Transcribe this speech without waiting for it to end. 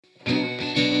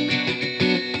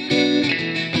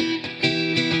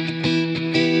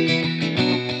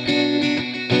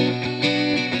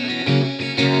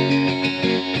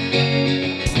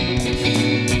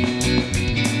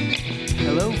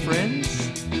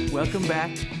Welcome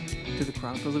back to the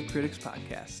Chronicles of Critics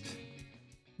podcast.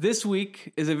 This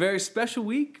week is a very special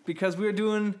week because we're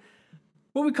doing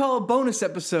what we call a bonus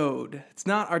episode. It's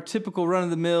not our typical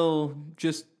run-of-the-mill,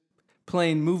 just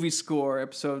plain movie score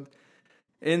episode.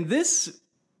 In this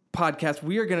podcast,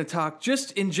 we are going to talk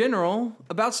just in general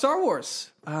about Star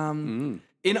Wars. In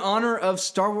honor of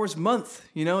Star Wars month.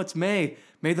 You know, it's May.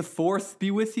 May the 4th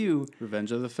be with you.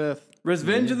 Revenge of the 5th.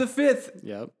 Revenge of the 5th.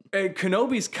 Yep.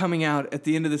 Kenobi's coming out at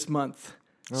the end of this month.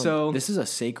 So this is a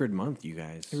sacred month, you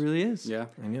guys. it really is. Yeah.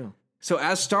 I know. So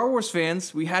as Star Wars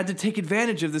fans, we had to take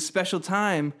advantage of this special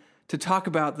time to talk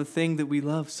about the thing that we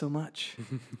love so much,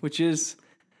 which is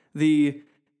the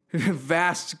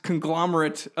vast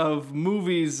conglomerate of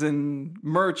movies and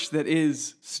merch that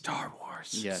is Star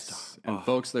Wars. Yes. And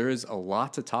folks, there is a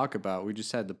lot to talk about. We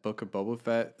just had the Book of Boba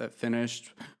Fett that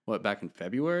finished, back in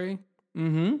February?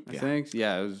 I think.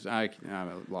 Yeah, it was. I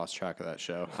lost track of that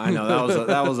show. I know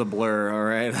that was a blur. All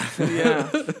right. Yeah.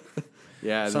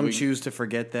 Yeah. Some choose to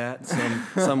forget that.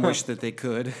 Some wish that they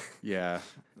could. Yeah.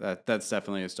 That's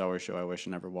definitely a Star Wars show I wish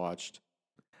I never watched.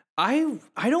 I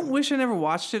don't wish I never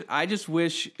watched it. I just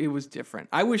wish it was different.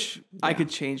 I wish I could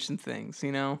change some things,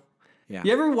 you know? Yeah.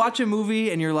 You ever watch a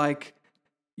movie and you're like,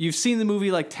 you've seen the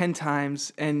movie like 10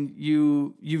 times and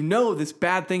you know this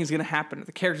bad thing is going to happen.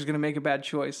 The character's going to make a bad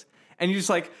choice. And you're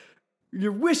just like,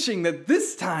 you're wishing that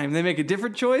this time they make a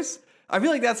different choice. I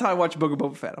feel like that's how I watch Book of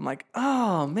Boba Fett. I'm like,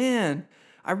 oh man,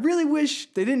 I really wish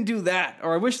they didn't do that.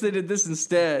 Or I wish they did this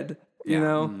instead, you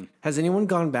know? Has anyone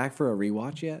gone back for a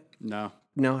rewatch yet? No.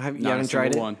 No, you haven't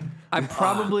tried it? One. I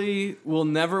probably will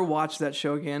never watch that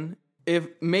show again. If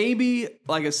maybe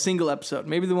like a single episode,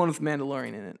 maybe the one with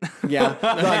Mandalorian in it. Yeah.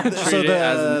 So Treat it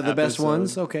as the an best episode.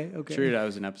 ones? Okay. Treat it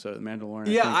as an episode of The Mandalorian.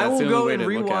 Yeah, I will go and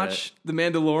rewatch. rewatch The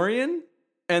Mandalorian,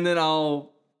 and then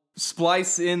I'll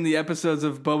splice in the episodes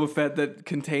of Boba Fett that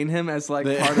contain him as like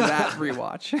part of that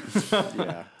rewatch.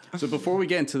 Yeah. So before we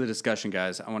get into the discussion,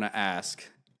 guys, I want to ask.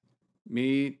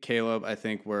 Me, Caleb, I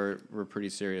think we're pretty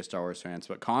serious Star Wars fans.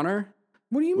 But Connor,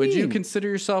 What do you would mean? you consider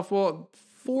yourself,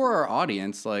 for our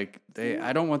audience, I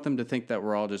don't want them to think that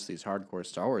we're all just these hardcore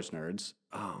Star Wars nerds.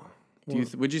 Oh.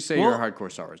 Would you say you're a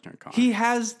hardcore Star Wars nerd, Connor? He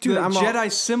has the I'm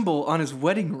Jedi symbol on his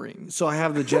wedding ring. So I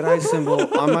have the Jedi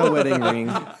symbol on my wedding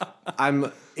ring.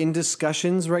 I'm in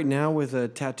discussions right now with a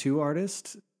tattoo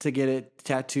artist to get it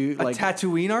tattooed. A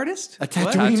Tatooine artist? A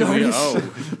Tatooine artist?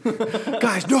 Oh,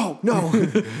 Guys, no,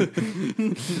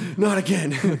 not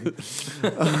again.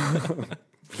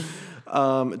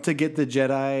 To get the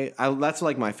Jedi, that's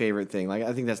like my favorite thing. Like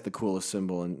I think that's the coolest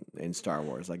symbol in Star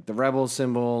Wars. Like the Rebel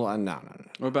symbol. No.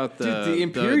 what about the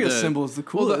Imperial symbol is the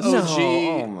coolest. Well, the OG No,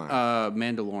 oh my.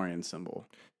 Mandalorian symbol.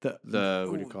 The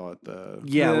what do you call it? The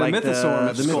Like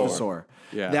mythosaur. the mythosaur.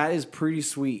 Yeah. That is pretty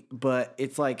sweet, but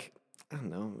it's like I don't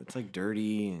know. It's like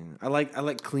dirty, and I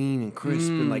like clean and crisp,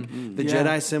 and like the yeah.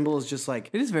 Jedi symbol is just like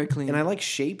It is very clean. And I like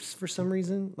shapes for some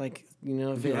reason. Like, you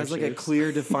know, if it has like a shapes.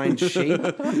 clear defined shape,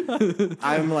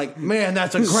 I'm like, man,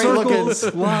 that's a great Circles,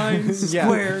 looking lines, Yeah.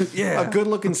 squares. Yeah. a good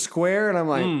looking square, and I'm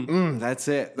like, that's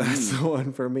it. That's the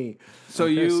one for me. So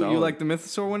Okay, you solid. like the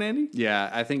mythosaur one, Andy? Yeah,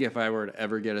 I think if I were to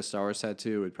ever get a Star Wars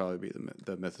tattoo, it would probably be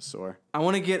the mythosaur. I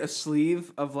want to get a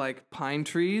sleeve of like pine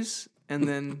trees and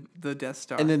then the Death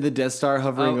Star. And then the Death Star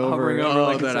hovering over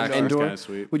like that a actually Endor. kind of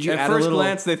sweet. Would you At add first a little?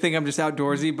 glance, they think I'm just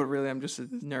outdoorsy, but really I'm just a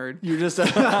nerd. You're just a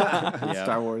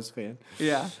Star Wars fan.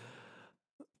 Yeah.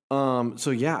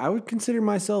 So yeah, I would consider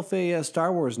myself a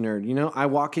Star Wars nerd. You know, I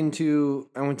went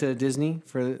to Disney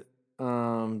for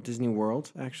Disney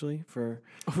World actually for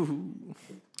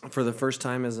the first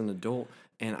time as an adult,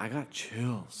 and I got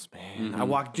chills, man.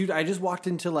 I just walked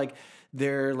into like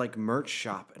their like merch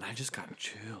shop, and I just got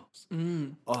chills.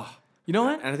 Oh, You know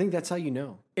what? and I think that's how you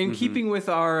know. In keeping with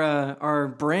our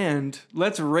brand,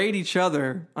 let's rate each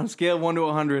other on a scale of 1 to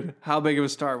 100. How big of a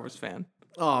Star Wars fan?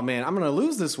 Oh man, I'm gonna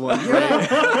lose this one. You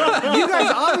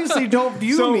guys obviously don't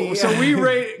view me. So we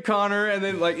rate Connor, and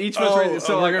then like each of us rate.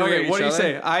 So we're like, gonna okay, rate what do each you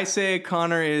say? I say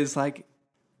Connor is like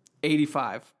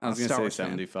 85. I was Star going to Wars say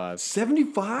fan. 75.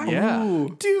 75. Yeah.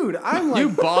 Ooh. Dude, I'm like You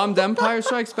bombed Empire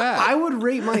Strikes Back. I would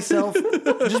rate myself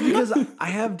just because I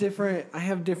have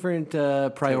different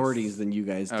priorities than you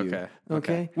guys do.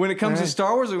 Okay. When it comes to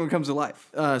Star Wars or when it comes to life?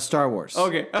 Star Wars.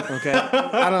 Okay. Okay.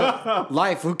 I don't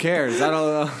life. Who cares? I don't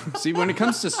know. See, when it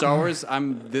comes to Star Wars,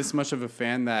 I'm this much of a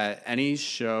fan that any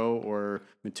show or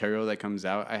material that comes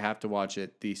out, I have to watch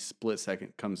it the split second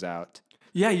it comes out.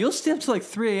 Yeah, you'll stay up till like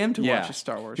 3 a.m. to Yeah. watch a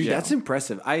Star Wars Dude, show. that's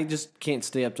impressive. I just can't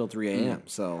stay up till 3 a.m.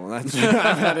 So that's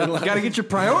I've had it like, Got to get your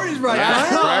priorities right.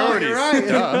 Priorities. you're right.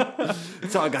 Duh.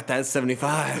 so I got that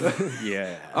 75.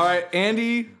 Yeah. All right,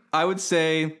 Andy, I would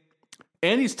say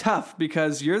Andy's tough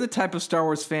because you're the type of Star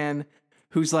Wars fan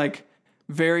who's like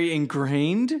very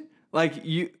ingrained. Like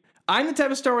I'm the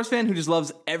type of Star Wars fan who just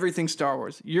loves everything Star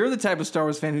Wars. You're the type of Star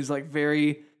Wars fan who's like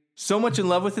so much in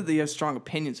love with it that you have strong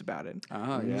opinions about it.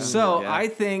 Oh, yeah. So yeah. I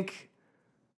think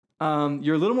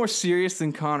you're a little more serious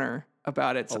than Connor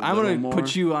about it. So I'm going to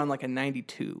put you on like a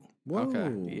 92. Whoa.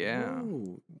 Okay. Yeah.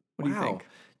 Whoa. What do you think?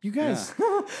 You guys,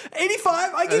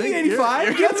 85? I give you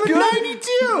 85. you're That's good. good.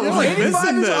 92. Like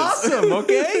 85 is awesome,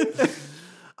 okay?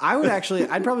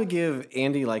 I'd probably give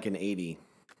Andy like an 80.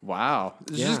 Wow.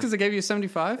 Is it Yeah. just because I gave you a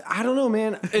 75? I don't know,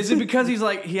 man. Is it because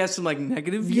he has some like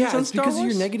negative views Yeah, on it's Star because Wars?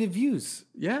 of your negative views.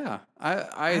 Yeah.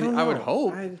 I don't would know.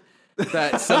 hope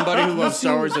that somebody who loves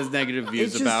Star Wars has negative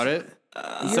views just- about it.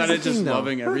 Instead the of just thing, though.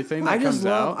 loving everything that I just comes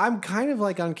love. out. I'm kind of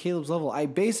like on Caleb's level. I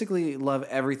basically love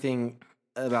everything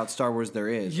about Star Wars there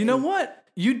is. You know what?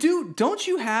 You do. Don't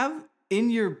you have in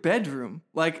your bedroom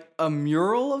like a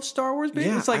mural of Star Wars?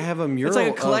 Yeah, it's like, I have a It's like a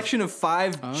mural collection of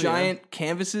 5 giant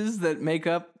canvases that make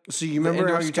up. So you remember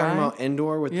Endor how you're talking sky? about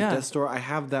Endor with Yeah. the Death Star? I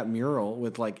have that mural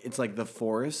with it's like the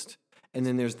forest, and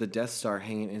then there's the Death Star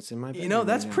hanging. It's in my bedroom. You know,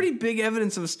 that's right now. pretty big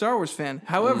evidence of a Star Wars fan.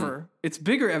 However, it's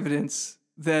bigger evidence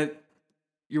that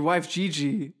your wife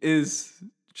Gigi is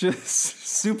just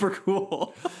super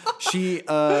cool. She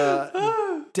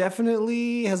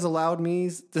definitely has allowed me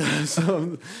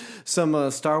some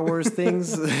Star Wars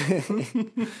things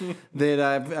that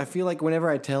I feel like whenever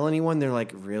I tell anyone, they're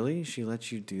like, "Really? She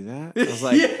lets you do that?" I was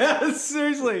like, Yeah,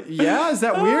 seriously. "Yeah, is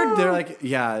that weird?" They're like,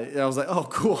 "Yeah." I was like, "Oh,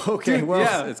 cool. Okay, Dude, well,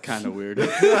 yeah. It's kind of weird.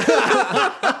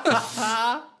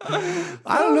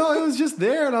 I don't know. It was just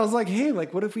there, and I was like, "Hey,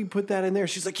 like, what if we put that in there?"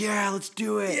 She's like, "Yeah, let's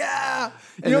do it." Yeah.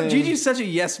 And You know, then- Gigi's such a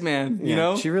yes man, you Yeah,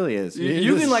 know? she really is.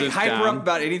 You can like just hype her down. up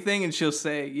about anything and she'll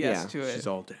say yes Yeah, to it. She's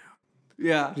all down.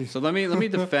 Yeah. So let me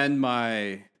defend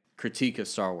my critique of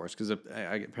Star Wars because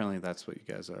apparently that's what you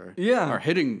guys are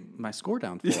hitting my score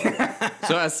down for.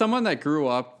 So as someone that grew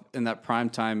up in that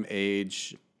primetime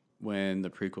age when the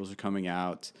prequels are coming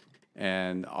out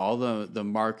and all the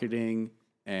marketing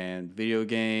and video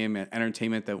game and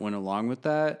entertainment that went along with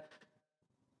that,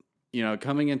 you know,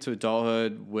 coming into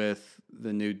adulthood with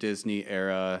the new Disney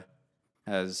era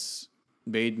has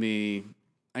made me,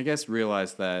 I guess,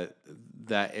 realize that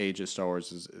age of Star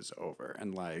Wars is over.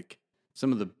 And like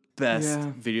some of the best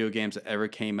video games that ever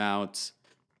came out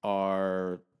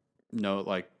are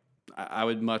I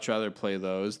would much rather play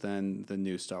those than the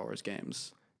new Star Wars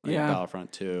games. Like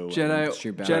Battlefront 2.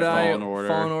 Jedi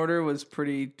Fallen Order was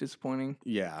pretty disappointing.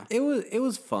 Yeah. It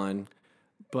was fun,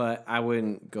 but I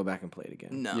wouldn't go back and play it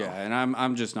again. No. Yeah, and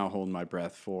I'm just not holding my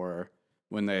breath for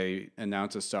when they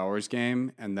announce a Star Wars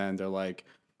game and then they're like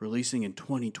releasing in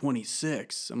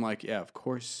 2026. I'm like, yeah, of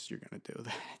course you're gonna do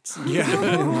that.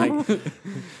 Yeah.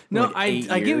 No, I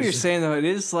get what you're saying though. It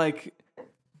is like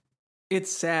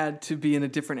it's sad to be in a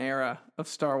different era of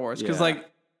Star Wars because like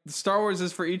Star Wars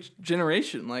is for each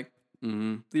generation. Like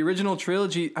the original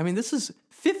trilogy. I mean, this is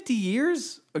 50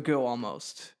 years ago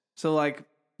almost. So like,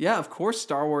 yeah, of course,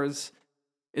 Star Wars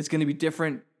is going to be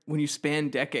different when you span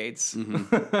decades,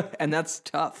 and that's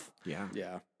tough. Yeah.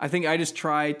 Yeah. I think I just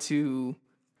try to.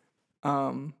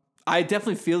 I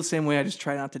definitely feel the same way. I just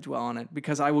try not to dwell on it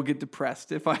because I will get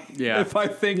depressed if I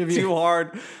think too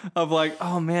hard of like,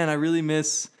 oh man, I really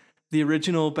miss the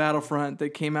original Battlefront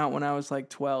that came out when I was like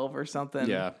 12 or something.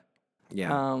 Yeah. Yeah.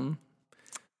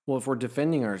 Well, if we're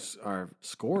defending our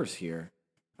scores here,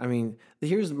 I mean,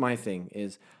 here's my thing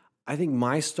is I think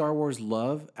my Star Wars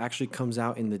love actually comes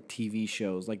out in the TV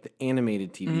shows, like the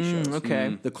animated TV shows.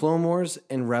 Okay. The Clone Wars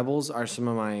and Rebels are some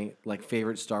of my like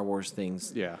favorite Star Wars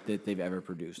things Yeah. that they've ever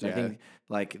produced. I Yeah. think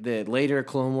like the later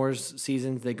Clone Wars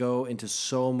seasons, they go into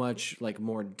so much like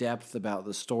more depth about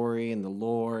the story and the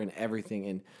lore and everything.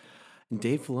 And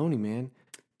Dave Filoni, man,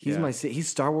 he's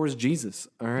Star Wars Jesus.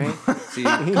 All right. See,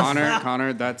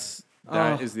 Connor, that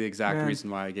is the exact reason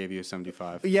why I gave you a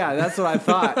 75. Yeah, that's what I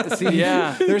thought. See,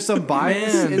 there's some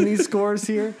bias in these scores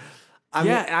here. I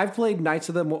mean, I've played Knights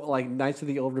of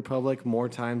the Old Republic more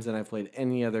times than I've played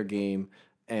any other game,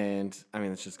 and I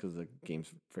mean it's just because the game's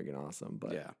freaking awesome.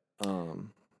 But Yeah.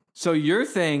 So your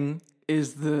thing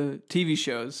is the TV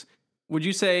shows. Would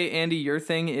you say, Andy, your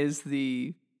thing is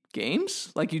the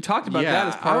games? Like you talked about that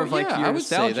as part of like your I would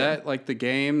nostalgia. say that like the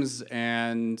games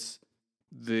and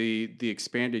the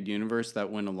expanded universe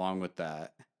that went along with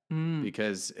that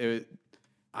because there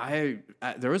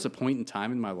was a point in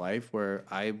time in my life where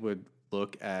I would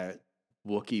look at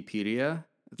Wikipedia,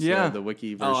 the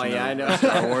wiki version of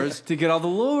Star Wars to get all the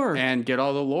lore and get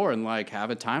all the lore and like have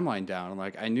a timeline down. And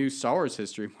like I knew Star Wars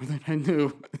history more than I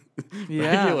knew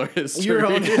regular history. Your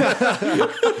own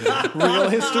real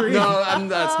history. No,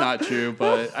 that's not true.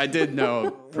 But I did know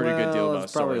a pretty good deal about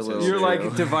Star Wars history. You're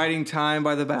like dividing time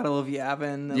by the Battle of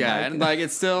Yavin. And like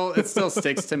it still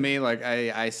sticks to me. Like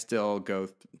I still go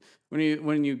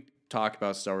when you talk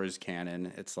about Star Wars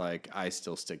canon, it's like I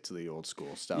still stick to the old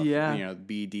school stuff. Yeah,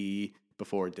 BD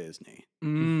before Disney.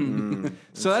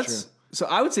 So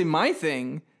I would say my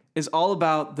thing is all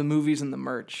about the movies and the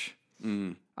merch.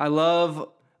 I love,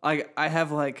 I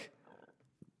have like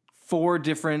 4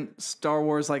 different Star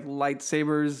Wars like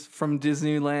lightsabers from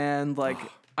Disneyland. Like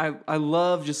I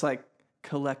love just like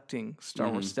collecting Star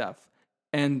Wars stuff,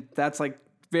 and that's like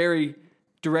very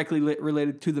directly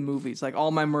related to the movies. Like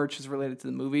all my merch is related to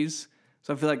the movies.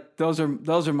 So I feel like those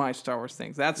are my Star Wars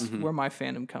things. That's where my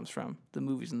fandom comes from, the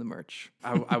movies and the merch.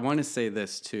 I want to say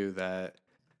this too, that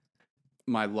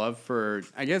my love for,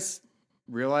 I guess,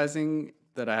 realizing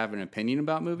that I have an opinion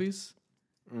about movies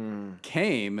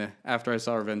came after I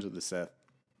saw Revenge of the Sith.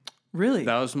 Really?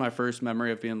 That was my first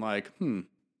memory of being like,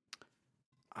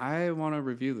 I want to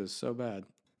review this so bad.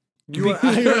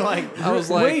 You're like, I was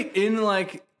like, wait, in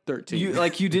like 13.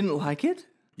 You didn't like it?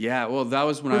 Yeah, well, that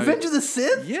was when Revenge of the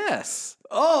Sith? Yes.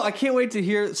 Oh, I can't wait to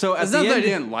hear. So at it's the not end, that I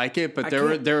didn't like it, but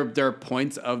there are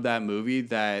points of that movie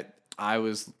that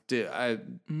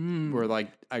were like,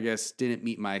 I guess, didn't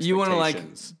meet my expectations. You want to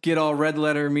like get all red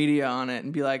letter media on it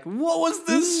and be like, what was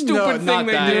this stupid thing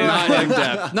they did? Not in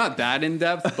depth. Not that in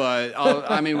depth, but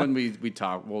when we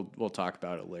talk, we'll talk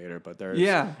about it later. But there's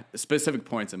specific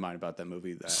points in mind about that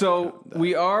movie that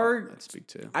we are speak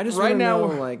to. I just right now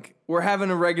know, we're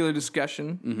having a regular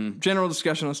discussion, general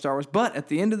discussion on Star Wars. But at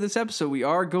the end of this episode, we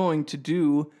are going to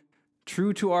do,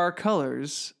 true to our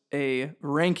colors, a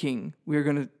ranking. We're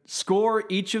going to score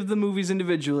each of the movies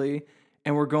individually,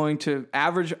 and we're going to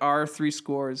average our 3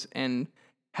 scores and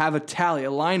have a tally, a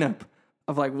lineup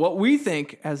of like what we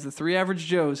think as the 3 average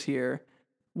Joes here,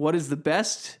 what is the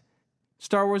best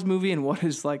Star Wars movie and what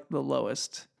is like the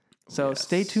lowest. So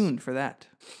stay tuned for that.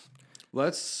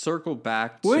 Let's circle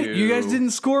back to... Wait, you guys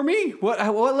didn't score me. What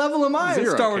level am I?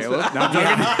 0, Star Wars. No,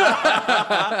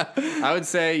 I would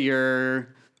say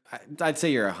you're... I'd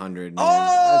say you're 100. Man.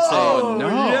 I'd say no.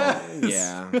 Yes.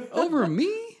 Yeah. Over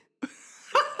me?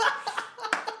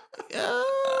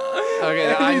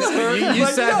 Okay, you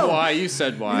said no. Why. You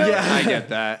said why. Yeah. I get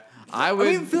that. I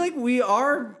feel like we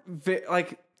are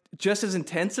just as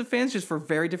intensive fans, just for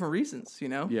very different reasons.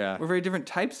 Yeah, we're very different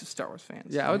types of Star Wars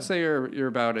fans. Yeah, I would say you're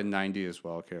about a 90 as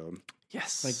well, Caleb.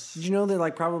 Yes. Like, did you know that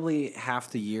like probably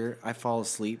half the year I fall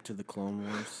asleep to the Clone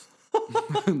Wars?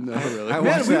 No, really.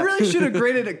 Man, we really should have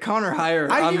graded Connor higher.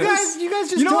 You guys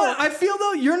just you know what? I feel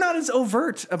though you're not as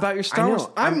overt about your Star Wars.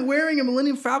 I'm wearing a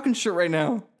Millennium Falcon shirt right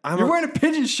now. You're wearing a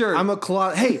pigeon shirt. I'm a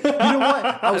closet. Hey, you know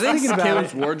what? I was thinking about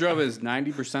Caleb's wardrobe is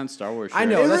 90% Star Wars shirt. I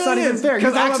know, that's really not even fair.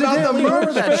 Because I'm about the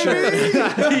merch, that shirt.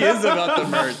 He is about the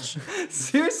merch.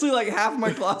 Seriously, like half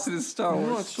my closet is Star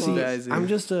Wars. See, I'm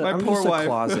just a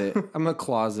closet. I'm a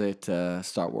closet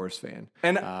Star Wars fan.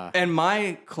 And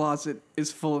my closet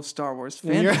is full of Star Wars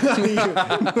fans.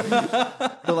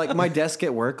 But like my desk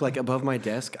at work, like above my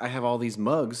desk, I have all these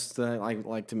mugs that I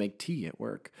like to make tea at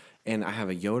work. And I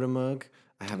have a Yoda mug.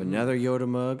 I have another Yoda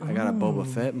mug. I got a Boba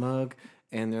Fett mug.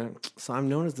 And so I'm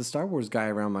known as the Star Wars guy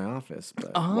around my office.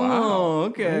 But wow.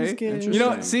 Okay.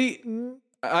 See,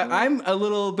 I'm a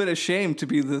little bit ashamed to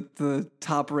be the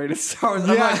top rated Star Wars.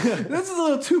 I'm like, this is a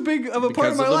little too big of a part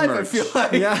of my life, I feel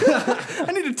like. Yeah.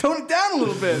 I need to tone it down a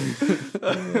little bit.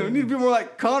 I need to be more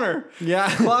like Connor.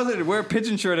 Yeah. Closeted, wear a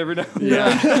pigeon shirt every now and then.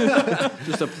 Yeah.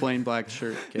 Just a plain black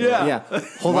shirt. Yeah.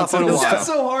 Hold off on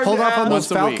those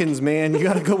Falcons, man. You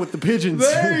got to go with the pigeons.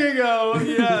 There you go.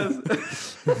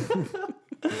 Yes.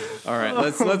 All right.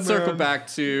 Let's circle back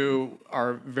to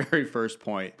our very first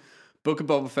point. Book of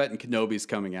Boba Fett and Kenobi's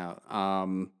coming out.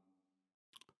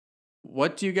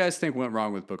 What do you guys think went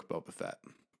wrong with Book of Boba Fett?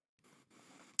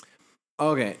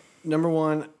 Okay, number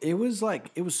one, it was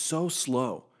so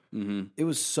slow. Mm-hmm. It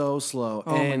was so slow.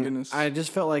 Oh my goodness! I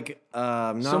just felt like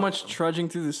so much trudging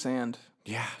through the sand.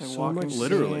 Yeah, so much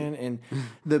literally. Sand, and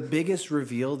the biggest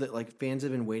reveal that like fans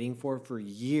have been waiting for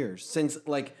years since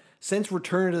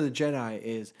Return of the Jedi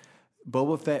is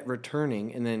Boba Fett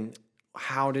returning, and then.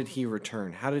 How did he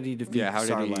return? How did he defeat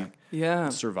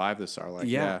Sarlacc? Survive the Sarlacc.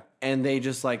 Yeah. And they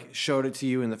just like showed it to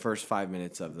you in the first 5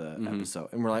 minutes of the episode.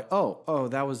 And we're like, oh,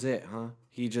 that was it, huh?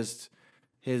 He just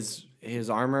his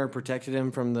armor protected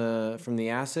him from the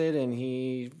acid and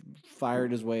he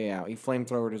fired his way out. He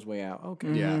flamethrowered his way out.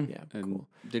 Okay. Yeah. Yeah. And cool.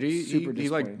 Did he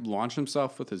like launch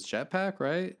himself with his jetpack,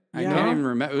 right? Yeah. I can't even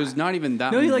remember. It was not even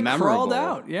that No, he like memorable. crawled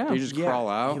out. Yeah. Did he just crawl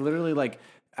out? He literally like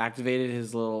activated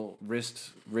his little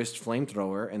wrist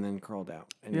flamethrower, and then crawled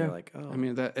out. And you're like, oh. I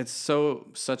mean, it's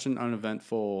such an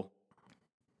uneventful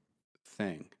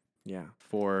thing. Yeah.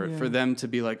 For them to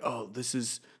be like, oh,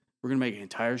 we're going to make an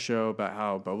entire show about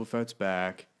how Boba Fett's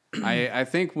back. I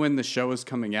think when the show was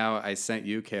coming out, I sent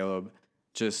you, Caleb,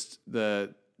 just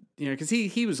because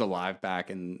he was alive back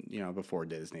in, before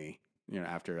Disney,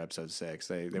 after episode 6,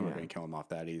 they weren't going to kill him off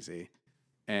that easy.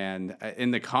 And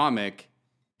in the comic,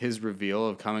 his reveal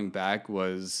of coming back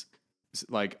was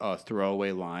like a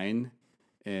throwaway line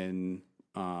in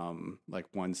like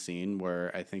one scene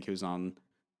where I think he was on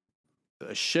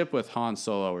a ship with Han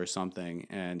Solo or something,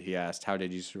 and he asked, "How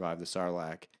did you survive the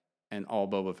Sarlacc?" And all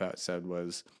Boba Fett said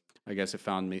was, "I guess it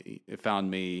found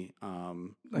me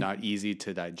not easy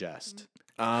to digest."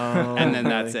 Oh, and then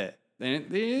that's it. They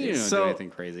didn't do anything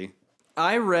crazy.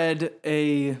 I read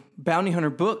a bounty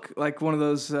hunter book, like one of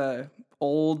those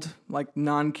old, like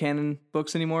non-canon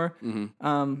books anymore,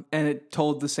 and it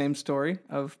told the same story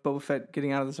of Boba Fett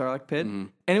getting out of the Sarlacc pit,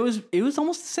 and it was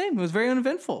almost the same. It was very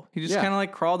uneventful. He just kind of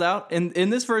like crawled out, and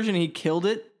in this version, he killed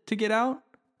it to get out,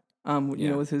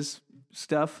 with his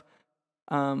stuff.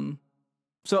 So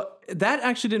that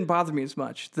actually didn't bother me as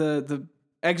much. The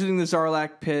exiting the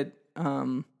Sarlacc pit,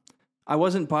 I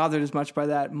wasn't bothered as much by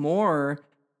that. More,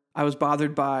 I was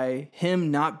bothered by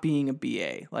him not being a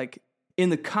BA. Like, in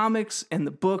the comics and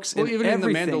the books and even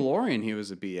everything. in The Mandalorian, he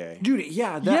was a BA. Dude,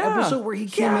 that episode where he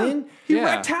came in, he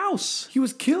wrecked house. He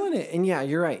was killing it. And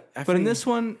you're right. But in this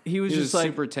one, he was just like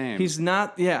super tame. He's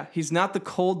not the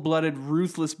cold-blooded,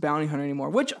 ruthless bounty hunter anymore,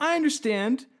 which I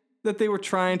understand that they were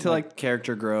trying to like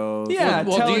character growth. Yeah,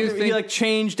 well, do you think he like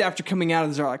changed after coming out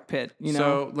of the Sarlacc pit,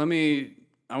 So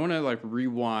I want to like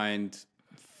rewind,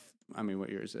 I mean, what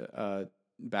year is it?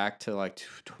 Back to like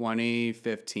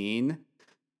 2015.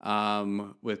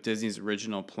 With Disney's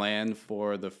original plan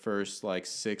for the first like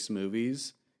 6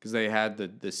 movies, because they had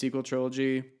the sequel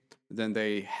trilogy, then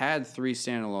they had 3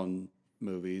 standalone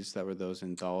movies that were those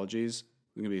anthologies.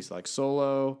 It was gonna be like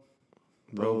Solo,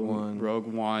 Rogue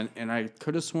One, and I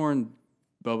could have sworn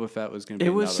Boba Fett was gonna be. It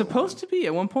was supposed to be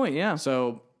at one point, yeah.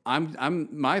 So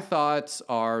my thoughts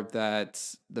are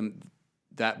that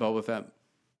that Boba Fett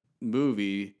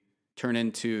movie turned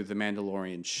into the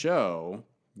Mandalorian show.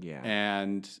 Yeah.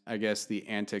 And I guess the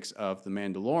antics of the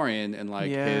Mandalorian and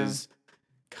like his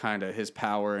his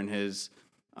power and his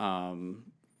what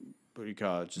do you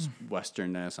call it? Just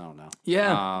westernness, I don't know.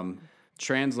 Yeah.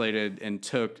 Translated and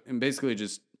basically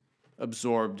just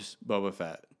absorbed Boba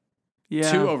Fett.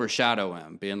 Yeah. To overshadow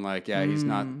him, being like, he's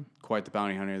not quite the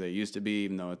bounty hunter that he used to be,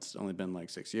 even though it's only been like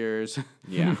 6 years.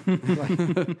 Yeah.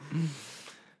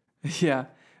 Yeah.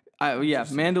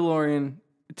 Mandalorian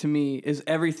to me is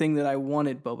everything that I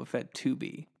wanted Boba Fett to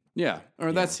be. Yeah.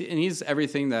 And he's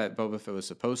everything that Boba Fett was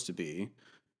supposed to be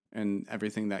and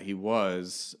everything that he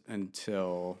was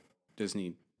until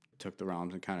Disney took the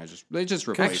realms and kind of just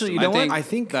replaced Actually, him. you know what? I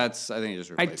think it just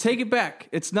replaced I take it back.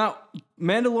 It's not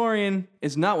Mandalorian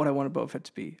is not what I wanted Boba Fett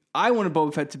to be. I wanted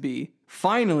Boba Fett to be,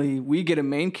 finally, we get a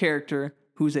main character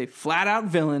who's a flat out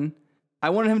villain. I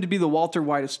wanted him to be the Walter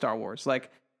White of Star Wars.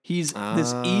 Like, he's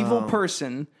this evil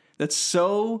person that's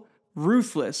so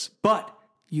ruthless, but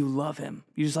you love him.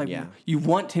 You just you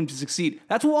want him to succeed.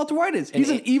 That's what Walter White is. He's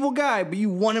an evil guy, but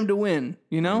you want him to win,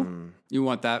 You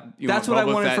want that. That's what I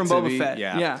wanted from Boba Fett.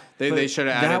 Yeah. They should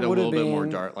have added a little bit more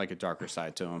dark, like a darker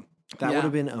side to him. That would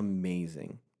have been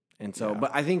amazing. And so,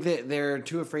 but I think that they're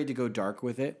too afraid to go dark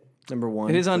with it. Number one,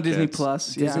 it is on Disney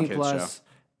Plus. Disney Plus,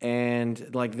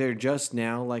 and like they're just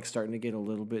now like starting to get a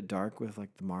little bit dark with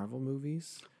like the Marvel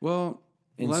movies. Well.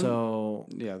 And so,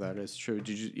 that is true.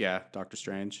 Did you? Yeah, Doctor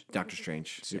Strange.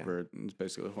 Super. It's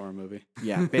basically a horror movie.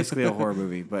 Yeah, basically a horror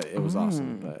movie, but it was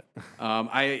awesome. But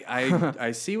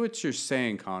I see what you're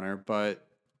saying, Connor. But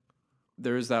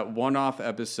there's that one-off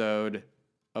episode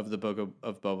of the Book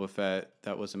of Boba Fett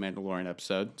that was a Mandalorian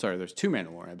episode. Sorry, there's 2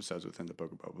 Mandalorian episodes within the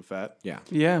Book of Boba Fett. Yeah.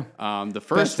 The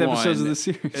first best episodes of the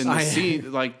series. And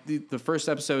the first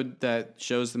episode that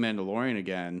shows the Mandalorian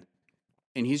again,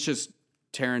 and he's just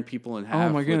tearing people in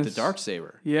half with the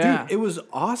Darksaber. Yeah. Dude, it was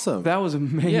awesome. That was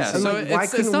amazing. Yeah, so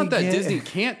it's not that Disney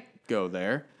can't go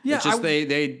there. Yeah, it's just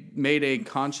they made a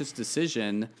conscious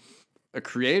decision, a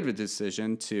creative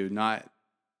decision to not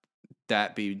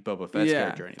that be Boba Fett's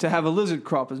character anymore. To have a lizard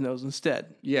crawl up his nose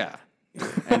instead. Yeah.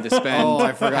 And to spend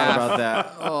I forgot about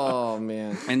that. Oh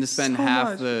man. And to spend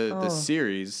half the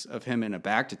series of him in a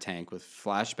bacta tank with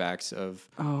flashbacks of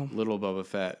little Boba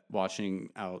Fett watching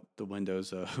out the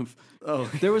windows of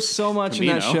there was so much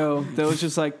Camino. in that show that was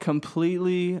just like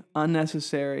completely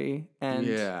unnecessary and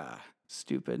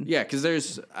stupid. Yeah,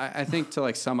 because I think to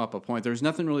like sum up a point, there's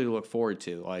nothing really to look forward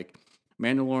to. Like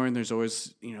Mandalorian, there's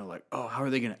always, like, oh, how are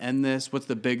they going to end this? What's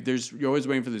the big, you're always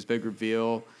waiting for this big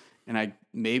reveal. And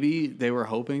maybe they were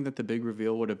hoping that the big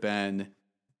reveal would have been,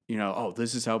 oh,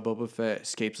 this is how Boba Fett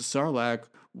escapes the Sarlacc.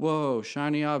 Whoa,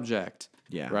 shiny object.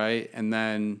 Yeah. Right? And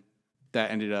then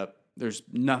that ended up, there's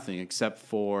nothing except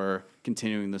for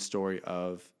continuing the story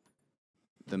of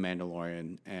the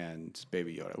Mandalorian and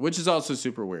Baby Yoda, which is also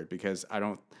super weird because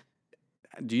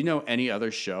do you know any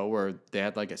other show where they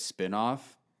had like a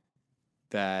spin-off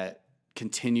that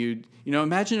continued?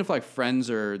 Imagine if like Friends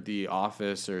or The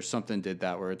Office or something did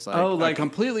that, where it's like a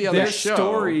completely other show. Their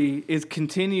story is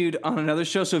continued on another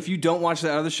show. So if you don't watch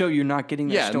that other show, you're not getting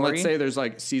that story. Yeah, and let's say there's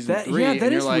like season 3. Yeah, and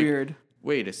that you're is like, weird.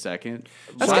 Wait a second.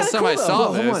 That's Last time cool, I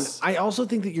saw Hold this. on. I also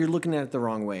think that you're looking at it the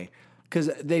wrong way. Because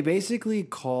they basically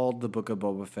called the Book of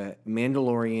Boba Fett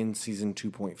Mandalorian Season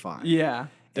 2.5. Yeah.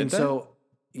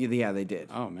 Yeah, they did.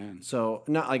 Oh, man. So,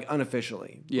 not like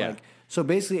unofficially. Yeah. So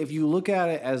basically, if you look at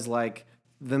it as like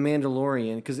The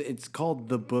Mandalorian, because it's called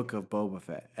the Book of Boba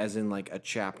Fett, as in like a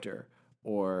chapter,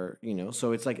 or,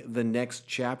 so it's like the next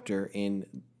chapter in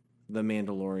the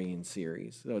Mandalorian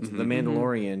series. So it's The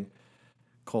Mandalorian,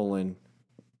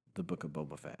 the Book of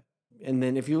Boba Fett. And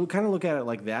then if you kind of look at it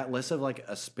like that, less of like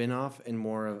a spin-off and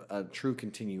more of a true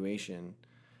continuation,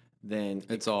 then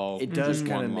it does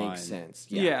kind of make sense.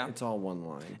 Yeah, it's all one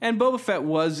line. And Boba Fett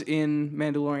was in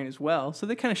Mandalorian as well, so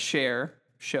they kind of share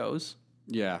shows.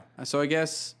 Yeah. So I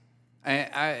guess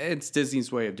it's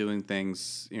Disney's way of doing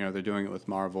things. They're doing it with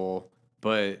Marvel,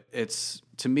 but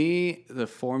to me, the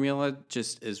formula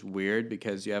just is weird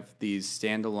because you have these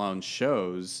standalone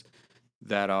shows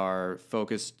that are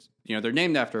focused. They're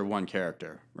named after one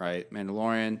character, right?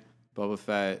 Mandalorian, Boba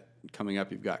Fett. Coming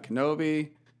up, you've got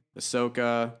Kenobi,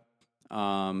 Ahsoka,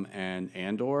 and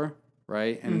Andor,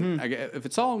 right? And if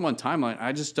it's all in one timeline,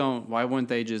 I just don't. Why wouldn't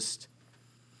they just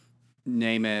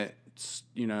name it,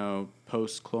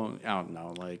 post-clone? I don't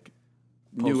know, like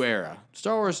New Era,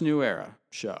 Star Wars New Era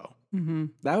show. Mm-hmm.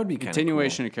 That would be kind of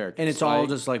continuation of characters, and it's all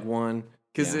just like one.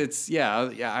 Because it's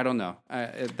I don't know.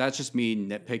 That's just me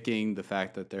nitpicking the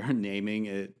fact that they're naming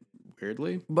it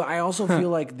weirdly. But I also feel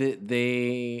like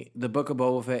the Book of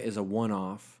Boba Fett is a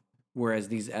one-off, whereas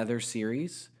these other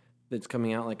series that's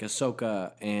coming out, like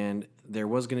Ahsoka, and there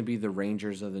was going to be the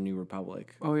Rangers of the New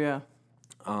Republic. Oh yeah.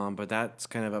 But that's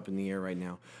kind of up in the air right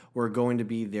now. We're going to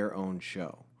be their own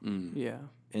show. Yeah.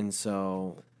 And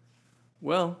so,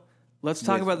 well, let's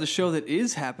talk about the show that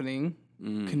is happening.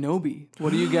 Kenobi.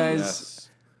 What do you guys? Yes.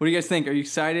 What do you guys think? Are you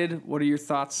excited? What are your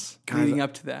thoughts leading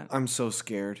up to that? I'm so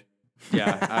scared.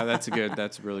 Yeah, that's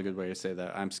a really good way to say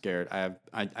that. I'm scared. I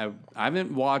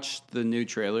haven't watched the new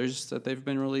trailers that they've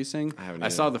been releasing. I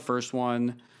saw the first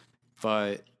one,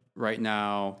 but right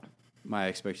now my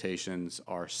expectations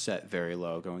are set very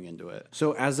low going into it.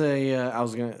 So as a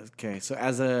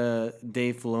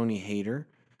Dave Filoni hater,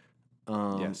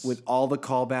 yes. with all the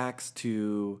callbacks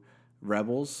to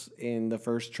Rebels in the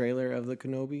first trailer of the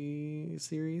Kenobi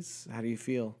series, how do you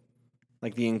feel?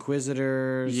 Like the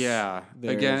Inquisitors? Yeah.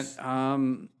 Again, I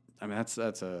mean that's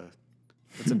a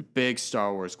big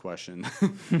Star Wars question.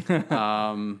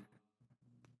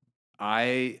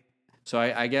 I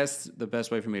guess the best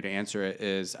way for me to answer it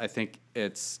is I think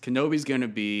Kenobi's going to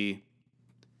be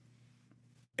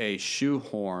a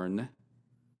shoehorn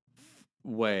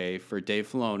way for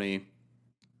Dave Filoni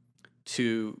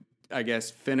to, I guess,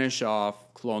 finish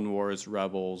off Clone Wars,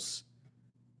 Rebels,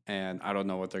 and I don't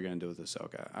know what they're going to do with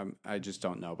Ahsoka. I just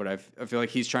don't know. But I feel like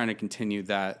he's trying to continue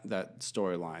that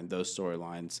storyline, those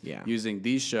storylines, using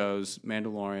these shows,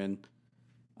 Mandalorian,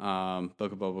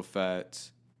 Book of Boba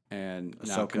Fett, and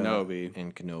now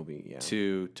Kenobi,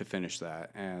 to finish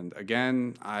that. And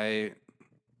again,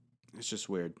 it's just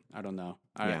weird. I don't know.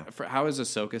 How is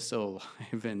Ahsoka still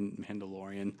alive in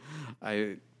Mandalorian?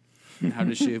 How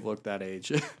does she look that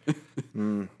age?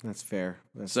 That's fair.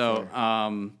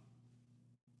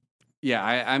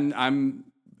 I'm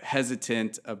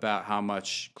hesitant about how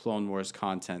much Clone Wars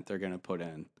content they're going to put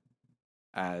in,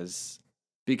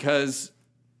 because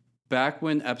back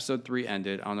when Episode 3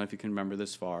 ended, I don't know if you can remember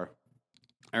this far,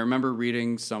 I remember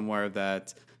reading somewhere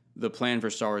that the plan for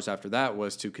Star Wars after that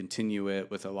was to continue it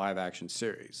with a live-action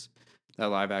series. That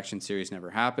live-action series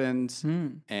never happened,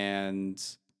 and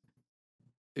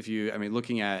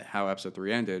looking at how Episode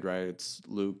 3 ended, right, it's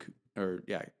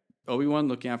Obi-Wan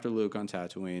looking after Luke on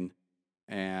Tatooine,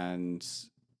 and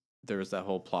there was that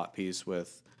whole plot piece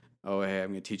with, oh, hey, I'm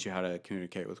going to teach you how to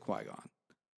communicate with Qui-Gon.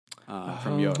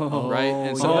 from Yoda, right?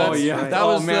 And so that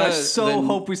was man, I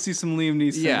hope we see some Liam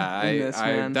Neeson. Yeah, in this,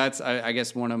 man. That's I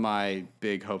guess one of my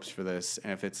big hopes for this.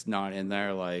 And if it's not in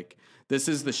there, like this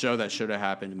is the show that should have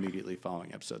happened immediately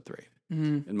following episode 3,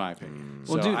 in my opinion.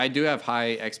 Well, so I do have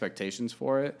high expectations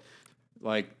for it.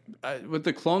 Like with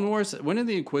the Clone Wars, when did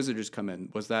the Inquisitors come in?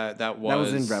 Was that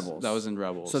was in Rebels? That was in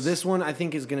Rebels. So this one I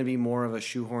think is going to be more of a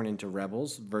shoehorn into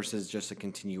Rebels versus just a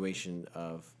continuation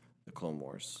of the Clone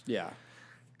Wars. Yeah.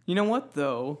 You know what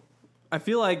though? I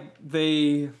feel like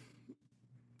they're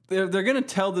gonna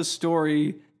tell the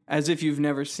story as if you've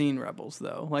never seen Rebels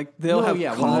though. Like they'll have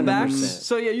callbacks. 100%.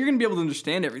 So yeah, you're gonna be able to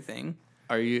understand everything.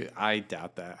 Are you? I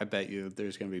doubt that. I bet you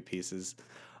there's gonna be pieces.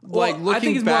 Well, like I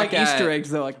think it's more like Easter eggs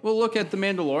though. Like, well, look at the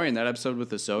Mandalorian, that episode with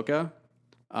Ahsoka,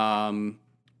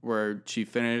 where she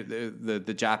finished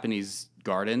the Japanese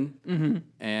garden,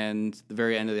 and the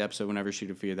very end of the episode, whenever she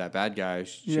defeated that bad guy,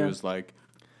 she was like,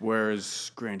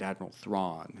 "Where's Grand Admiral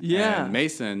Thrawn?" Yeah, and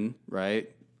Mason, right?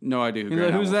 No idea who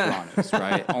Grand Admiral Thrawn is,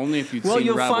 right? Only if you've seen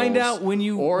you'll Rebels, find out when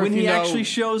he actually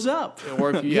shows up, or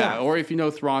if or if you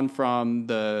know Thrawn from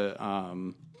the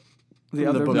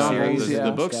other book series,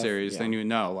 the book series, then you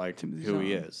know like who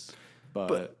he is.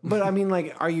 But I mean,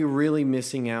 like, are you really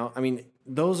missing out? I mean,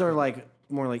 those are like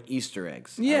more like Easter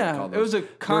eggs. Yeah, it was a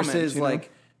comment versus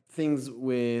like things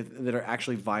that are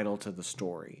actually vital to the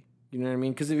story. You know what I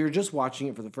mean? Because if you're just watching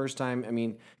it for the first time, I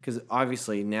mean, because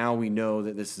obviously now we know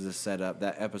that this is a setup.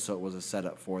 That episode was a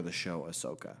setup for the show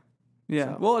Ahsoka.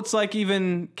 Yeah. So. Well, it's like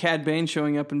even Cad Bane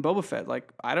showing up in Boba Fett. Like,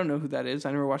 I don't know who that is.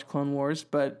 I never watched Clone Wars,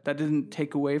 but that didn't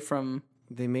take away from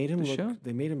They made him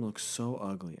look so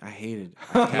ugly. I hated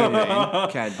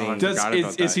Cad Bane.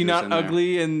 Is he not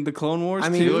ugly in the Clone Wars? I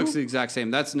mean, he looks the exact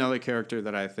same. That's another character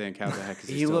that I think, how the heck is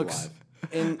he still alive?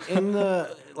 In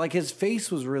the like his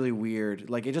face was really weird.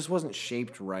 Like it just wasn't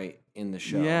shaped right in the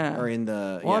show. Yeah. Or in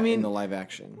the in the live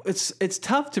action. It's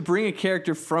tough to bring a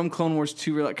character from Clone Wars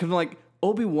to because like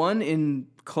Obi-Wan in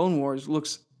Clone Wars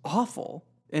looks awful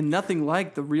and nothing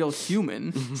like the real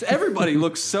human. So everybody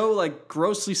looks so like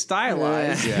grossly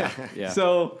stylized. Yeah.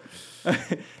 So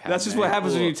that's just what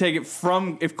happens when you take it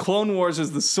from if Clone Wars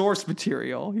is the source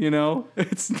material, you know?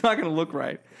 It's not going to look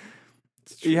right.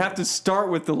 You have to start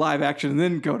with the live action and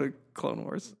then go to Clone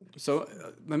Wars. So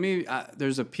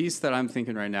there's a piece that I'm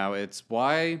thinking right now. It's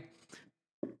the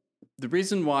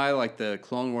reason why like the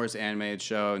Clone Wars animated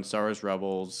show and Star Wars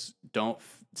Rebels don't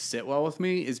sit well with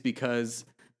me is because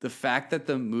the fact that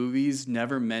the movies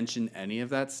never mention any of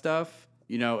that stuff,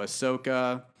 you know,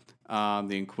 Ahsoka,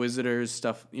 the Inquisitors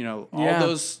stuff, you know, all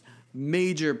those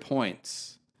major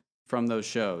points from those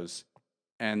shows.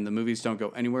 And the movies don't go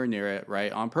anywhere near it,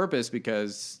 right? On purpose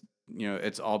because, you know,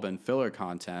 it's all been filler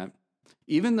content.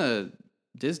 Even the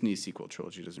Disney sequel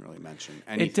trilogy doesn't really mention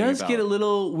anything. It does get a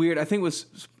little weird. I think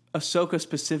with Ahsoka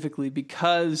specifically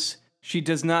because she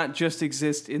does not just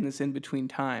exist in this in-between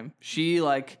time. She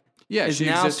is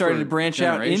now starting to branch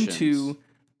out into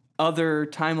other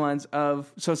timelines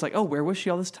so it's like, oh, where was she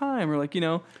all this time? Or like, you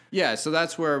know. Yeah, so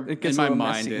that's where, in my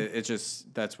mind,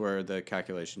 that's where the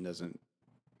calculation doesn't,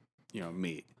 you know,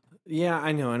 meet. Yeah,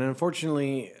 I know. And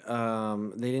unfortunately,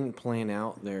 they didn't plan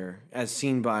out as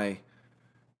seen by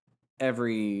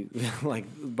every, like,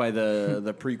 by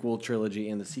the prequel trilogy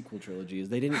and the sequel trilogies.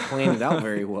 They didn't plan it out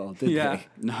very well, did they?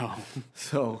 No.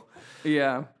 So.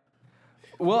 Yeah.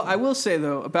 Well, I will say,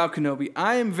 though, about Kenobi,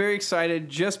 I am very excited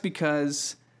just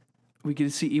because we get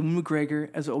to see Ewan McGregor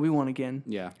as Obi-Wan again.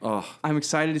 Yeah. Oh. I'm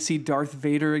excited to see Darth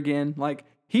Vader again. Like,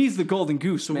 he's the golden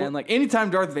goose, man. Like, anytime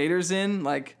Darth Vader's in,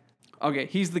 like, okay,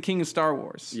 he's the king of Star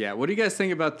Wars. Yeah. What do you guys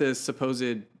think about this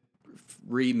supposed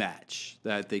rematch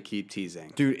that they keep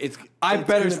teasing? Dude, I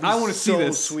want to see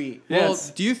this. Sweet. Well,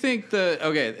 do you think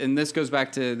and this goes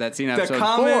back to that scene in episode 4. The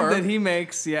comment that he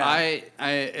makes, a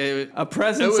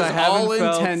presence I haven't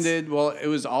felt. It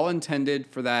was all intended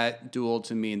for that duel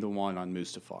to mean the one on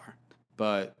Mustafar.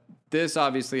 But this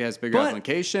obviously has bigger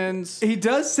implications. He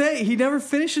does say, he never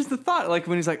finishes the thought. Like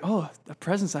when he's like, oh, a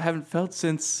presence I haven't felt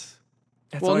since...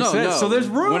 That's all I said. No. So there's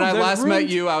room. When I last met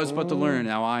you, I was about to learn.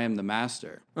 Now I am the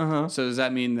master. So does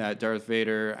that mean that Darth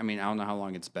Vader? I mean, I don't know how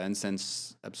long it's been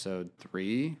since episode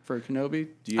 3 for Kenobi.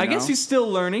 Do you know? I guess he's still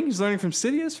learning. He's learning from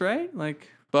Sidious, right? Like,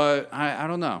 but I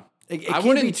don't know. I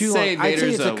wouldn't say Vader's I'd say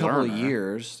it's a couple of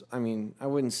years. I mean, I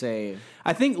wouldn't say.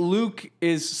 I think Luke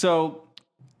is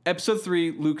Episode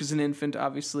 3. Luke is an infant,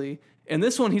 obviously. And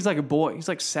this one, he's like a boy. He's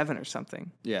like 7 or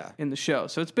something. Yeah. In the show.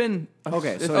 So it's been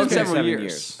several 7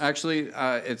 years. Actually,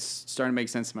 it's starting to make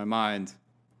sense in my mind.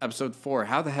 Episode 4,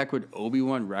 how the heck would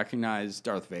Obi-Wan recognize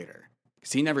Darth Vader?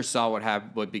 Because he never saw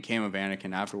what became of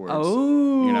Anakin afterwards.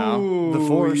 Oh. You know? The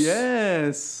Force.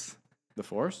 Yes. The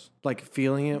Force? Like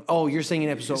feeling him? Oh, you're saying in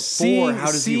episode 4, how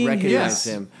does he recognize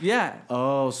him? Yeah.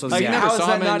 Oh, so like, never how is saw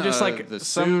that him not in, just like the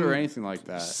some suit or anything like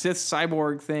that? Sith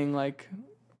cyborg thing? Like,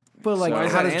 but like, so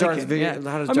how does Darth Anakin? Vader?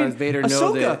 How does Darth Vader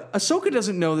know that? Ahsoka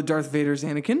doesn't know that Darth Vader's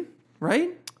Anakin, right?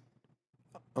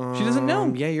 She doesn't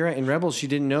know. Yeah, you're right. In Rebels, she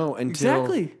didn't know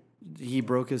until he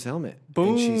broke his helmet. Boom.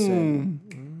 And she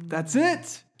said, "That's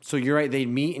it." So you're right. They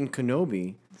meet in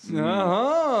Kenobi.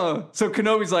 Uh-huh. So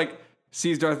Kenobi's like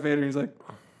sees Darth Vader. And he's like,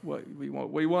 "What you want?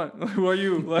 What do you want? Who are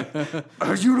you? Like,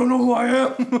 you don't know who I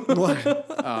am." What?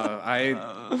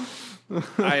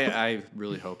 I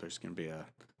really hope there's gonna be a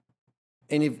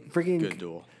freaking good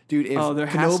duel, dude. If there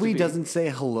has to Kenobi be. doesn't say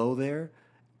hello there,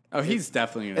 he's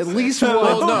definitely gonna at say least it. one.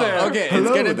 No, there. okay,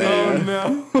 Hello it's gonna there. be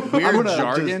no. weird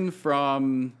jargon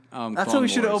from. That's Clone how we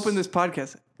should have Wars. opened this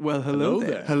podcast. Well, hello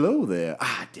there. Hello there.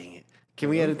 Ah, dang it. Can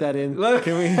we edit that in?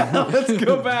 Can we? Let's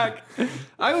go back.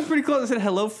 I was pretty close. I said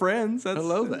hello, friends. That's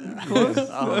Hello there. close.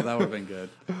 Oh, that would have been good.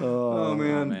 Oh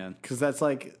man. Because that's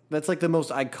like the most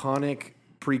iconic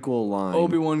prequel line.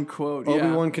 Obi-Wan quote. Yeah.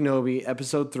 Obi-Wan Kenobi,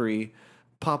 Episode 3,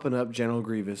 popping up General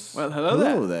Grievous. Well,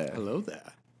 hello there. Hello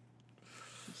there.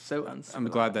 So uncivilized. I'm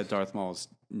glad that Darth Maul's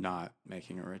not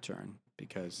making a return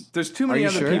because There's too many you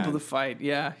other sure? people to fight.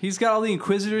 Yeah, he's got all the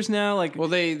Inquisitors now. Like, well,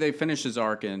 they finished his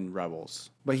arc in Rebels.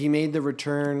 But he made the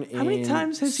return in how many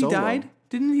times has Solo. he died?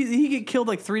 Didn't he get killed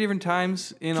like 3 different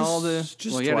times in all the?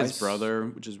 Just Well, he had his twice. brother,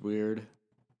 which is weird.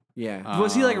 Yeah.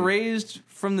 Was he like raised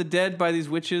from the dead by these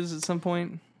witches at some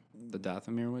point? The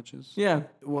Dathomir witches. Yeah.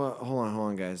 Well, hold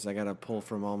on, guys. I gotta pull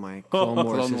from all my Clone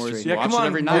Wars Clone Wars. history. Yeah, Watch come it on.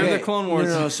 every We're night. the Clone Wars.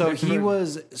 No.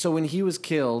 So when he was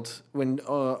killed, when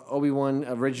Obi-Wan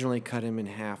originally cut him in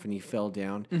half and he fell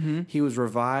down, he was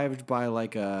revived by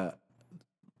like a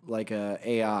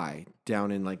AI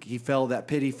down in like that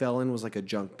pit he fell in was like a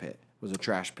junk pit, was a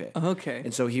trash pit. Okay.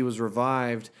 And so he was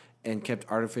revived and kept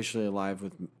artificially alive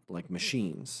with like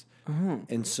machines.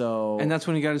 And so And that's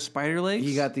when he got his spider legs.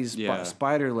 he got these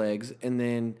spider legs, and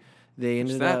then they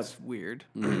ended up. That's weird.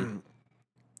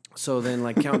 So then,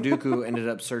 like Count Dooku ended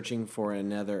up searching for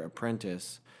another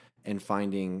apprentice and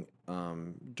finding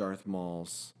Darth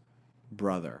Maul's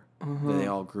brother. They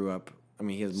all grew up. I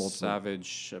mean, he has multiple.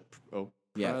 Savage Opress.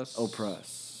 Yeah,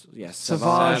 Opress. Yes,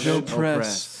 Savage Savage Opress.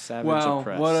 Savage Wow,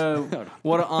 Opress.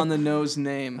 what a on the nose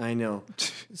name. I know.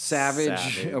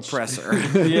 Savage oppressor.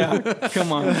 Yeah,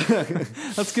 come on.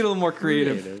 Let's get a little more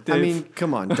creative. I mean,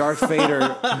 come on. Darth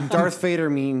Vader. Darth Vader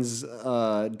means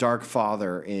dark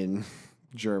father in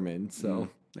German. So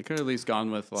They could have at least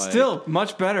gone with like. still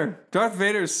much better. Darth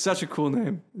Vader is such a cool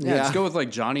name. Yeah, let's go with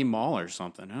like Johnny Maul or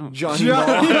something. Oh. Johnny Maul.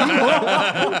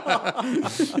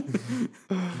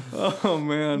 Oh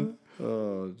man.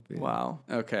 Oh, Wow.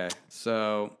 Okay,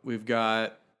 so we've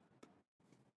got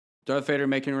Darth Vader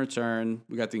making a return.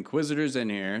 We got the Inquisitors in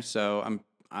here, so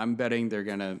I'm betting they're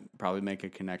gonna probably make a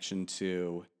connection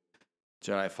to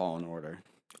Jedi Fallen Order.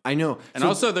 I know. And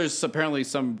also, there's apparently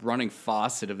some running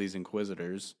faucet of these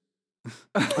Inquisitors.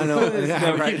 I know.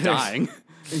 They keep dying.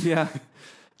 Yeah.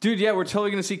 Dude, yeah, we're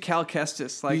totally gonna see Cal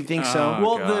Kestis. Like, You think so?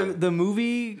 well, God. the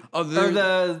movie or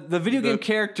the video game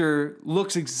character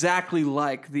looks exactly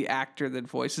like the actor that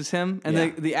voices him, and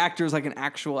the actor is like an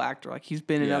actual actor. Like he's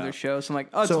been in other shows. So I'm like,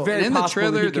 oh, So it's very in the possible that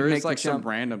trailer, he could there make is the like some jump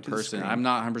random to the person. screen. I'm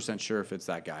not 100% sure if it's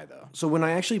that guy though. So when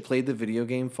I actually played the video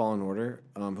game Fallen Order,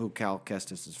 who Cal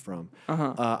Kestis is from,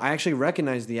 I actually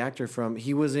recognized the actor from.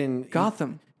 He was in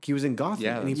Gotham. He was in Gotham,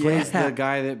 Yeah, and he that's plays right. the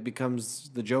guy that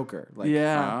becomes the Joker. Like,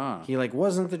 Yeah, he like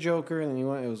wasn't the Joker, and then he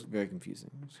went. It was very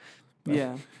confusing.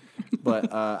 yeah.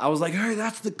 But I was like, hey,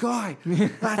 that's the guy.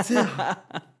 That's him.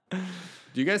 Do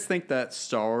you guys think that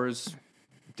Star Wars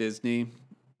Disney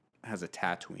has a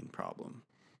Tatooine problem?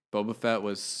 Boba Fett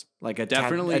was Like a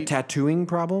definitely a tattooing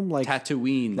problem. Like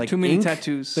Tatooine. like Too many ink?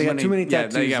 tattoos. They got too many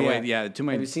tattoos. Too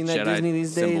many. Have you seen that Jedi Disney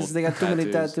these days? symbol They got too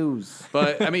many tattoos. tattoos.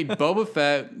 But I mean, Boba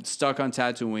Fett stuck on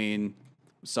Tatooine.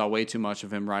 Saw way too much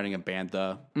of him riding a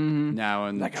bantha. Now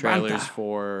in Like the a trailers bantha.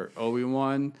 for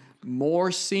Obi-Wan, more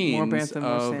scenes bantha, more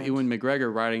of sand. Ewan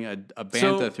McGregor riding a bantha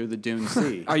So- through the Dune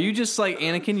Sea. Are you just like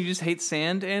Anakin? You just hate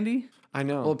sand, Andy? I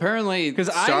know. Well, apparently,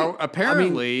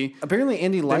 apparently apparently,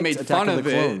 Andy they likes made Attack fun of of the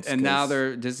it, Clones, and now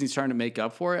 'cause- Disney's trying to make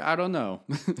up for it. I don't know.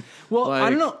 Well, I Like-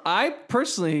 don't know. I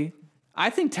personally, I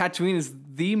think Tatooine is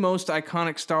the most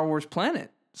iconic Star Wars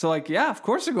planet. So, like, yeah, of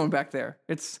course they're going back there.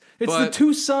 It's the But-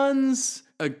 two suns.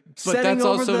 But setting that's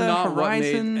over also the not what made,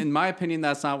 horizon. in my opinion,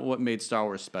 that's not what made Star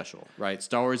Wars special, right?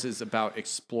 Star Wars is about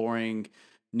exploring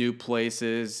new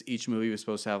places. Each movie was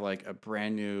supposed to have like a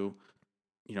brand new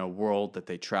world that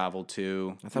they travel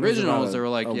to. Originals, they were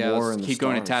like, let's keep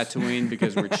going to Tatooine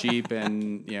because we're cheap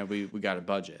and we got a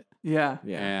budget. Yeah.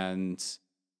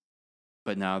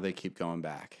 But now they keep going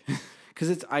back. Because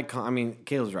it's iconic. I mean,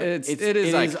 Caleb's right. It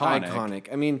is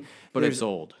iconic. I mean, but it's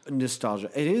old.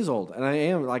 Nostalgia. It is old, and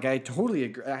I totally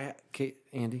agree.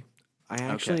 Andy, I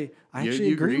actually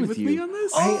agree with you. Me on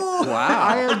this? Oh, wow!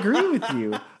 I agree with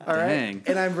you. All Dang. right,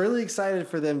 and I'm really excited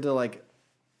for them to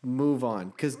move on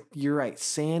because you're right.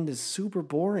 Sand is super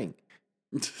boring.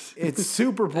 It's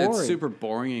super boring. It's super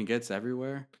boring and gets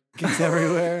everywhere. Gets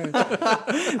everywhere.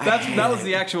 That was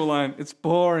the actual line. It's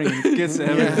boring. Gets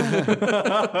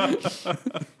everywhere.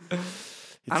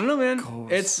 I don't know, man.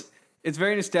 It's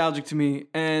very nostalgic to me,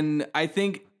 and I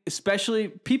think especially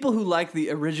people who like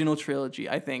the original trilogy,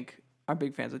 I think, are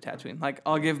big fans of Tatooine. Like,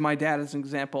 I'll give my dad as an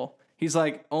example. He's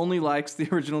like, only likes the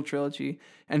original trilogy,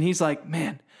 and he's like,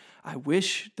 man, I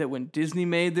wish that when Disney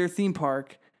made their theme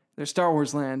park, their Star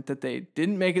Wars land, that they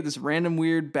didn't make it this random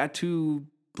weird Batuu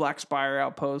Black Spire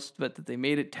outpost, but that they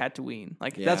made it Tatooine.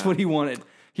 That's what he wanted.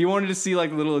 He wanted to see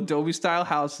little Adobe style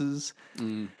houses.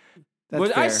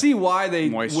 But I see why they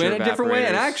went a different way,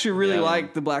 and I actually really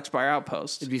like the Black Spire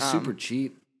outpost. It'd be super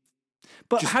cheap.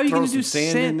 But how are you going to do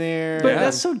sand in there? But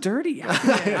that's so dirty.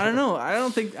 I don't know. I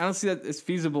don't see that as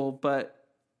feasible. But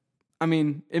I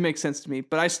mean, it makes sense to me.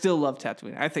 But I still love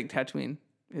Tatooine. I think Tatooine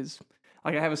is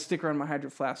I have a sticker on my Hydro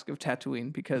Flask of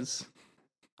Tatooine because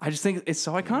I just think it's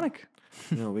so iconic.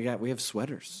 No, we have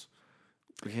sweaters.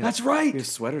 That's right. We have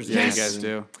sweaters. Yeah, you guys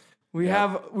do.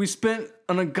 We spent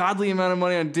an ungodly amount of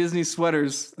money on Disney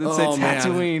sweaters that say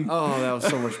Tatooine. Man. Oh, that was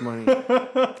so much money.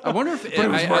 I wonder if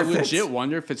I legit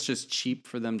wonder if it's just cheap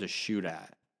for them to shoot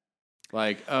at.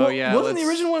 Wasn't the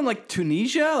original one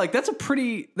Tunisia?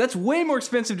 That's way more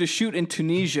expensive to shoot in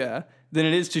Tunisia than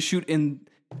it is to shoot in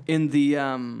the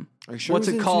sure what's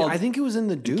it called? I think it was in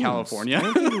the dunes. California. I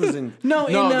don't think it was in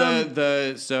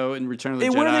so in Return of the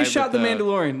Jedi. Where they shot the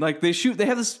Mandalorian? They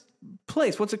have this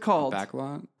place. What's it called?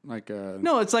 Backlot?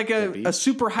 No, it's a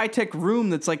super high tech room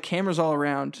that's cameras all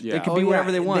around. Yeah. They can be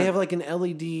wherever they want. They have an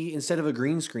LED instead of a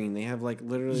green screen. They have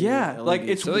literally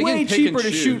it's way cheaper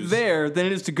to shoot there than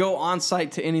it is to go on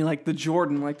site to any the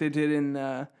Jordan they did in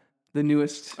the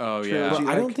newest. Oh trilogy. yeah, well,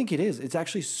 I don't think it is. It's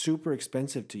actually super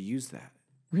expensive to use that.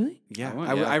 Really? Yeah,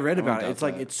 I read about it. It's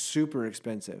it's super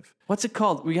expensive. What's it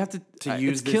called? We have to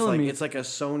use it's this. Killing me. It's a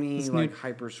Sony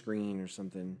hyper screen or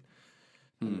something.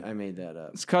 I made that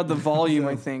up. It's called the Volume,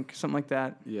 I think, something like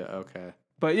that. Yeah. Okay.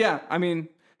 But yeah, I mean,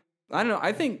 I don't know.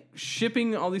 I think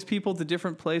shipping all these people to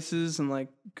different places and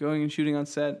going and shooting on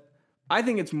set, I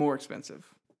think it's more expensive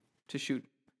to shoot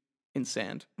in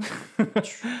sand.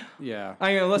 Yeah.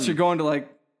 I mean, unless you're going to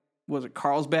was it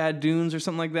Carlsbad Dunes or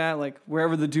something like that?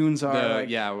 Wherever the dunes are.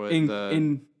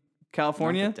 In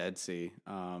California? Not the Dead Sea.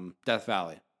 Death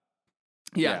Valley.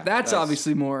 Yeah, that's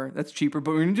obviously that's cheaper.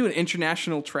 But when you're doing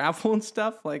international travel and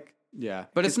stuff, yeah.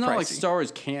 But it's not pricey. Like Star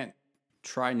Wars can't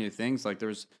try new things.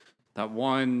 There's that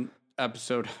one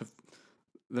episode of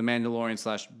The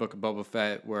Mandalorian / Book of Boba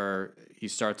Fett where he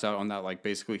starts out on that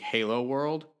basically Halo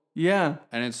world. Yeah.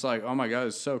 And it's oh my God,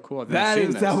 it's so cool. I've never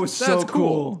seen this. That was so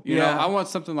cool. You know, I want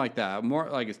something like that.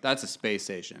 More that's a space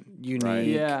station. Unique. Right?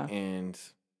 Yeah. And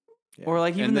yeah. Or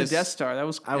even the Death Star. That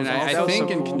was. I think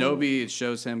so cool. In Kenobi it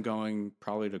shows him going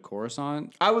probably to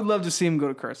Coruscant. I would love to see him go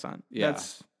to Coruscant. Yeah.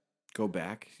 Go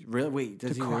back. Really? Wait,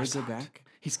 does he really go back?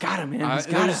 He's got him, man. He's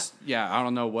got it. Yeah, I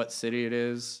don't know what city it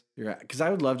is. You're right. Because I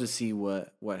would love to see what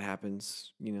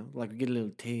happens. We get a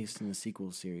little taste in the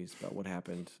sequel series about what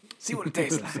happened. See what it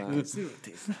tastes like. See what it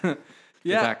tastes like.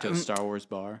 Yeah. Back to the Star Wars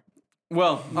bar.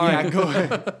 Well, all right, go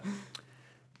ahead.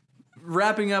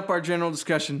 Wrapping up our general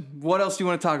discussion, what else do you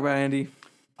want to talk about, Andy?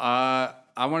 I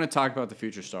want to talk about the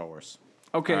future Star Wars.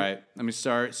 Okay. All right, let me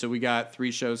start. So we got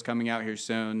 3 shows coming out here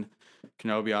soon.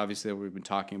 Kenobi, obviously, that we've been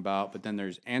talking about. But then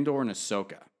there's Andor and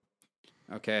Ahsoka.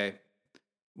 Okay.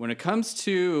 When it comes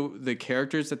to the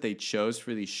characters that they chose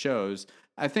for these shows,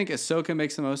 I think Ahsoka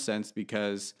makes the most sense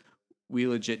because we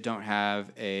legit don't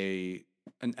have an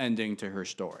ending to her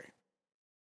story.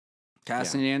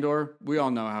 Cassian Andor, we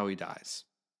all know how he dies.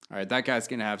 All right, that guy's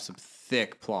going to have some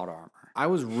thick plot armor. I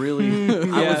was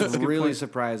really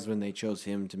surprised when they chose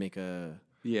him to make a...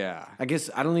 Yeah. I guess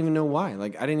I don't even know why. I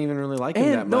didn't even really like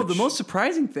him that much. No, the most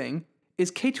surprising thing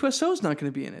is K2SO's not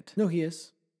going to be in it. No, he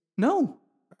is. No.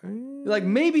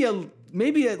 Maybe at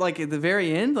the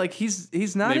very end,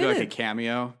 he's not in it. Maybe a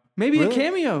cameo. Maybe a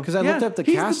cameo. Because I looked up the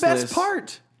cast list. He's the best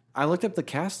part. I looked up the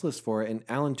cast list for it, and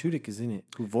Alan Tudyk is in it,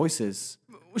 who voices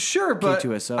Sure, but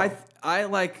K2SO. I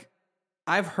like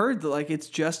I've heard that like it's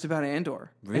just about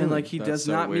Andor, and like he does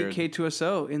not meet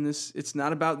K2SO in this. It's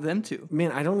not about them two.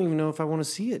 Man, I don't even know if I want to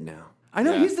see it now. I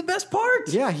know he's the best part.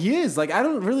 Yeah, he is. Like I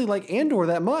don't really like Andor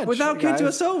that much. Without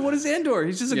K2SO, what is Andor?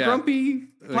 He's just a grumpy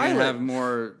pilot. Have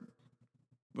more.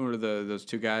 What are those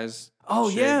two guys? Oh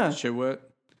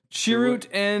Chirrut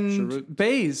and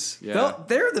Baze. Yeah.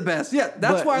 They're the best. Yeah,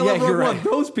 that's why I love Rogue One.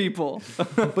 Those people.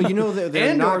 But you know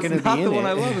they're not going to be in the one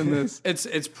I love in this.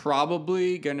 It's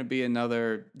probably going to be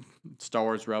another Star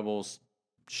Wars Rebels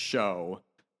show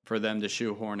for them to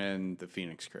shoehorn in the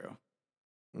Phoenix Crew.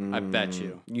 I bet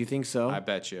you. You think so? I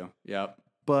bet you. Yep.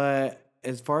 But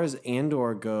as far as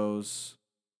Andor goes,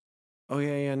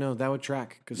 no, that would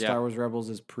track because Star Wars Rebels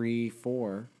is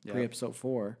pre-episode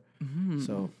 4.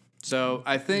 Mm-hmm. So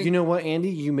I think... You know what, Andy?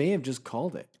 You may have just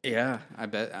called it. Yeah, I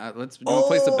bet. You want to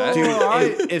place the bet?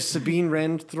 Dude, if Sabine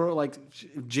Wren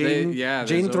Jane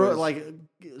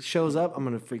shows up, I'm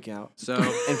going to freak out. So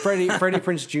and Freddie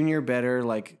Prinze Jr. better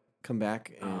come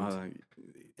back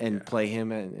and play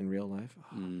him in real life.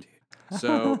 Oh, dude.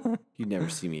 So you'd never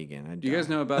see me again. Do you guys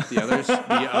know about the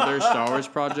other Star Wars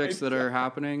projects that are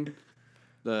happening?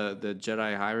 The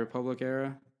Jedi High Republic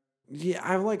era? Yeah,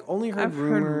 I've only heard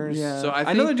rumors. So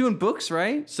I know they're doing books,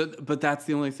 right? But that's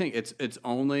the only thing. It's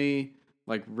only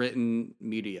written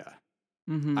media.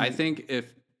 Mm-hmm. I think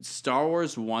if Star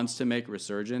Wars wants to make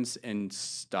resurgence and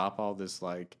stop all this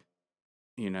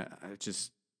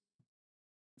just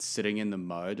sitting in the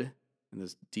mud in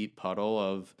this deep puddle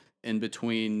of in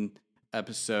between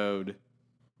episode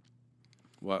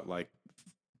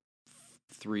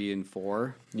 3 and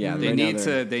 4. Yeah, they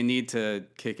need to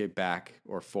kick it back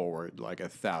or forward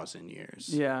 1,000 years.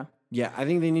 Yeah. Yeah, I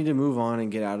think they need to move on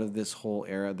and get out of this whole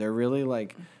era. They're really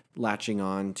latching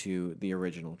on to the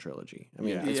original trilogy. I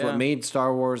mean, it's what made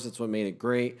Star Wars, it's what made it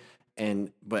great,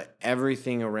 but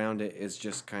everything around it is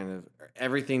just kind of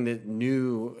everything that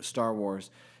new Star Wars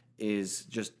is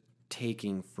just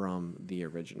taking from the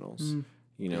originals.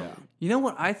 You know. Yeah. You know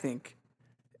what I think?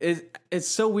 It's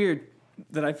so weird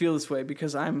that I feel this way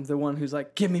because I'm the one who's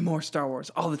like, give me more Star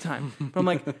Wars all the time. But I'm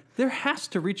like, there has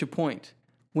to reach a point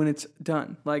when it's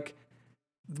done.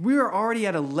 We are already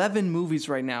at 11 movies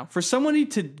right now. For somebody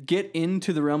to get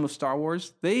into the realm of Star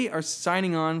Wars, they are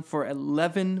signing on for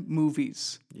 11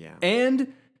 movies. Yeah.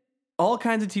 And all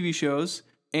kinds of TV shows,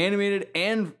 animated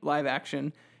and live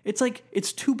action. It's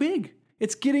it's too big.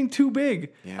 It's getting too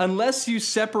big. Yeah. Unless you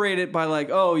separate it by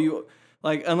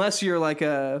unless you're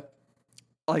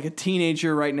a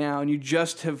teenager right now and you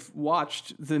just have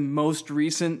watched the most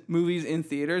recent movies in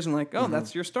theaters and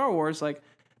that's your Star Wars.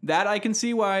 That I can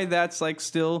see why that's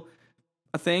still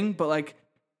a thing. But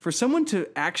for someone to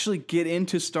actually get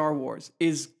into Star Wars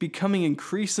is becoming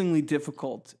increasingly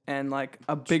difficult and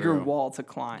a bigger wall to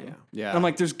climb. Yeah. And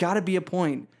I'm there's got to be a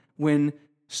point when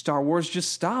Star Wars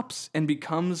just stops and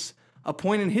becomes a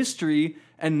point in history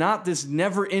and not this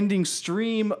never-ending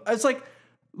stream. It's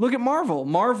look at Marvel.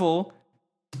 Marvel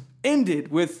ended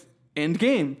with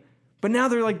Endgame, but now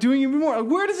they're doing even more.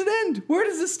 Where does it end? Where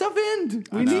does this stuff end?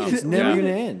 We need it. It's never going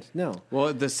to end. No.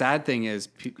 Well, the sad thing is,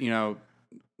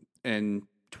 in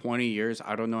 20 years,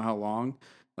 I don't know how long,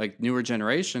 newer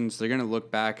generations, they're going to look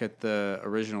back at the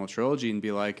original trilogy and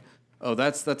be like, oh,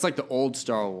 that's the old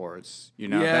Star Wars.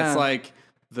 That's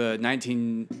the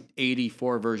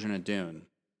 1984 version of Dune.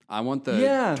 I want the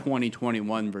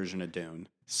 2021 version of Dune.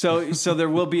 So there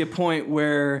will be a point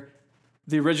where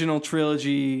the original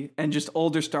trilogy and just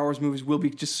older Star Wars movies will be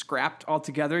just scrapped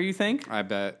altogether, you think? I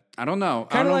bet. I don't know.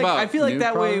 I feel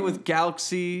that way with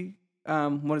Galaxy.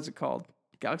 What is it called?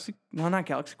 Galaxy? No, not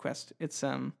Galaxy Quest. It's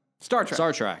Star Trek.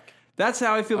 Star Trek. That's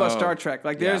how I feel about Star Trek.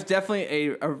 There's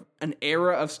definitely an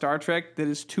era of Star Trek that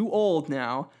is too old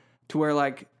now to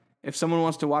where if someone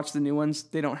wants to watch the new ones,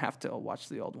 they don't have to watch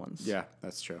the old ones. Yeah,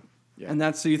 that's true. Yeah.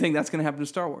 And so you think that's going to happen to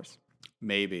Star Wars?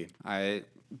 Maybe.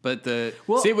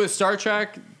 With Star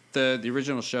Trek, the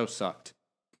original show sucked.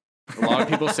 A lot of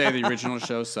people say the original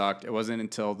show sucked. It wasn't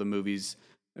until the movies,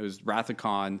 it was Wrath of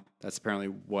Khan, that's apparently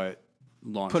what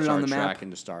launched Star Trek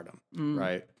into stardom,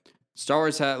 right? Star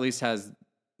Wars at least has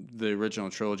the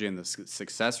original trilogy and the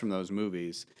success from those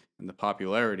movies and the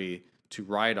popularity to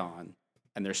ride on.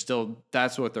 And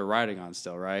that's what they're riding on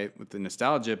still, right? With the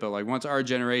nostalgia. But once our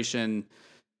generation,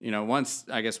 once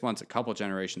a couple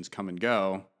generations come and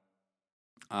go,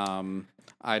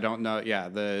 I don't know. Yeah.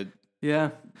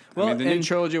 Well, the new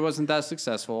trilogy wasn't that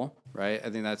successful, right? I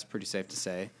think that's pretty safe to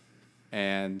say.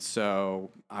 And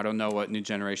so I don't know what new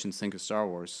generations think of Star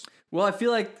Wars. Well, I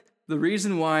feel the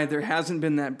reason why there hasn't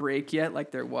been that break yet,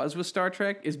 like there was with Star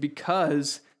Trek, is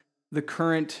because the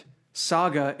current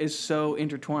saga is so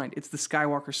intertwined. It's the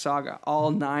Skywalker saga.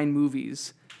 All 9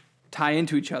 movies tie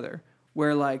into each other.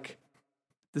 Where like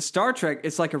the Star Trek,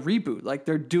 it's like a reboot. Like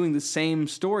they're doing the same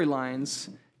storylines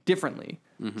differently.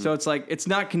 Mm-hmm. So it's like it's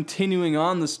not continuing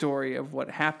on the story of what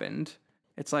happened.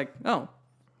 It's like, oh,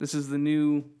 this is the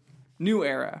new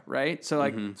era, right? So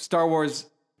like Star Wars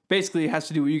basically has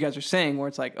to do what you guys are saying, where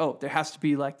it's like, oh, there has to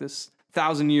be like this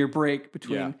 1,000-year break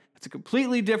between. It's a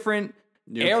completely different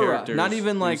new era, not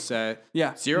even like set.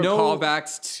 Yeah, zero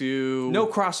callbacks to no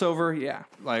crossover. Yeah,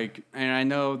 like, and I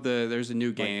know there's a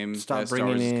new game that Star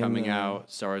Wars is coming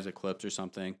out, Star Wars Eclipse or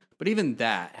something. But even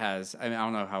that has, I mean, I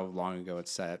don't know how long ago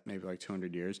it's set, maybe like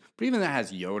 200 years. But even that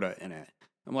has Yoda in it.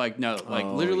 I'm like, no, like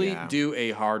literally do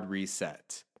a hard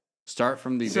reset. Start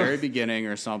from the very beginning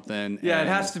or something. Yeah, it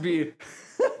has to be.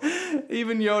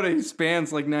 Even Yoda, he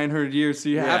spans like 900 years, so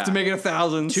you have to make it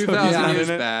 1,000. 2,000 years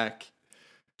back.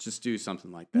 Just do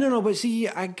something like that. No, but see,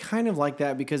 I kind of like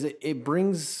that because it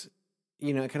brings,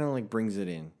 it kind of like brings it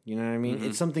in. You know what I mean? Mm-hmm.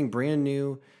 It's something brand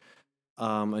new,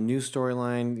 a new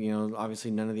storyline.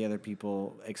 Obviously none of the other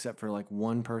people except for like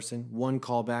one person, one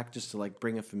callback, just to like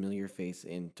bring a familiar face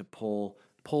in to pull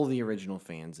the original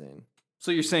fans in.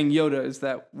 So you're saying Yoda is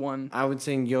that one? I would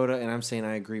say Yoda, and I'm saying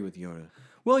I agree with Yoda.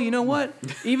 Well, you know what?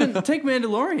 Even take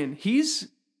Mandalorian. He's,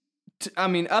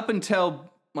 up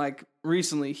until like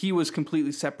recently, he was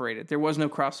completely separated. There was no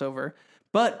crossover.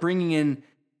 But bringing in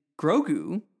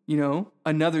Grogu,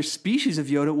 another species of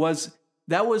Yoda, was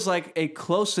like a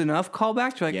close enough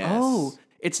callback to like, oh,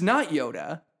 it's not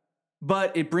Yoda,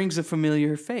 but it brings a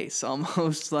familiar face,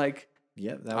 almost like.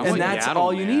 Yeah, and that's Yaddle,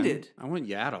 all you needed. I want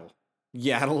Yaddle.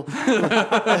 Yaddle.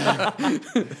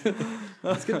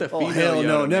 Let's get the female. Oh, hell Yoda,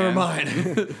 no, never man.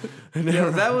 mind.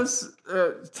 That was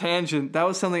tangent. That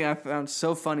was something I found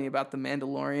so funny about The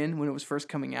Mandalorian when it was first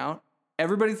coming out.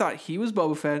 Everybody thought he was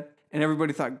Boba Fett, and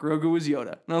everybody thought Grogu was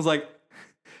Yoda. And I was like,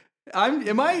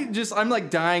 I'm like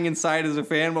dying inside as a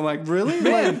fan. But I'm like, really?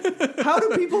 Man, how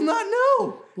do people not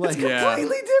know? It's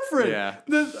completely different. Yeah.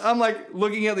 I'm like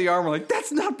looking at the armor, like,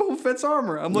 that's not Boba Fett's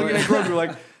armor. I'm looking at Grogu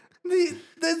like,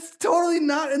 that's totally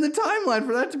not in the timeline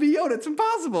for that to be Yoda. It's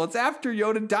impossible. It's after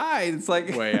Yoda died. It's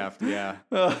like way after, yeah.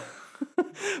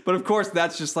 But of course,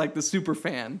 that's just like the super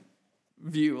fan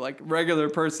view. Like regular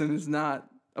person is not.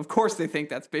 Of course, they think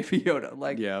that's Baby Yoda.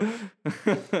 Like, yeah.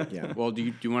 Well,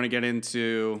 do you want to get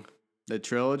into the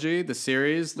trilogy, the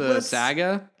series, the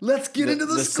saga? Let's get into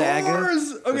the scores.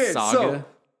 Saga? Okay, the saga.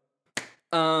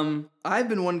 So, I've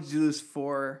been wanting to do this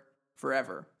for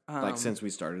forever. Like since we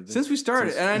started this? Since we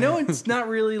started. And I know it's not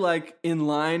really like in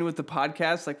line with the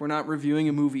podcast. Like we're not reviewing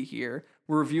a movie here.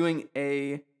 We're reviewing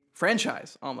a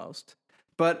franchise almost.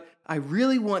 But I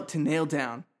really want to nail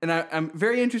down, and I'm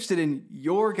very interested in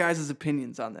your guys'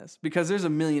 opinions on this because there's a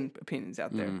million opinions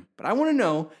out there. But I want to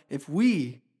know if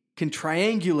we can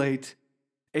triangulate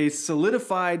a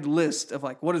solidified list of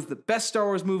like what is the best Star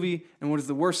Wars movie and what is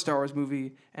the worst Star Wars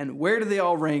movie and where do they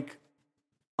all rank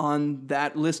on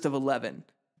that list of 11.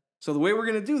 So the way we're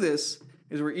going to do this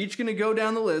is we're each going to go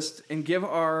down the list and give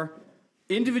our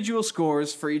individual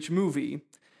scores for each movie,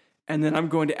 and then I'm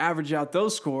going to average out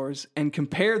those scores and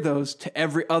compare those to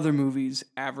every other movie's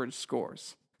average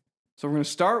scores. So we're going to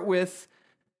start with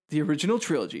the original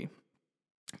trilogy,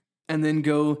 and then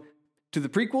go to the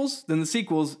prequels, then the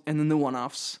sequels, and then the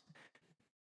one-offs.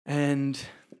 And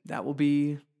that will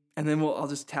be... And then I'll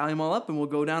just tally them all up and we'll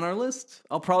go down our list.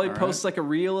 I'll probably post like a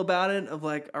reel about it of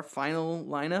like our final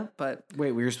lineup, but...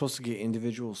 Wait, we were supposed to get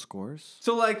individual scores?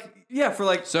 So like, yeah, for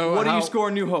like, so what do you score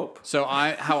New Hope? So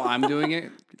how I'm doing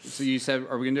it, so you said,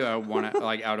 are we going to do a one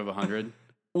out of 100?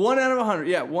 1 out of 100,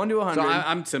 yeah, 1 to 100. So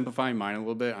I'm simplifying mine a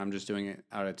little bit. I'm just doing it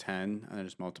out of 10 and then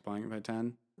just multiplying it by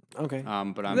 10. Okay.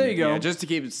 But there you go. Yeah, just to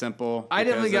keep it simple. I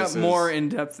definitely got more in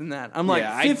depth than that. I'm like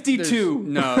 52.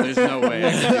 There's no way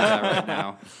I can do that right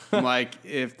now. I'm like,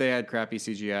 if they had crappy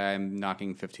CGI, I'm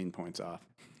knocking 15 points off.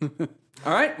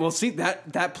 All right. Well, see,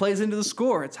 that plays into the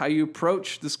score. It's how you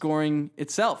approach the scoring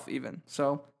itself, even.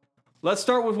 So let's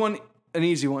start with an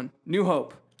easy one. New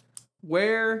Hope.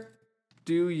 Where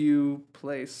do you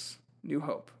place New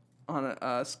Hope on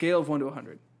a scale of 1 to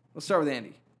 100? Let's start with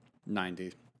Andy.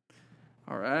 90.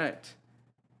 All right.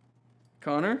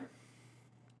 Connor?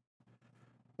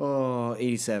 Oh,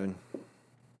 87.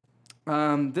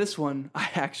 This one,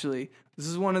 this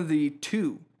is one of the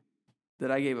 2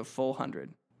 that I gave a full 100.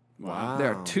 Wow.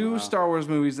 There are 2 Star Wars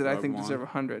movies that I think deserve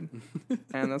 100,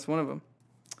 and that's one of them.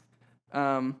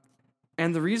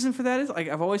 And the reason for that is, like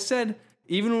I've always said,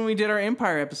 even when we did our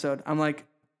Empire episode, I'm like,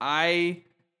 I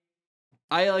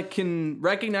can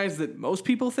recognize that most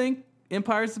people think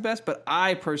Empire is the best, but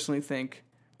I personally think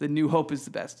The New Hope is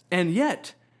the best. And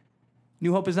yet,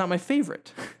 New Hope is not my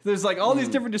favorite. There's like all these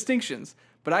different distinctions,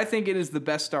 but I think it is the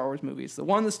best Star Wars movie. It's the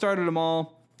one that started them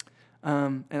all,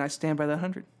 and I stand by that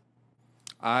 100.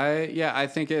 I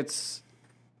think it's.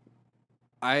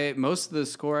 Most of the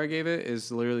score I gave it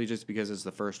is literally just because it's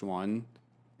the first one,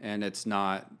 and it's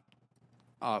not,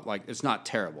 it's not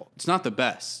terrible. It's not the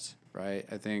best, right?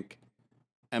 I think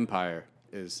Empire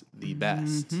is the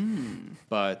best,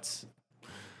 but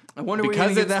I wonder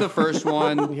because it's the first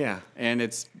one, Yeah. and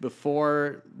it's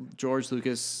before George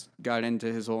Lucas got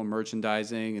into his whole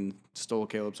merchandising and stole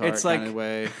Caleb's heart kind of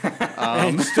way.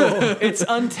 It's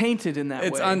untainted in that way.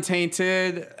 It's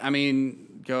untainted. I mean,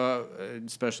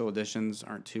 special editions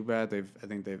aren't too bad. I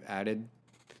think they've added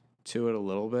to it a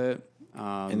little bit,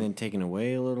 and then taken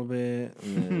away a little bit.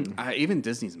 And then even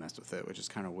Disney's messed with it, which is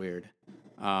kind of weird.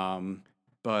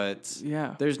 But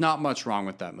yeah, there's not much wrong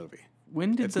with that movie.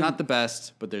 It's not the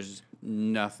best, but there's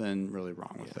nothing really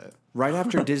wrong with it. Right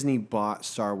after Disney bought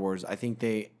Star Wars, I think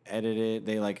they edited,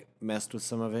 they like messed with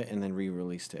some of it and then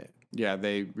re-released it. Yeah,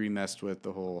 they remessed with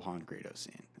the whole Han Greedo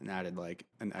scene and added like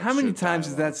an extra How many times dialogue.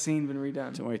 has that scene been redone?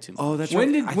 It's way too much. Oh, that's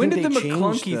when right. did the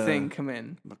McClunky thing come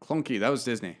in? McClunky, that was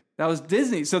Disney. That was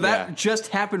Disney. So that just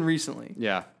happened recently.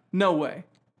 Yeah. No way.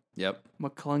 Yep.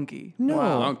 McClunky. No,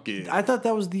 McClunky. I thought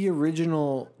that was the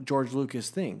original George Lucas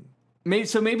thing.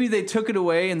 Maybe they took it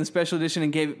away in the special edition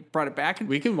and brought it back.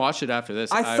 We can watch it after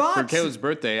this. I thought for Caleb's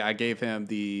birthday, I gave him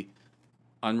the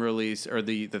unreleased or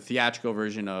the theatrical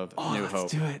version of New Hope.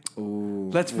 Let's do it. Ooh.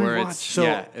 Let's rewatch. So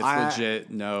it's legit.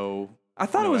 No. I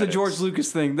thought it was edits. a George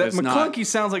Lucas thing. That It's McClunky not.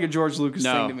 sounds like a George Lucas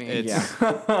thing to me.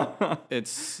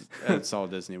 It's all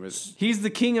Disney. He's the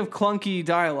king of clunky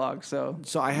dialogue. So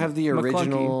I have the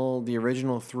original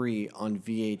 3 on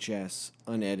VHS,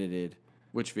 unedited.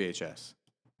 Which VHS?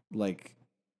 Like,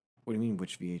 what do you mean?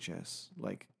 Which VHS?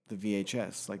 Like the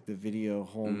VHS, like the video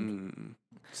home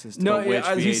system. no, which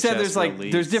he said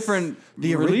VHS there's different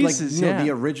releases. The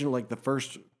original, like the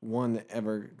first one that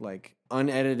ever like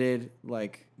unedited,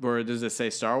 like. Or does it say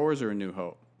Star Wars or A New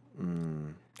Hope?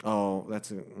 Oh,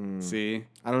 that's a. See,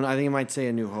 I don't know. I think it might say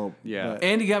A New Hope. Yeah. but-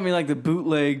 Andy got me like the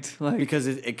bootlegged, like because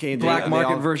it came black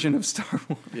market version of Star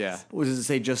Wars. yeah, Does it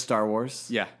say just Star Wars?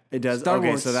 yeah. It does. Star okay,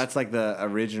 Wars. so that's like the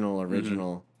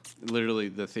original. Literally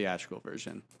the theatrical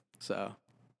version. So,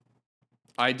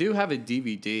 I do have a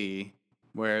DVD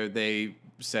where they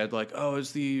said like, oh,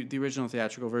 it's the original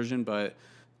theatrical version, but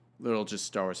little just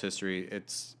Star Wars history.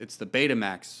 It's the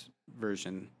Betamax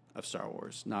version of Star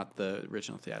Wars, not the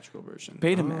original theatrical version.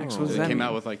 Betamax, what does They that came mean?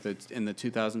 out with like in the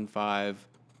 2005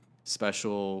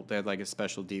 special. They had like a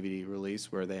special DVD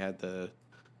release where they had the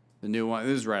new one.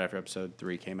 This is right after Episode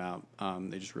 3 came out.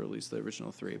 They just released the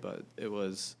original 3, but it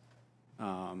was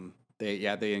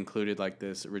they included like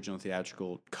this original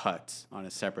theatrical cut on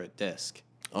a separate disc.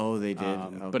 Oh, they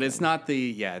did. But it's not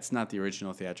the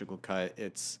original theatrical cut.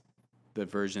 It's the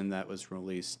version that was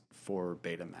released for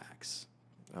Betamax.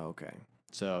 Okay.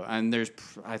 So, and there's,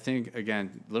 I think,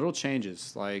 again, little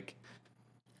changes. Like,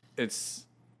 it's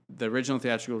the original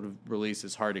theatrical release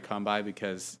is hard to come by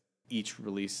because each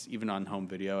release, even on home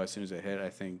video, as soon as it hit, I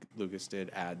think Lucas did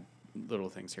add little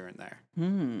things here and there.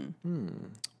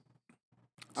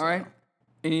 All right.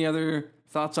 Any other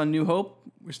thoughts on New Hope?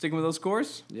 We're sticking with those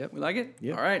scores? Yep. We like it?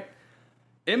 Yep. All right.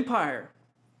 Empire.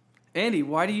 Andy,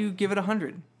 why do you give it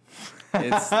 100?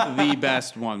 It's the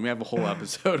best one. We have a whole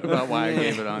episode about why I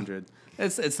gave it 100.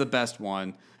 It's the best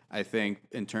one, I think,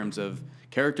 in terms of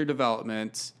character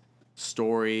development,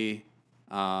 story,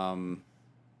 the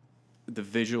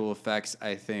visual effects.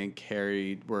 I think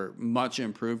were much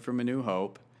improved from A New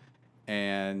Hope,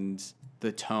 and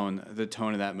the tone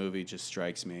of that movie just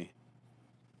strikes me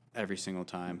every single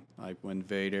time. Like when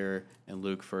Vader and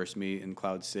Luke first meet in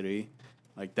Cloud City.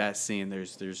 Like that scene,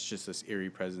 there's just this eerie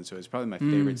presence. So it's probably my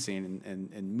favorite scene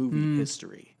in movie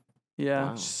history. Yeah.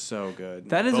 Wow. So good.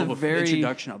 That is a very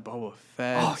introduction of Boba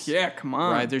Fett. Oh yeah, come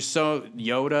on. Right. There's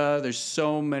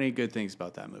so many good things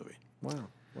about that movie. Wow.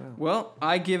 Well,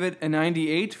 I give it a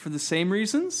 98 for the same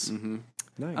reasons. Mm-hmm.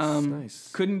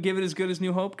 Nice. Couldn't give it as good as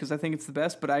New Hope because I think it's the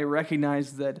best, but I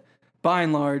recognize that by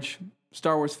and large,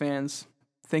 Star Wars fans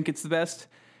think it's the best.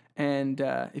 And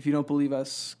if you don't believe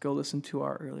us, go listen to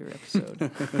our earlier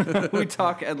episode. We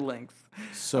talk at length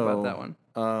about that one.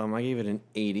 I gave it an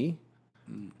 80.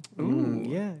 Ooh.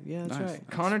 Yeah, that's Nice. right.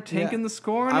 Connor taking the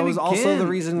score on I it was also again. the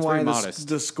reason It's why very modest.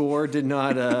 the score did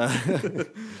not the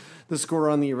score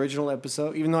on the original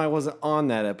episode, even though I wasn't on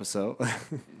that episode.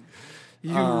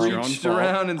 You your own reached fault.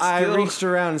 around and I still... reached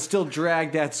around and still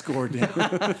dragged that score down.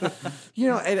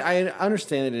 And I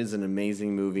understand it is an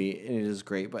amazing movie and it is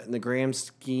great, but in the grand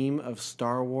scheme of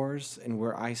Star Wars and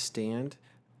where I stand,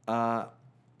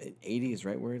 80 is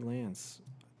right where it lands.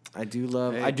 I do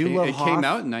love It Hoth. came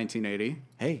out in 1980.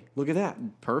 Hey, look at that.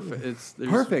 Perfect. It's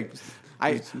Perfect.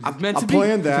 I meant to be.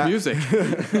 planned that. music.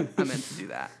 I meant to do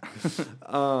that.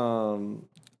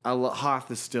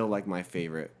 Hoth is still like my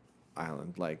favorite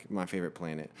island, like my favorite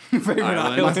planet. Favorite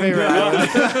Island. My favorite island.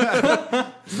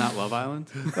 It's not Love Island.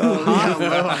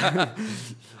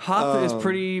 Hoth is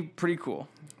pretty cool.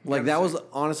 Like that was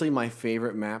honestly my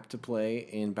favorite map to play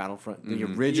in Battlefront, the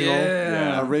original,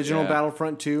 Yeah. original Yeah.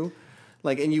 Battlefront 2.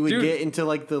 Like, and you would get into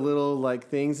like the little like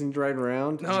things and drive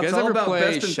around. No, Did you it's guys all ever about play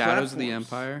best in Shadows of the platforms.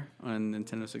 Empire on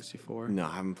Nintendo 64? No,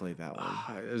 I haven't played that one.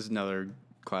 It was another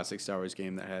classic Star Wars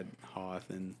game that had Hoth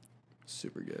and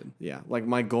super good. Yeah, like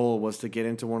my goal was to get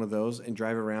into one of those and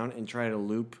drive around and try to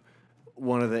loop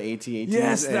one of the AT-ATs.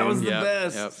 Yes, that was the Yep,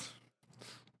 best. yep.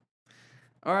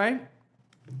 All right.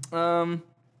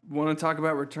 Want to talk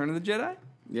about Return of the Jedi?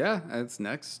 Yeah, that's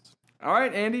next. All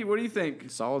right, Andy, what do you think?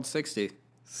 Solid 60.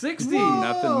 60.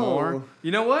 Nothing more.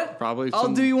 You know what? Probably I'll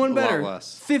some- do you one a lot better.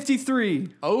 less. 53.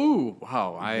 Oh,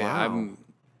 wow. Wow.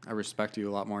 I respect you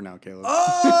a lot more now, Caleb.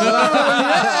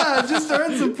 Yeah, just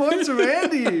earned some points from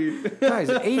Andy. Guys,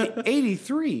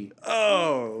 83.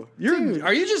 Oh,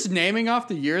 are you just naming off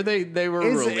the year they were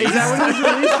released? Is that what it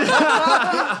was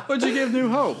released? What'd you give New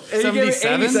Hope? He gave it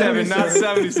 87, not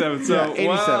 77. So, Yeah, 87.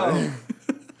 Wow.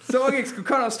 So, okay,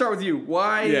 Connor, I'll start with you.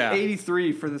 Why Yeah.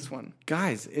 83 for this one?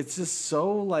 Guys, it's just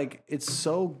so like it's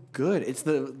so good. It's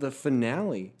the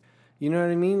finale. You know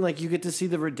what I mean? Like you get to see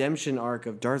the redemption arc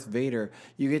of Darth Vader.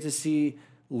 You get to see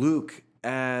Luke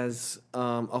as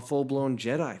a full-blown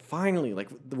Jedi. Finally, like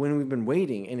when we've been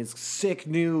waiting, and his sick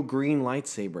new green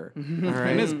lightsaber. All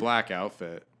right. And his black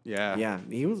outfit. Yeah. Yeah,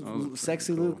 he was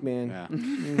sexy Cool. Luke, man.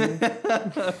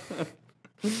 Yeah.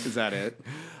 Is that it?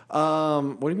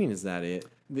 What do you mean? Is that it?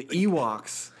 The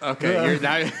Ewoks. Okay, you're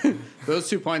now, those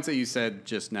 2 points that you said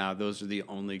just now, those are the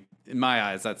only, in my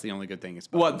eyes, that's the only good thing.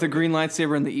 What, the green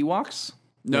lightsaber and the Ewoks?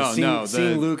 No,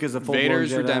 Seeing Luke as a full-blown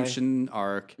Vader's Jedi. redemption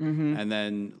arc, and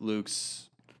then Luke's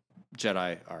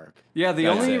Jedi arc. Yeah, the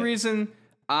That's only it. reason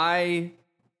I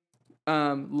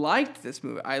liked this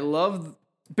movie, I loved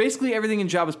basically everything in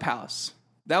Jabba's palace.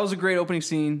 That was a great opening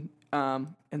scene. And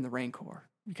the Rancor.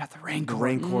 You got the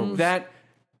Rancor. That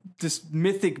this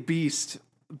mythic beast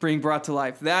being brought to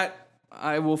life. That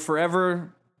I will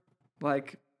forever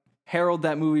like herald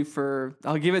that movie for.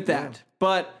 I'll give it that. Yeah.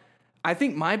 But I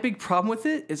think my big problem with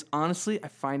it is honestly I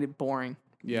find it boring.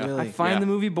 Yeah. Really? I find the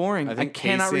movie boring. I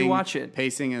cannot rewatch it.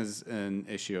 Pacing is an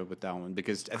issue with that one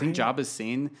because I think Jabba's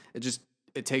scene,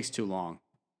 it takes too long.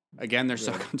 Again, they're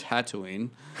stuck on Tatooine.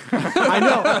 I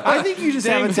know. I think you just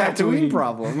have a Dang Tatooine Tatooine.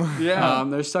 problem. Yeah.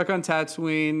 They're stuck on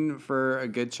Tatooine for a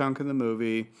good chunk of the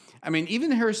movie. I mean,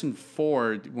 even Harrison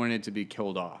Ford wanted to be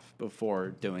killed off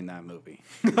before doing that movie.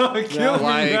 Kill me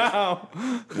like- now.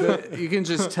 You can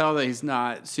just tell that he's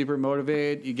not super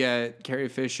motivated. You get Carrie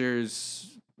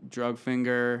Fisher's drug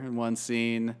finger in one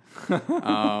scene.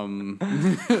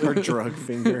 Or drug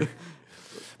finger.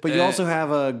 But you also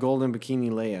have a golden bikini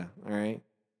Leia, all right?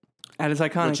 That is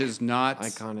iconic. Which is not...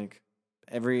 Iconic.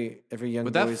 Every young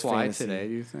Would that boy's fly fantasy. today,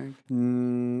 do you think?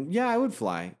 Yeah, I would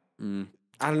fly. I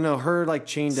don't know, her like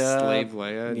chained up. Slave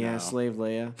Leia? Yeah, No. slave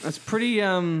Leia. That's pretty.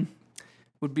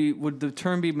 Would the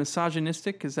term be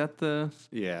misogynistic? Is that the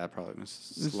Yeah, probably.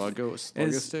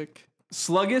 Sluggistic?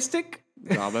 sluggistic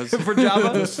Jabba's. for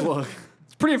Jabba? Slug.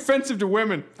 It's pretty offensive to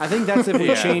women. I think that's if we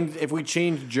Yeah.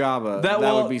 changed Jabba. That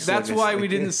would be That's why we sluggistic.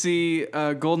 didn't see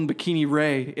Golden Bikini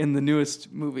Ray in the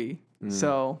newest movie.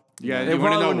 So Yeah, it you want to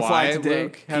probably know wouldn't fly why today.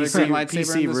 Luke had a green lightsaber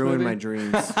PC in this ruined movie? my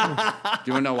dreams. Do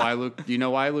you want to know why Luke? Do you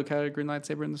know why Luke had a green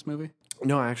lightsaber in this movie?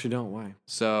 No, I actually don't. Why?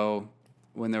 So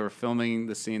when they were filming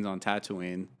the scenes on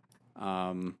Tatooine,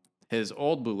 his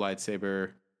old blue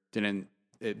lightsaber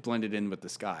it blended in with the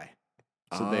sky.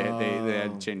 So they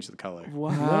had to change the color.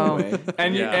 Wow. way.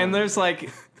 And Yeah. and there's like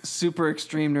super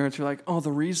extreme nerds who are like, oh,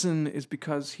 the reason is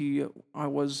because I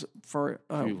was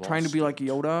trying to be like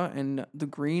Yoda, and the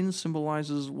green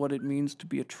symbolizes what it means to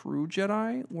be a true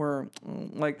Jedi. Where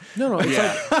like No,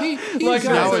 it's like He's Like,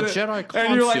 now a guys, Jedi consular.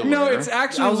 and you're like, no, it's I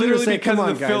actually was gonna literally say, because come of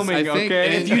on, the guys. filming. I think-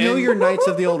 Okay, and- if you know your Knights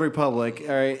of the Old Republic,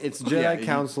 all right, it's Jedi Yeah, you-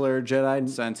 Counselor, Jedi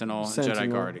Sentinel, Sentinel,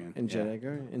 Jedi Guardian. and Yeah. Jedi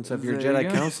Guardian. And so if you're a There you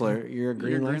Jedi go. Counselor, you're a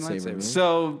green lightsaber. man.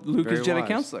 so Luke is Very Jedi wise.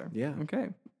 Counselor. Yeah. Okay.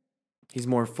 He's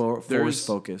more force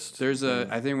focused. There's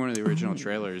I think one of the original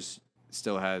trailers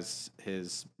still has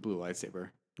his blue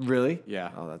lightsaber. Really?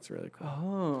 Yeah. Oh, that's really cool.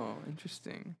 Oh,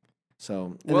 interesting.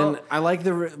 So, and Well- then I like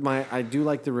I do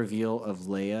like the reveal of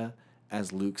Leia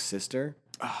as Luke's sister.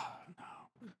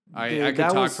 I Dude, could that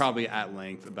talk was- probably at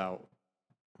length about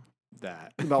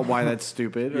that. About why that's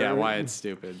stupid? Yeah, why it's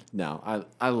stupid. No,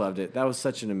 I loved it. That was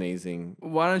such an amazing...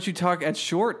 Why don't you talk at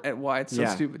short at why it's so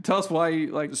stupid? Tell us why you,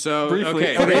 like,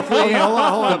 briefly. Okay, hold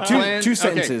on. Two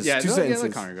sentences. Okay, yeah, two sentences.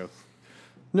 let Connor go.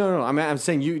 No, I'm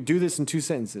saying you do this in 2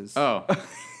 sentences. Oh.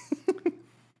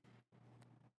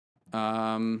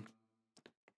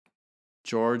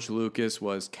 George Lucas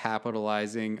was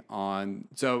capitalizing on...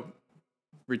 So,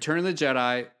 Return of the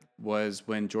Jedi was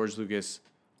when George Lucas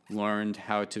learned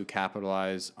how to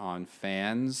capitalize on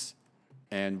fans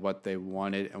and what they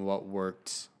wanted and what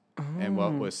worked and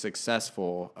what was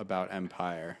successful about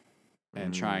Empire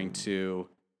and trying to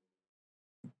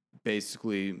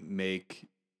basically make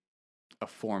a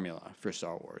formula for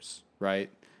Star Wars, right?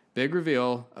 Big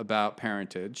reveal about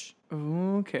parentage.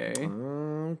 Okay.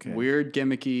 Weird,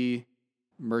 gimmicky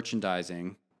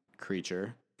merchandising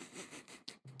creature.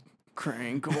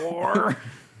 Crankor.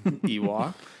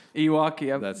 Ewok,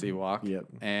 yep. That's Ewok. Yep.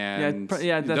 And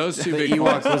that's those two the big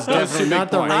Ewoks points. was definitely not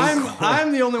the Rancor.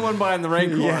 I'm the only one buying the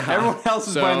Rancor. Yeah. Everyone else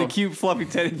is buying the cute fluffy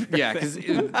teddy bear. Yeah, because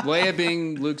Leia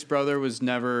being Luke's brother was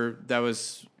never... That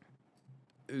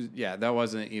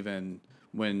wasn't even...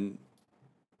 When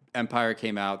Empire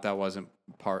came out, that wasn't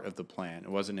part of the plan.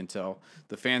 It wasn't until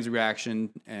the fans' reaction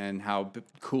and how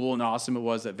cool and awesome it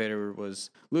was that Vader was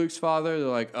Luke's father. They're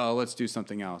like, oh, let's do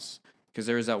something else. Because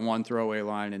there was that one throwaway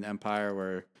line in Empire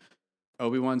where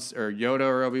Yoda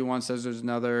or Obi-Wan says there's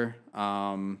another.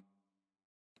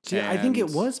 See, I think it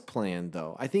was planned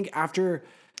though. I think after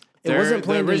it wasn't wasn't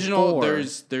planned. The original, in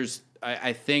 4.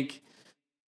 I think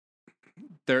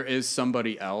there is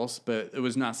somebody else, but it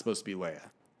was not supposed to be Leia.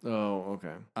 Oh,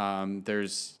 okay.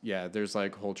 There's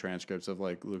like whole transcripts of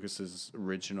like Lucas's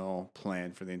original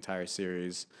plan for the entire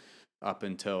series up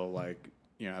until like,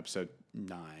 episode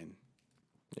 9.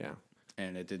 Yeah.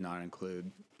 And it did not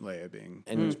include Leia being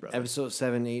And Luke's brother. episode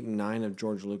 7, 8, and 9 of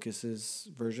George Lucas's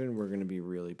version were going to be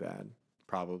really bad.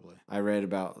 Probably. I read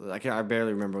about... I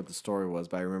barely remember what the story was,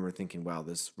 but I remember thinking, wow,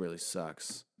 this really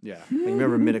sucks. Yeah. Like,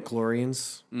 remember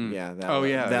midichlorians? Yeah.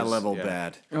 That level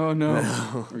bad. Oh,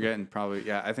 no. We're getting probably...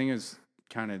 Yeah, I think it's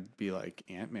kind of be like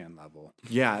Ant-Man level.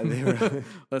 Yeah. They were,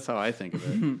 that's how I think of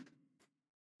it.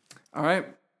 All right.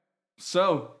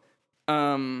 So,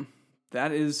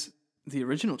 that is the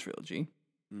original trilogy.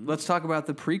 Let's talk about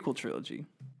the prequel trilogy.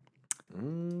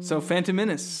 So, Phantom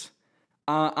Menace.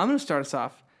 I'm going to start us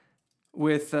off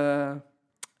with an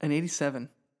 87.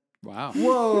 Wow.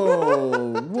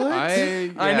 Whoa. What? I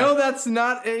know that's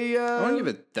not a I won't give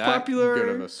it that popular good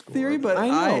of a score, theory, but I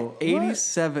know.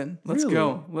 87. Let's Really?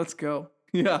 go. Let's go.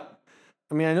 Yeah.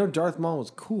 I mean, I know Darth Maul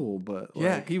was cool, but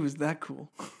Yeah, he was that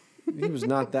cool. he was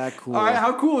not that cool. All right,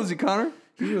 how cool is he, Connor?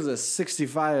 He was a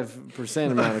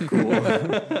 65% amount of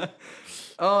cool.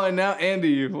 Oh, and now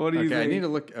Andy, what do you think? Okay, I need to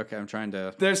look. Okay, I'm trying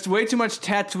to... There's way too much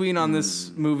Tatooine on this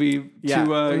movie to get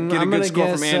I'm a good gonna score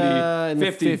guess, from Andy.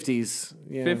 in 50. the 50s.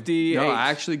 Yeah. 58. No,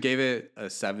 I actually gave it a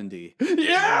 70.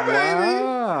 Yeah, baby!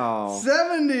 Wow.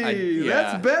 70!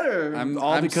 That's better. I'm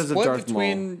because of split Darth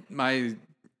between my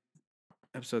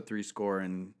episode 3 score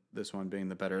and this one being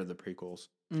the better of the prequels.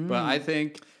 But I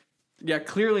think... Yeah,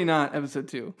 clearly not episode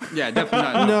 2. Yeah,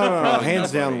 definitely not. No.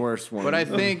 Hands down worst one. But I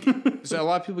think... So a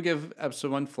lot of people give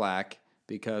episode 1 flack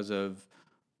because of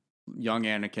young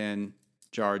Anakin,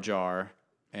 Jar Jar,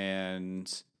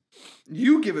 and...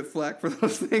 You give it flack for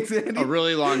those things, Andy. a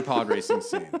really long pod racing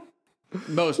scene.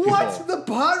 Most people. What? The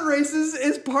pod races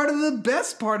is part of the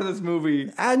best part of this movie.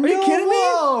 Are you kidding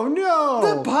me? No.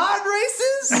 The pod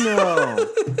races?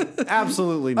 No.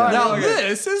 Absolutely not. Now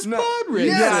this is pod racing.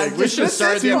 Yeah, we should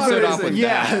start the episode off with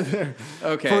that. Yeah.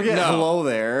 Okay. Forget hello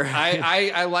there.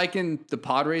 I liken the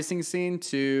pod racing scene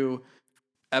to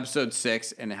episode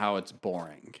 6 and how it's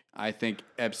boring. I think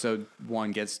episode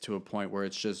 1 gets to a point where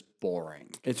it's just boring.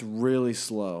 It's really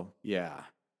slow. Yeah.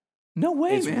 No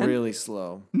way, It's man. really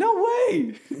slow. No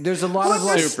way. There's a lot of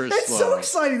like super It's so slow.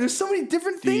 exciting. There's so many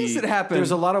different things that happen.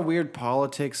 there's a lot of weird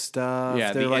politics stuff.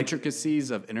 Yeah, They're the like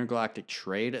intricacies of intergalactic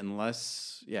trade,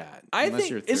 unless I unless think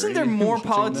you're isn't 3 there more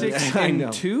watching politics this. I in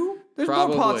know. 2? There's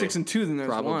Probably. more politics in 2 than there's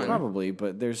Probably. 1. probably,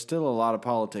 but there's still a lot of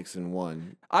politics in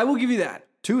 1. I will give you that.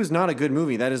 2 is not a good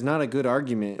movie. That is not a good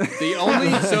argument. The only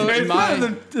so in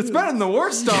It's better than the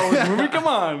worst Star Wars movie. Come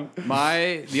on.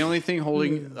 the only thing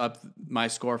holding up my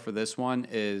score for this one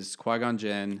is Qui-Gon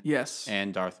Jinn Yes.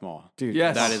 and Darth Maul. Dude,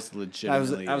 Yes. That is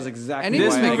legitimately I was it. exactly And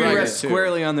This Ewan movie McGregor, rests too.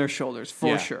 squarely on their shoulders, for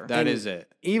Yeah, sure. That is it.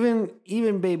 even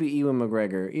baby Ewan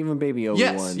McGregor, even baby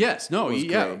Obi-Wan. Yes. No, was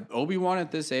yeah. great. Obi-Wan at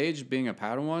this age being a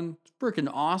Padawan, freaking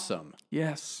awesome.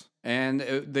 Yes. And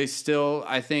they still,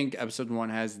 I think episode 1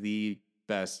 has the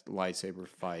best lightsaber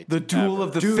fight. The Duel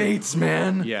of the Fates,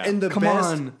 man. Yeah. And the Come best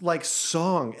on. like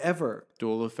song ever.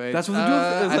 Duel of Fates. That's what the Duel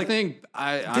of Fates is. I think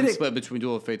I'm split between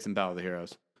Duel of Fates and Battle of the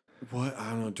Heroes. What?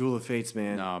 I don't know. Duel of Fates,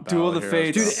 man. No, Battle Duel of the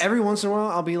Heroes, Fates. Dude, every once in a while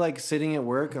I'll be like sitting at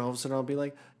work and all of a sudden I'll be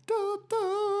like, da,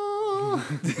 da,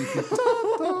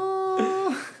 da,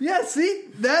 da. Yeah, see?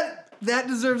 That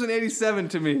deserves an 87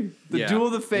 to me. The Duel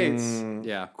of the Fates.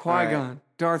 Yeah. Qui-Gon. Right.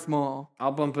 Darth Maul.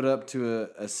 I'll bump it up to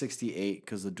a 68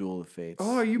 because the Duel of Fates.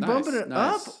 Oh, are you bumping it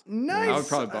up? Nice. I would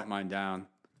probably bump mine down.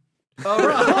 So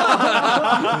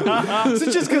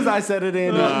just because I said it,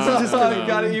 Andy. Just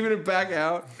got to even it back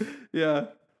out. Yeah.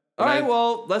 All right,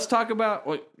 well, let's talk about...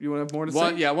 What, you want to have more to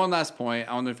say? Yeah, one last point.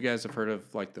 I don't know if you guys have heard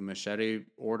of like the machete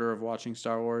order of watching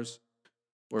Star Wars.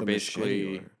 Where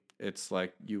basically it's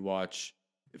like you watch...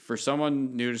 For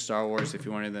someone new to Star Wars, if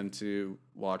you wanted them to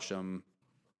watch them,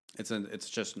 it's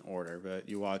just an order, but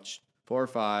you watch 4,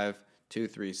 5, 2,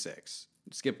 3, 6.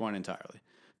 Skip one entirely.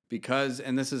 Because,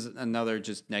 and this is another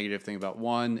just negative thing about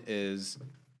 1, is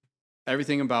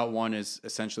everything about 1 is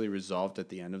essentially resolved at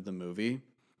the end of the movie.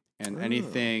 And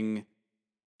anything,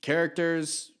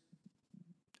 characters,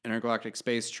 intergalactic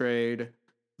space trade,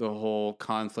 the whole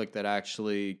conflict that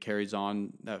actually carries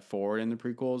on that forward in the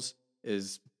prequels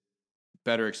is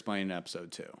better explained in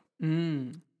episode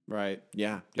 2. Right?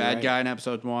 Yeah. Bad guy in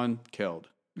episode 1, killed.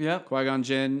 Yep. Qui-Gon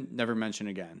Jinn, never mentioned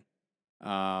again.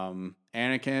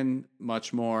 Anakin,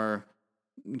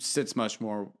 sits much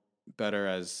more better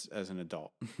as an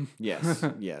adult. Yes.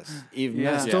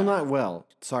 Even still not well.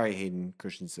 Sorry, Hayden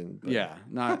Christensen. But.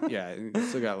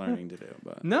 Still got learning to do.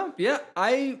 But No, yeah,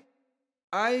 I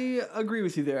agree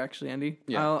with you there, actually, Andy.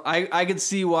 Yeah. I could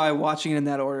see why watching it in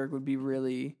that order would be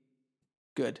really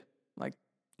good. Like,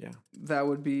 that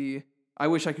would be... I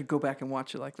wish I could go back and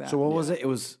watch it like that. So what was it? It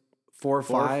was 4,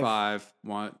 5?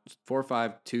 4,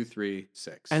 5, 2, 3,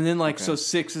 6. And then, so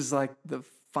 6 is like the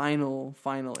final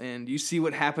end. You see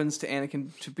what happens to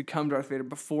Anakin to become Darth Vader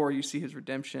before you see his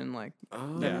redemption. Like,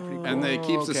 that'd be pretty cool. And it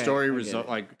keeps the story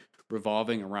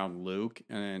revolving around Luke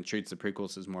and treats the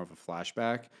prequels as more of a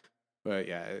flashback. But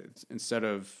yeah, it's, instead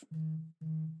of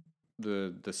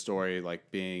the story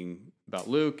like being about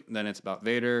Luke, then it's about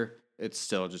Vader. It's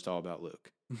still just all about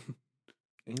Luke.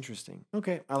 Interesting.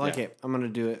 Okay, I like it. I'm gonna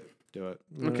do it. Do it.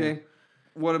 Okay.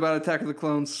 What about Attack of the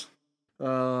Clones?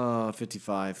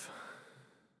 55.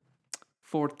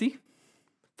 40?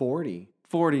 40.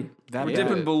 We're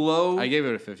dipping below. I gave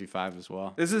it a 55 as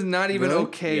well. This is not even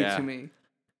okay to me.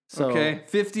 So, okay,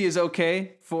 50 is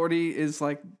okay. 40 is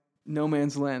like no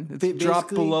man's land. It's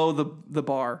dropped below the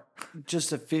bar.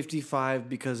 Just a 55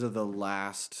 because of the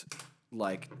last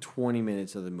 20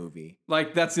 minutes of the movie.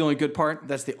 Like, that's the only good part?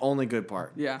 That's the only good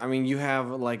part. Yeah. I mean, you have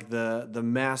the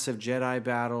massive Jedi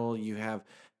battle.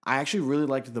 I actually really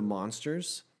liked the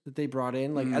monsters that they brought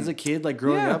in. Like as a kid,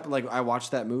 growing up, I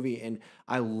watched that movie and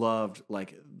I loved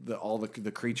all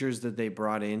the creatures that they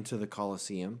brought into the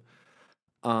Colosseum.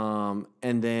 And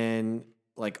then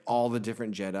all the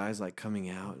different Jedis coming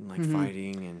out and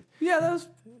fighting and that was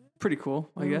pretty cool,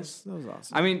 I guess. That was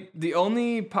awesome. I mean, the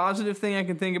only positive thing I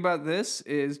can think about this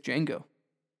is Jango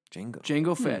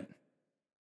Fett.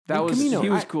 He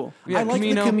was cool. Yeah, I like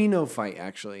the Camino fight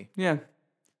actually. Yeah.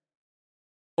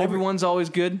 Obi-Wan's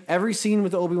always good. Every scene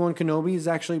with Obi-Wan Kenobi is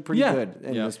actually pretty good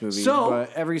in this movie.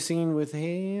 But every scene with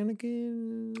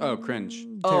Anakin... Oh, cringe.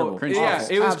 Terrible. Cringe. Yeah,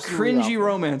 it was cringy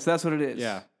romance. That's what it is.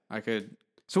 Yeah, I could...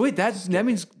 So wait, that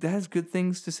means that has good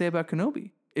things to say about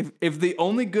Kenobi. If the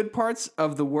only good parts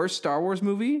of the worst Star Wars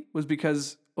movie was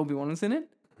because Obi-Wan was in it,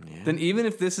 then even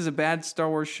if this is a bad Star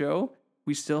Wars show,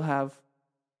 we still have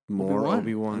more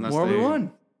Obi-Wan. More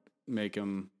Obi-Wan. Make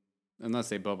him... Unless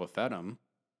they Boba Fett him.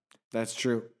 That's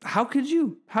true. How could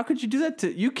you do that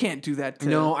to... You can't do that to...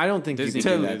 No, I don't think Disney you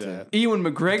can do do that. Ewan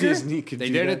McGregor? Disney could They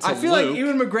do did that. it to I feel Luke. like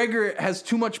Ewan McGregor has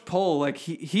too much pull. Like,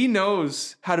 he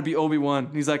knows how to be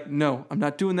Obi-Wan. He's like, no, I'm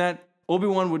not doing that.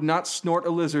 Obi-Wan would not snort a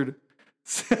lizard.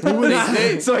 So he's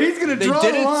going to draw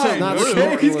the line.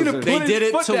 Okay? He's going to put They his did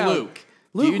it foot to down. Luke.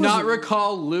 Do you not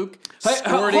recall Luke Hey,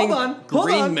 squirting hold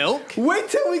green on. milk? Wait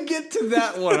till we get to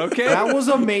that one, okay? That was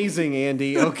amazing,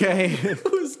 Andy. Okay.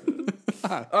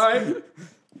 All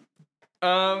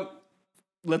right.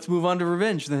 Let's move on to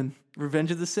Revenge then.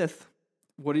 Revenge of the Sith.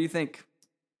 What do you think?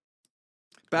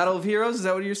 Battle of Heroes, is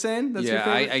that what you're saying? That's your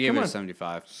favorite? I gave it a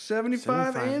 75.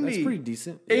 75, Andy. That's pretty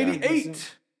decent.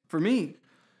 88 for me.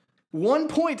 1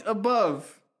 point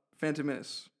above Phantom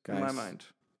Menace in my Guys. mind.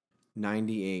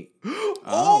 98.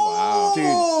 Oh,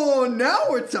 wow. Dude. Now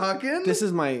we're talking. This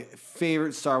is my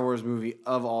favorite Star Wars movie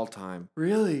of all time.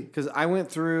 Really? Because I went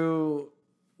through,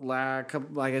 I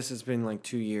guess it's been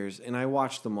 2 years, and I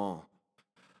watched them all.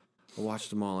 I watched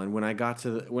them all, and when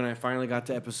I finally got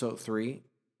to episode 3,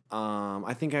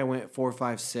 I think I went 4,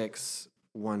 5, 6,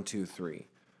 1, 2, 3,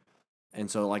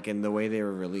 and so like in the way they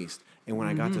were released, and when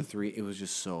I got to 3, it was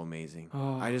just so amazing.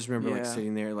 I just remember like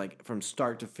sitting there like from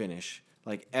start to finish,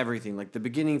 like everything, like the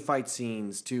beginning fight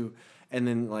scenes to, and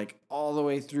then like all the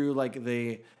way through like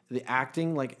the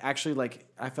acting, like actually like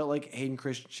I felt like Hayden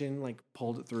Christensen like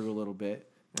pulled it through a little bit.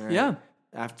 All right? Yeah.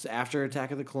 After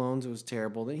Attack of the Clones, it was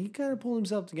terrible. Then he kind of pulled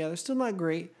himself together. Still not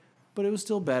great, but it was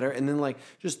still better. And then like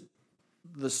just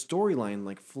the storyline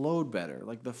like flowed better.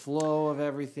 Like the flow of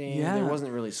everything. Yeah. It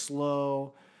wasn't really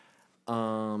slow.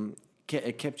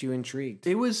 It kept you intrigued.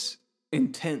 It was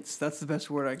intense. That's the best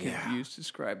word I can use to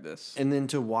describe this. And then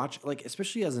to watch, like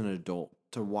especially as an adult,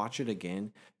 to watch it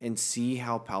again and see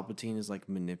how Palpatine is like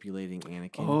manipulating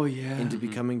Anakin into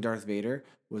becoming Darth Vader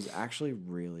was actually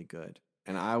really good.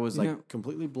 And I was like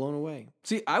completely blown away.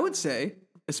 See, I would say,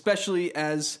 especially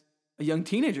as a young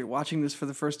teenager watching this for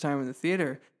the first time in the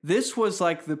theater, this was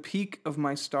like the peak of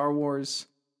my Star Wars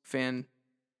fanness,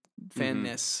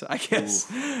 I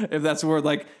guess, if that's the word.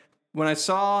 Like when I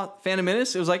saw Phantom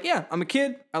Menace, it was like, yeah, I'm a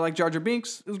kid. I like Jar Jar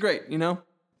Binks. It was great, you know?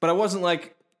 But I wasn't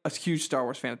like a huge Star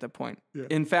Wars fan at that point. Yeah.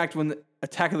 In fact, when the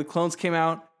Attack of the Clones came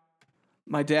out,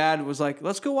 my dad was like,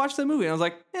 let's go watch that movie. And I was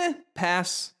like,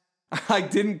 pass. I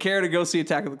didn't care to go see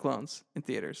Attack of the Clones in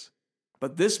theaters.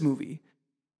 But this movie,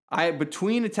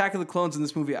 between Attack of the Clones and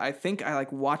this movie, I think I like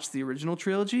watched the original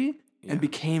trilogy and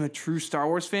became a true Star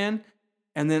Wars fan.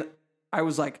 And then I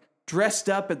was like dressed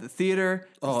up at the theater,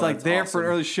 like there for an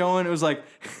early showing. It was like,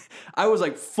 I was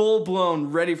like full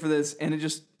blown ready for this. And it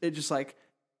just like,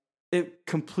 it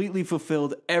completely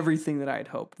fulfilled everything that I had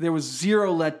hoped. There was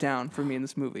zero letdown for me in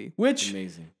this movie, which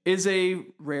is a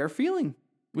rare feeling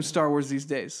with Star Wars these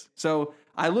days. So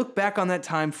I look back on that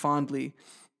time fondly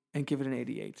and give it an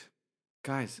 88.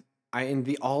 Guys,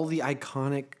 all the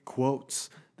iconic quotes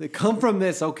that come from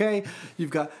this, okay? You've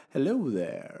got, hello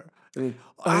there.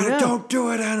 Don't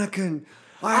do it, Anakin.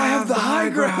 I have the high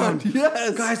ground.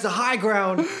 Yes. Guys, the high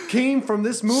ground came from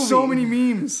this movie. So many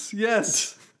memes.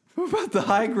 Yes. What about the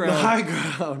high ground? The high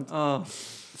ground. Oh.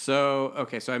 So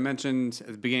I mentioned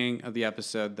at the beginning of the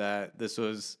episode that this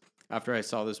was after I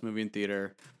saw this movie in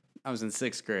theater. I was in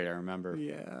 6th grade, I remember.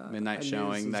 Yeah. Midnight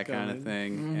showing, that kind of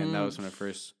thing. Mm-hmm. And that was when I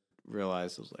first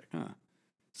realized, I was like,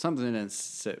 something didn't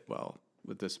sit well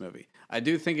with this movie. I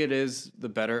do think it is the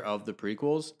better of the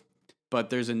prequels, but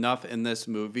there's enough in this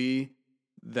movie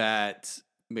that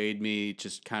made me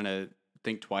just kind of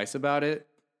think twice about it.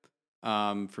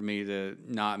 For me to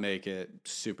not make it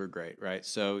super great, right?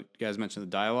 So you guys mentioned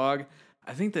the dialogue.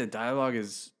 I think the dialogue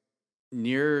is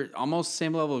near almost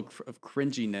same level of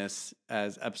cringiness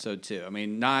as episode 2. I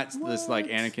mean, not this like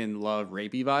Anakin love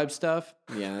rapey vibe stuff.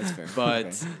 Yeah, that's fair.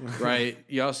 But right,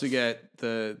 you also get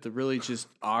the really just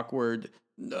awkward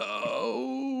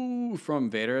no from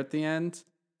Vader at the end.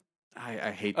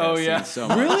 I hate that scene so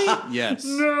much. Really? Yes.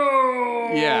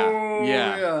 No.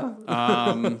 Yeah.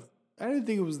 I didn't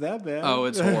think it was that bad. Oh,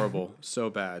 it's horrible.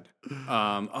 So bad.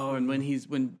 And when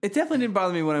it definitely didn't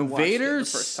bother me when I watched it the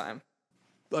first time.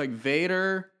 Like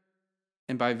Vader,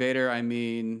 and by Vader I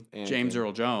mean Anakin. James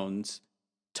Earl Jones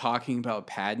talking about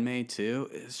Padme too.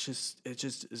 It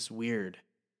just is weird.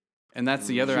 And that's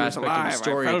the other aspect of the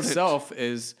story itself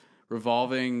is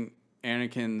revolving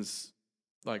Anakin's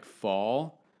like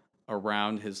fall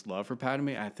around his love for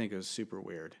Padme. I think it was super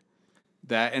weird.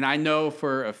 That, and I know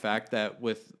for a fact that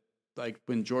with like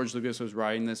when George Lucas was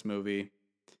writing this movie,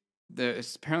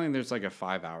 apparently there's like a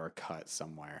 5-hour cut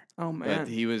somewhere. Oh man! That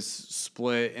he was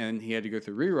split and he had to go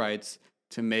through rewrites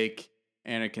to make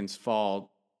Anakin's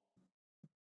fall,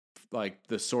 like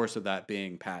the source of that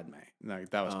being Padme. Like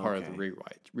that was part of the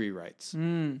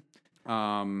rewrites.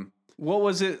 What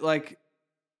was it like?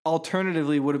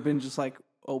 Alternatively, would have been just like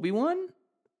Obi-Wan.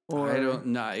 Or I don't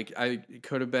know. It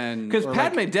could have been because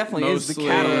Padme like definitely is the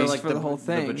catalyst like for the whole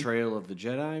thing. The betrayal of the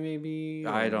Jedi, maybe.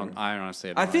 I don't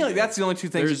say. I feel like that's the only two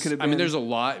things it could have been. I mean, there's a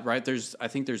lot, right? I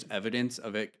think there's evidence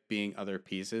of it being other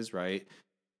pieces, right?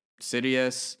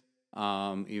 Sidious,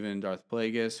 even Darth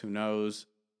Plagueis. Who knows?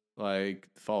 Like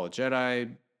the Fall of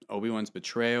Jedi, Obi-Wan's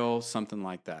betrayal, something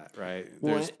like that, right?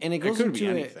 Well, and it goes into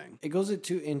anything. It goes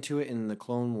into it in the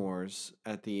Clone Wars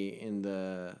in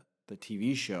the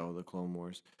TV show, the Clone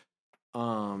Wars.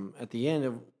 At the end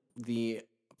of the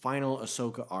final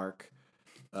Ahsoka arc,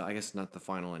 I guess not the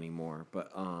final anymore,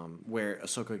 but where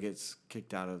Ahsoka gets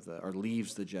kicked out of or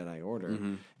leaves the Jedi Order,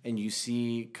 and you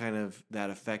see kind of that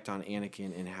effect on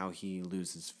Anakin and how he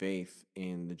loses faith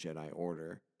in the Jedi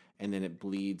Order, and then it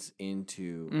bleeds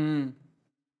into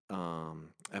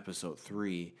episode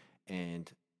 3, and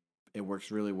it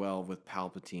works really well with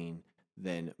Palpatine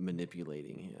then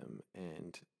manipulating him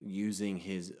and using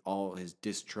his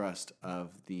distrust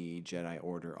of the Jedi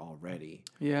Order already.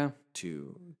 Yeah.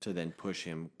 To then push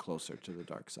him closer to the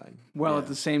dark side. While at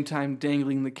the same time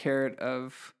dangling the carrot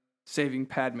of saving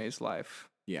Padme's life.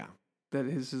 Yeah. That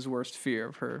is his worst fear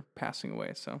of her passing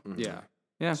away. So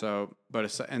yeah. So,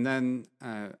 and then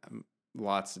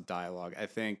lots of dialogue, I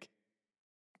think.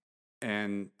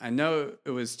 And I know it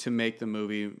was to make the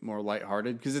movie more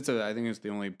lighthearted because I think it's the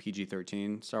only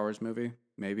PG-13 Star Wars movie,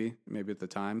 maybe at the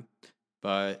time.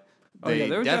 But they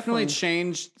definitely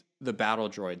changed the battle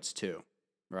droids too,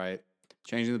 right?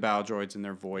 Changing the battle droids and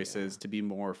their voices to be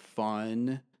more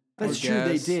fun. That's true.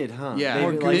 They did, huh?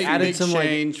 Yeah, they added some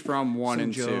change from one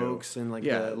and jokes two, and the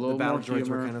battle droids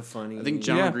were kind of funny. I think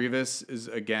General Grievous is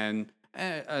again,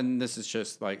 and this is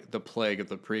just like the plague of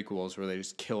the prequels where they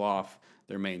just kill off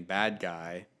their main bad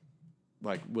guy,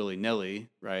 like willy-nilly,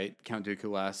 right? Count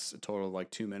Dooku lasts a total of like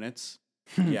 2 minutes.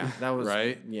 Yeah, that was...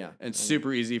 Right? Yeah. And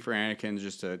super easy for Anakin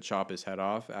just to chop his head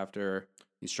off after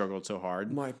he struggled so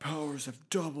hard. My powers have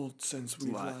doubled since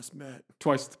we last met.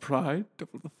 Twice the pride,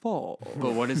 double the fall.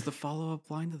 But what is the follow-up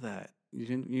line to that?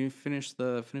 You finish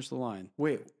the line.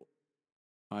 Wait.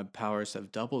 My powers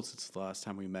have doubled since the last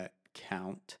time we met.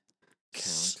 Count.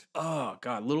 Oh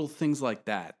God, little things like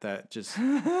that just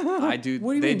I do.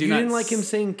 What do you mean? You didn't like him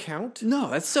saying count? No,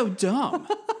 that's so dumb.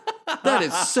 That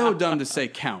is so dumb to say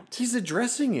count. He's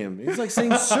addressing him. He's like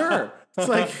saying sir. It's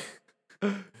like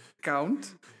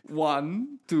count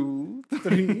 1, 2,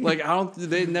 3. Like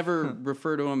they never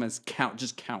refer to him as count.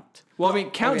 Just count. Well, I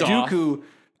mean, Count Dooku.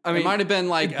 I mean, it might have been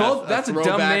like that's a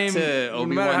dumb name to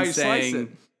Obi-Wan saying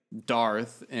it.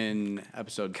 Darth in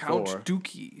episode Count 4.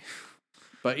 Dookie.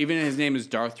 But even his name is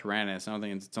Darth Tyrannus. I don't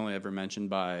think it's only ever mentioned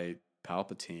by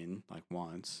Palpatine, like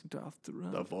once. Darth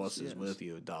Tyrannus. The force is with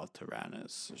you, Darth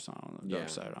Tyrannus, or something on the dark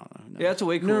side. I don't know. No. Yeah, that's a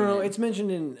way cool. No, it's mentioned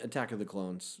in Attack of the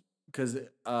Clones because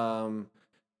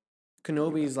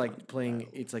Kenobi's like playing.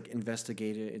 It's like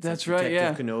investigative. It's that's like right.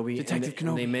 Yeah, Kenobi. Detective Kenobi.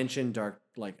 And they mention Darth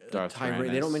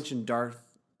Tyrannus. They don't mention Darth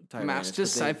Tyrannus. Master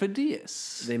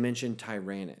Sifo-Dyas. They mention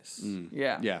Tyrannus.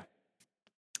 Yeah.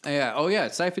 Oh yeah,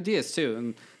 Sifo-Dyas too,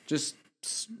 and just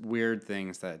weird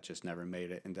things that just never made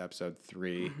it into episode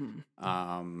 3,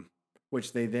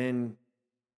 which they then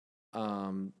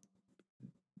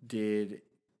did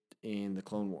in the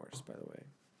Clone Wars, by the way.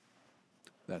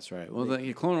 That's right. Well,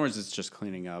 the Clone Wars is just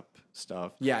cleaning up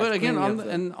stuff. Yeah, but again,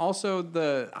 and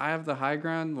also I have the high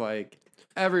ground. Like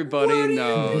everybody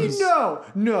knows.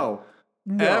 No.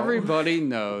 Everybody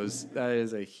knows that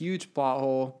is a huge plot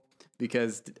hole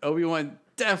because Obi-Wan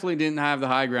definitely didn't have the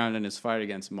high ground in his fight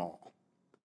against Maul.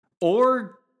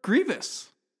 Or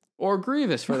Grievous. Or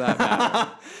Grievous, for that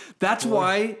matter. That's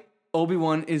why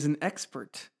Obi-Wan is an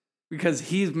expert. Because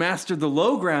he's mastered the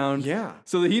low ground. Yeah.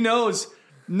 So that he knows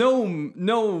no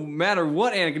matter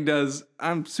what Anakin does,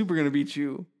 I'm super going to beat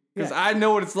you. Because I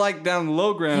know what it's like down the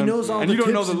low ground. He knows all and the you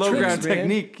don't know tips the and low tricks, ground man.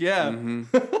 technique. Yeah.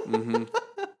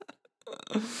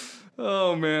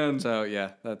 Oh, man. So,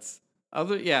 yeah,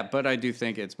 but I do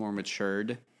think it's more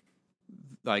matured.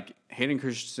 Like Hayden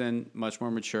Christensen, much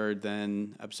more matured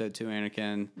than episode 2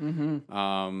 Anakin.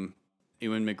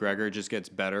 Ewan McGregor just gets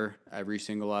better every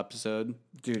single episode.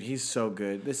 Dude, he's so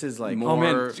good. This is like Oh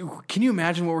man, can you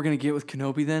imagine what we're gonna get with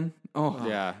Kenobi then? Oh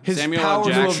yeah, his Samuel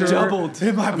powers L. Jackson. will have doubled.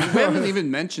 We haven't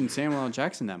even mentioned Samuel L.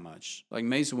 Jackson that much. Like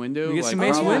Mace Windu. We get some like,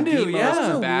 Mace Windu,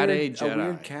 yeah. Bad a Jedi.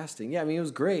 weird casting. Yeah, I mean it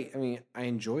was great. I mean I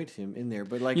enjoyed him in there,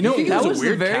 but like you know think that it was a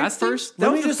weird the very casting? first.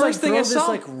 That was the first thing I saw. This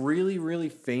like really really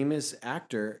famous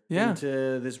actor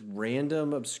into this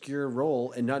random obscure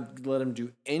role and not let him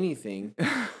do anything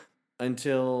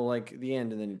until like the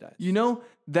end, and then he dies. You know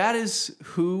that is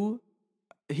who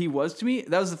he was to me.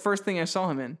 That was the first thing I saw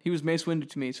him in. He was Mace Windu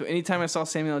to me. So anytime I saw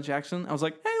Samuel L. Jackson, I was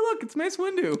like, "Hey, look, it's Mace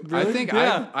Windu." Really? I think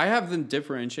I have them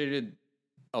differentiated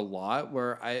a lot.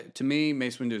 Where to me,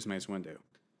 Mace Windu is Mace Windu.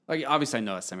 Like obviously, I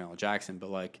know that's Samuel L. Jackson,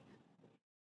 but like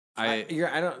I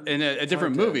don't in a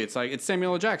different movie. It's like it's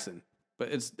Samuel L. Jackson, but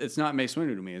it's not Mace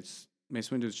Windu to me. It's Mace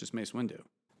Windu is just Mace Windu.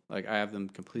 Like I have them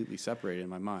completely separated in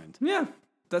my mind. Yeah,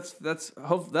 that's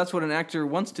what an actor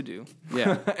wants to do.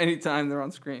 Yeah, anytime they're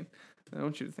on screen. I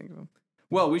want you to think of them.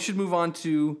 Well, we should move on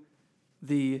to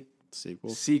the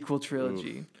sequel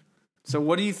trilogy. Oof. So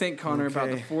what do you think, Connor,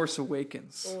 about The Force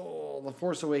Awakens? Oh, The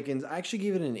Force Awakens. I actually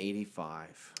gave it an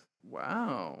 85.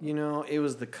 Wow. You know, it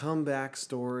was the comeback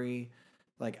story.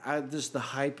 Like, just the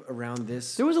hype around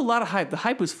this. There was a lot of hype. The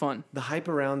hype was fun. The hype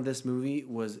around this movie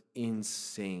was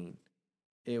insane.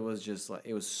 It was just like,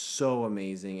 it was so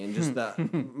amazing. And just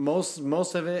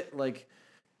most of it, like,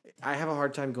 I have a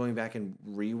hard time going back and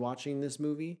rewatching this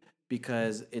movie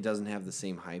because it doesn't have the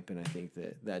same hype, and I think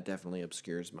that definitely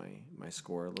obscures my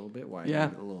score a little bit. Why I need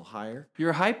it a little higher. You're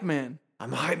a hype man.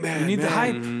 I'm a hype man. You need the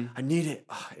hype. Mm-hmm. I need it.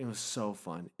 Oh, it was so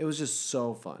fun. It was just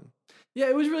so fun. Yeah,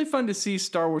 it was really fun to see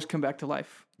Star Wars come back to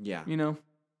life. Yeah. You know,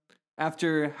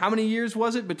 after how many years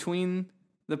was it between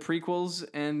the prequels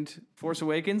and Force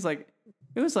Awakens? Like,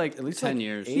 it was like at least 10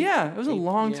 years. It was a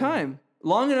long time.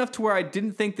 Long enough to where I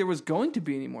didn't think there was going to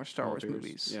be any more Star Wars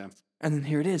movies. Yeah. And then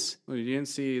here it is. Well, you didn't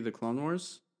see the Clone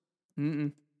Wars?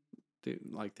 Mm-mm. The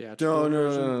theatrical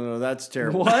version? No, that's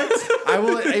terrible. What? I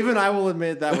will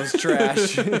admit that was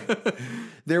trash.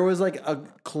 There was like a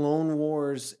Clone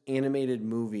Wars animated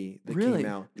movie that came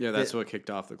out. Yeah, that's what kicked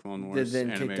off the Clone Wars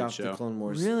animated show. Kicked off the Clone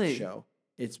Wars show.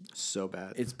 It's so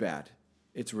bad. It's bad.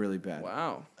 It's really bad.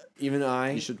 Wow. Even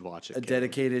you should watch it. A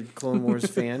dedicated Clone Wars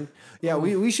fan. Yeah,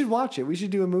 we should watch it. We should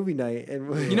do a movie night.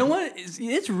 And you know what?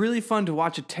 It's really fun to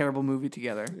watch a terrible movie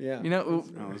together. Yeah. You know,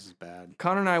 this is bad.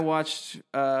 Connor and I watched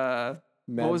what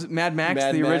was it? Mad Max,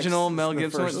 the original Mel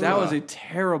Gibson one. That was a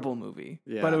terrible movie,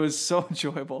 but it was so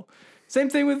enjoyable. Same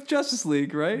thing with Justice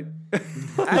League, right?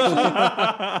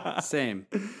 Same.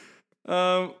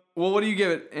 Well, what do you give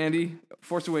it, Andy?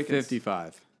 Force Awakens.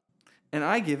 55. And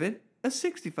I give it a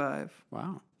 65.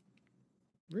 Wow.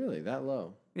 Really? That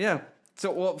low? Yeah.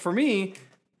 So, well, for me,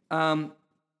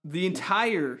 the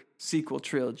entire sequel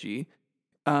trilogy,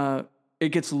 it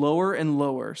gets lower and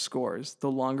lower scores the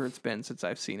longer it's been since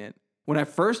I've seen it. When I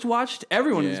first watched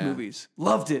every one of these movies,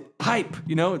 loved it. Hype.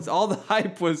 You know, it's all the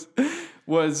hype was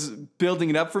building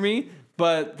it up for me.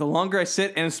 But the longer I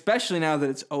sit, and especially now that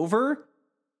it's over,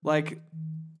 like,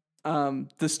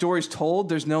 the story's told,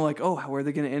 there's no like, oh, how are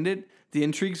they going to end it? The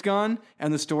intrigue's gone,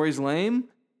 and the story's lame.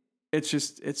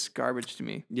 It's garbage to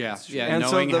me. Yeah. And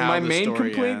so my main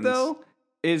complaint though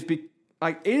is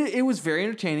it was very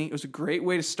entertaining. It was a great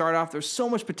way to start off. There's so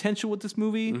much potential with this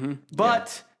movie,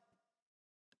 but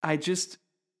I just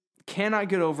cannot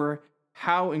get over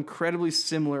how incredibly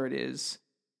similar it is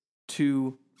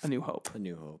to A New Hope. A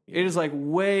New Hope. Yeah. It is like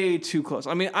way too close.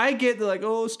 I mean, I get that like,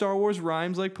 oh, Star Wars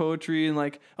rhymes like poetry, and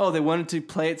like, oh, they wanted to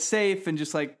play it safe and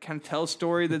just like kind of tell a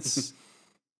story that's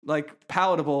like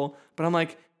palatable. But I'm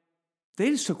like, they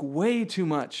just took way too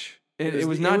much. It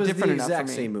was not different enough for me. It was the exact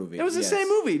same movie. It was the same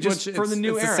movie, just for the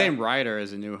new era. It's the same writer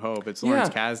as A New Hope. It's Lawrence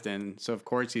Kasdan, so of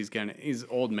course he's an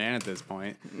old man at this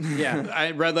point.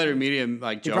 Yeah, Red Letter Media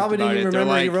like joked about it. He probably didn't even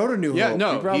remember he wrote A New Hope. Yeah,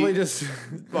 no, he probably just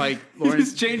like Lawrence he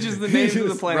just changes the names of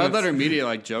the planets. Red Letter Media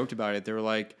like joked about it. They were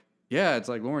like, yeah, it's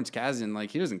like Lawrence Kasdan, like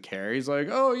he doesn't care. He's like,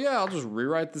 oh yeah, I'll just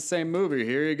rewrite the same movie.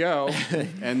 Here you go.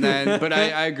 And then, but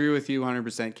I agree with you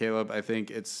 100%, Caleb. I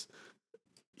think it's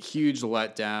huge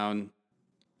letdown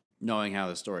knowing how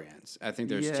the story ends. I think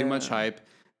there's too much hype.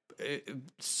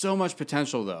 So much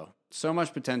potential, though. So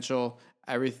much potential.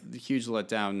 Huge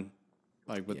letdown,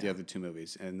 like with the other two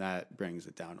movies, and that brings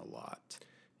it down a lot.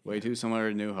 Way too similar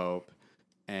to New Hope,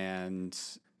 and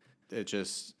it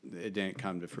didn't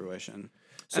come to fruition.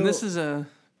 So, and this is a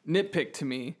nitpick to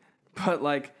me, but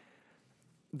like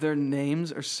their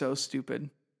names are so stupid.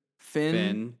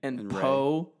 Finn and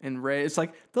Poe and Rey. It's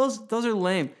like those are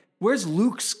lame. Where's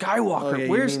Luke Skywalker? Okay,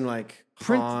 Where's you mean like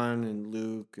Han and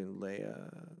Luke and Leia?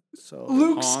 So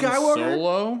Luke Han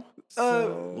Skywalker?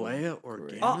 Solo? Leia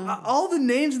Organa? All the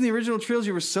names in the original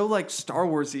trilogy were so like Star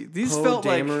Warsy. These felt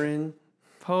Dameron, like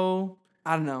Poe.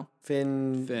 I don't know.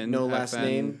 Finn. No last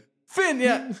name. Finn,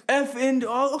 yeah.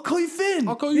 I'll call you Finn.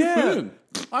 I'll call you Finn.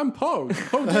 I'm Poe.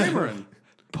 Poe Dameron.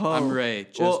 Poe. I'm Rey.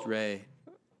 Rey.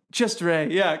 Just Rey.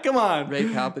 Yeah, come on. Rey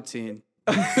Palpatine.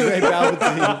 Ray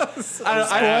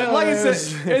Palpatine. Like I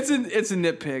said, it's a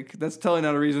nitpick. That's totally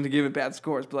not a reason to give it bad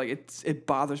scores, but like it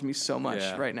bothers me so much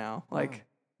right now. Like,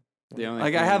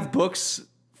 I have books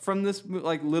from this,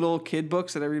 like little kid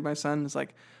books that I read my son. It's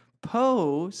like,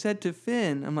 Poe said to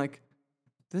Finn. I'm like,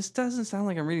 this doesn't sound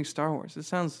like I'm reading Star Wars. This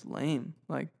sounds lame.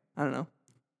 Like, I don't know.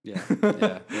 Yeah.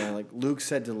 Like Luke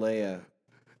said to Leia.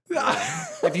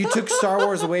 If you took Star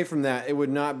Wars away from that, it would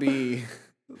not be.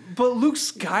 But Luke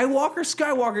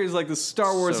Skywalker is like the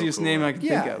Star Warsiest name I can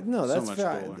think of. No, that's so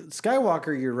fine.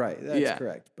 Skywalker, you're right. That's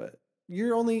correct. But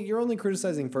you're only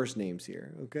criticizing first names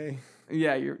here, okay?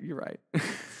 Yeah, you're right.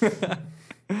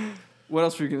 What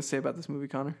else were you gonna say about this movie,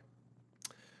 Connor?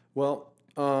 Well,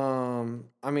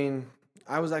 I mean,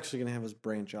 I was actually gonna have us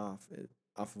branch off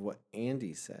of what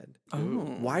Andy said. Oh.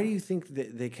 Why do you think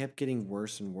that they kept getting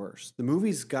worse and worse? The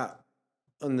movies got.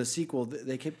 On the sequel,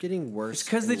 they kept getting worse. It's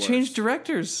because they changed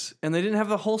directors and they didn't have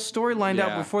the whole story lined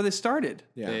out before they started.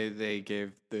 Yeah. They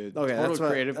gave the total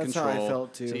creative control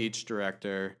to each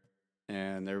director,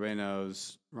 and everybody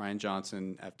knows Rian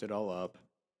Johnson effed it all up.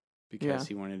 because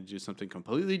he wanted to do something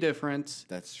completely different.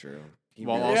 That's true.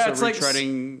 While also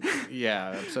retreading,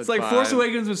 episode it's like 5. Force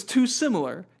Awakens was too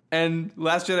similar, and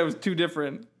Last Jedi was too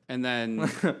different. And then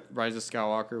Rise of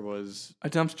Skywalker was a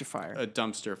dumpster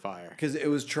fire. Because it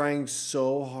was trying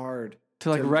so hard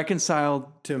to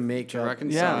reconcile. Reconcile.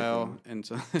 Yeah. And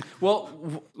so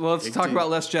well, let's talk about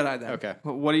Last Jedi then. Okay.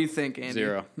 What do you think, Andy?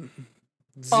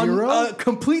 0.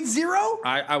 Complete 0?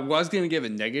 I was going to give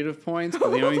it negative points,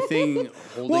 but the only thing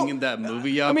holding that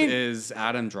movie up is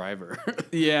Adam Driver.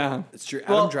 Yeah. It's true.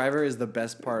 Adam Driver is the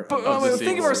best part of the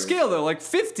think of our scale, though. Like,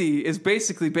 50 is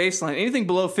basically baseline. Anything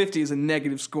below 50 is a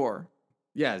negative score.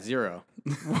 Yeah, 0.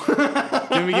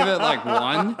 Can we give it,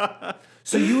 1?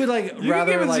 So you would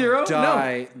rather 0?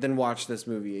 Die than watch this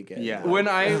movie again. Yeah. When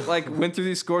I went through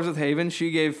these scores with Haven, she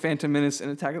gave Phantom Menace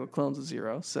and Attack of the Clones a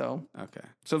 0. So okay.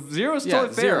 So 0 is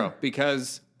totally fair. 0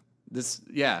 because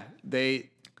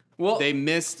they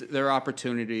missed their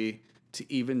opportunity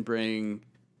to even bring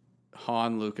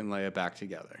Han, Luke, and Leia back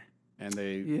together, and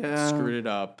they screwed it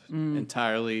up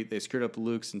entirely. They screwed up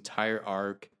Luke's entire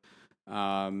arc,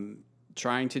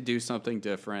 trying to do something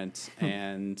different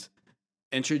and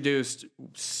introduced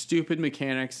stupid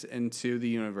mechanics into the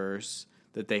universe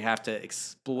that they have to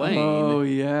explain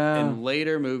in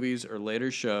later movies or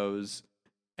later shows.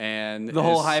 And the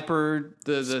whole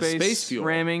the space fuel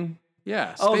ramming.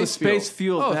 Yeah. The space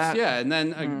fuel. And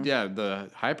then the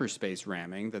hyperspace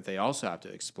ramming that they also have to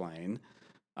explain.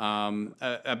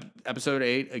 Episode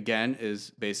 8 again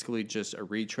is basically just a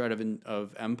retread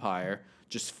of Empire,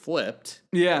 just flipped.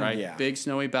 Yeah. Right. Yeah. Big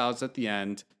snowy battles at the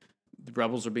end. The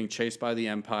rebels are being chased by the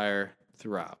Empire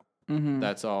throughout. Mm-hmm.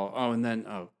 That's all. Oh, and then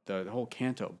the whole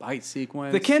Canto bite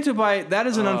sequence. The Canto bite, that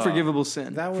is an unforgivable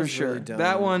sin. That was for sure. Really dumb.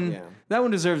 That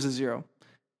one deserves a 0.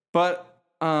 But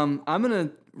I'm gonna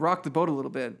rock the boat a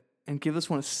little bit and give this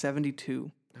one a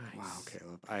 72. Nice. Wow,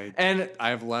 Caleb. I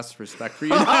have less respect for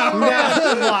you now.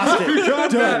 I've lost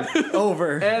it. Done.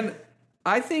 Over. And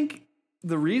I think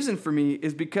the reason for me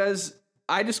is because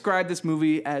I describe this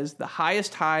movie as the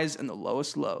highest highs and the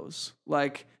lowest lows.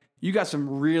 Like, you got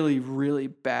some really, really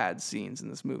bad scenes in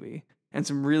this movie and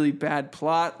some really bad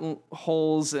plot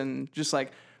holes. And just I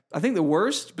think the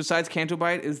worst, besides Canto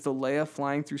Bite, is the Leia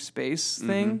flying through space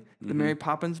thing, the Mary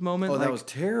Poppins moment. Oh, that was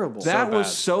terrible. That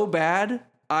was so bad.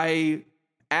 I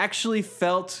actually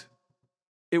felt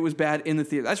it was bad in the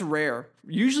theater. That's rare.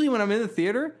 Usually when I'm in the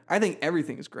theater, I think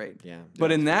everything is great. Yeah.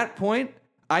 But in that point,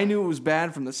 I knew it was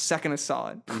bad from the second I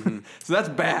saw it. So that's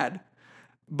bad.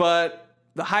 But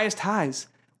the highest highs,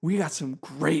 we got some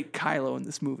great Kylo in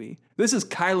this movie. This is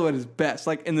Kylo at his best.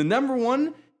 Like, in the number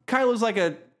 1, Kylo's like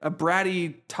a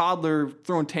bratty toddler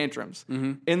throwing tantrums.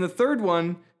 In the third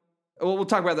one, we'll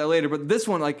talk about that later, but this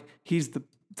one, he's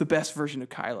the best version of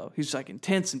Kylo. He's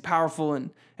intense and powerful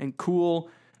and cool.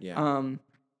 Yeah.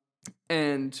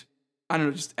 And I don't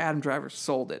know, just Adam Driver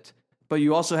sold it. But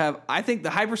you also have, I think the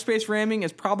hyperspace ramming,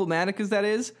 as problematic as that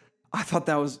is, I thought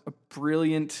that was a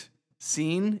brilliant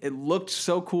scene. It looked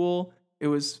so cool. It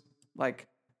was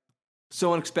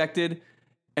so unexpected.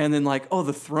 And then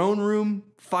the throne room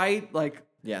fight, the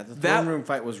throne room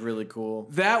fight was really cool.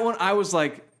 That one, I was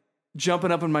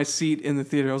jumping up in my seat in the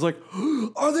theater. I was like,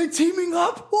 are they teaming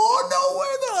up? Oh, no way.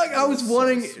 I was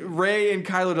wanting Rey and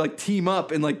Kylo to team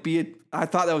up and be it. I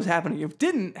thought that was happening. It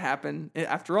didn't happen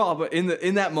after all, but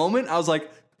in that moment, I was like,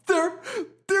 their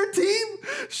team?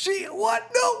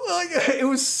 What? No. It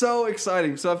was so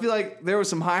exciting. So I feel like there was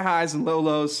some high highs and low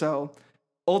lows. So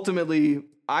ultimately,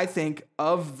 I think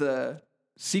of the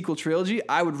sequel trilogy,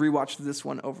 I would rewatch this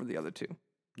one over the other 2.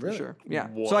 Really? For sure. Yeah.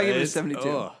 What? So I give it a 72.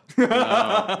 No.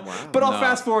 Wow. But I'll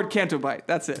fast forward Canto Bite.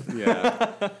 That's it.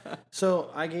 Yeah.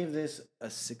 So I gave this a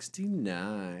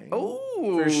 69.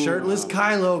 Oh. For shirtless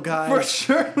Kylo, guys. For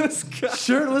shirtless Kylo.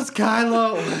 Shirtless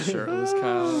Kylo. Shirtless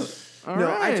Kylo. All no,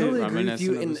 right. I totally agree with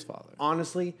you. And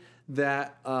honestly,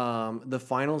 that the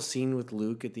final scene with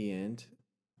Luke at the end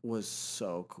was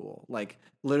so cool.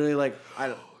 Literally,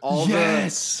 all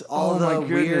the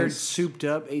weird souped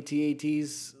up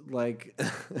AT-ATs,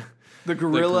 the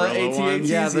gorilla AT-ATs.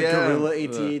 Yeah, the gorilla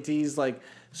AT-ATs,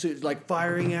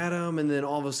 firing at him, and then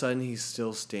all of a sudden he's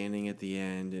still standing at the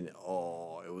end, and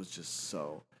it was just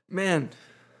so. Man,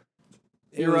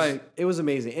 you're right. It was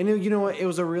amazing, and you know what? It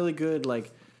was a really good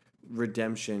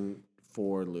redemption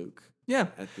for Luke. Yeah,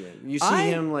 at the end, you see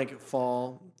him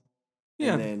fall.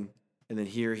 Yeah. And And then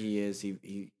here he is.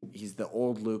 He's the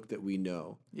old Luke that we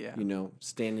know. Yeah.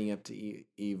 Standing up to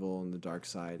evil and the dark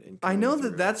side. And I know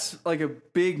that's like a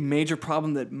big major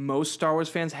problem that most Star Wars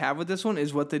fans have with this one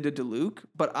is what they did to Luke.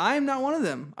 But I'm not one of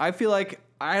them. I feel like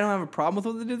I don't have a problem with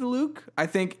what they did to Luke. I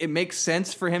think it makes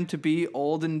sense for him to be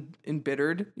old and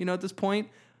embittered, at this point.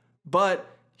 But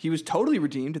he was totally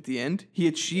redeemed at the end. He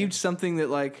achieved something that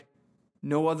like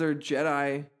no other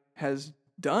Jedi has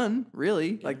done,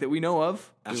 really, like that we know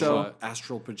of.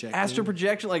 Astral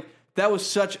projection. Like that was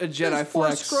such a Jedi flex.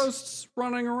 Force ghosts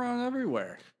running around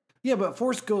everywhere. Yeah, but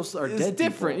Force ghosts are dead.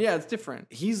 Different. People. Yeah, it's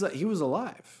different. He was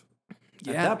alive.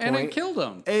 Yeah, at that point, and it killed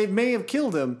him. It may have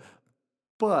killed him,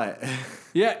 but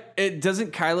yeah, it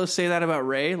doesn't. Kylo say that about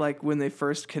Rey. Like when they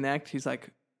first connect, he's like,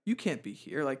 "You can't be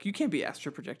here. Like you can't be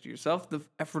astral projecting yourself. The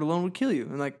effort alone would kill you."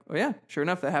 And like, oh yeah, sure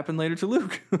enough, that happened later to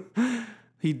Luke.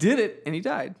 He did it, and he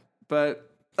died. But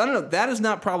I don't know. That is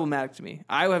not problematic to me.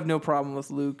 I have no problem with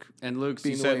Luke. And Luke's,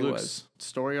 being you the way said he Luke's was.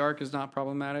 story arc is not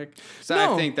problematic. So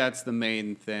No. I think that's the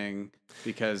main thing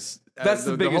because That's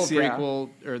the biggest, whole prequel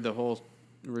or the whole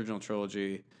original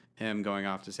trilogy, him going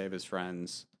off to save his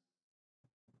friends,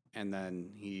 and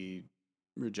then he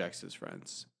rejects his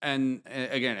friends. And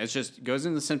again, it's just goes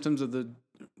into the symptoms of the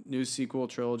new sequel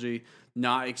trilogy,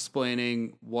 not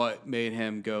explaining what made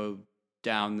him go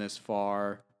down this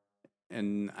far.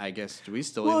 And I guess, do we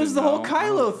still even know? Well, it's the whole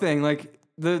Kylo thing. Like,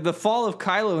 the fall of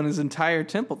Kylo and his entire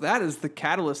temple, that is the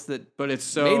catalyst that but it's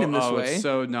so, made him this way. It's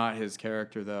so not his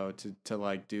character, though, to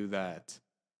like, do that.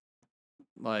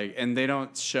 Like, and they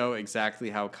don't show exactly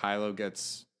how Kylo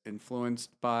gets influenced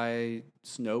by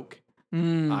Snoke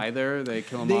either. They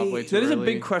kill him off way too early. That is a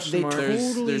big question mark.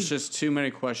 There's just too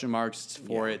many question marks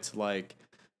for it to, like,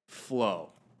 flow,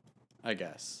 I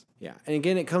guess. Yeah, and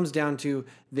again, it comes down to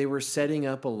they were setting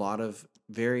up a lot of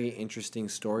very interesting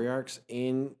story arcs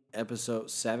in Episode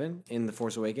 7 in The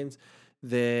Force Awakens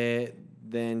that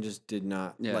then just did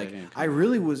not. Yeah,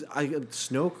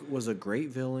 Snoke was a great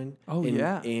villain.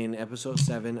 In Episode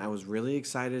 7, I was really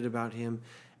excited about him,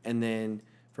 and then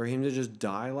for him to just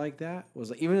die like that was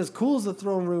like, even as cool as the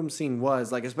throne room scene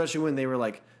was, like especially when they were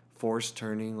like Force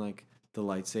turning like the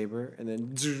lightsaber and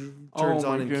then turns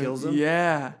on and kills him.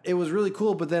 Yeah. It was really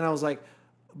cool, but then I was like,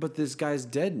 but this guy's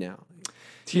dead now.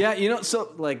 Yeah,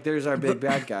 so like there's our big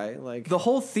bad guy. Like the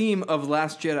whole theme of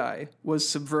Last Jedi was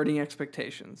subverting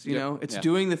expectations, you know? It's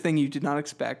doing the thing you did not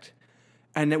expect.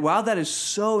 And while that is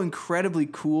so incredibly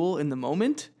cool in the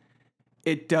moment,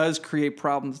 it does create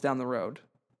problems down the road.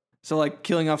 So like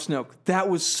killing off Snoke, that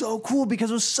was so cool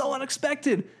because it was so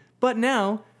unexpected. But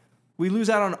now we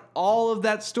lose out on all of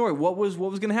that story. What was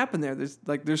going to happen there?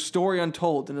 There's story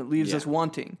untold, and it leaves us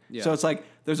wanting. Yeah. So it's like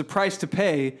there's a price to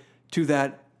pay to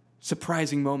that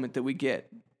surprising moment that we get.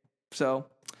 So,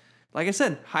 like I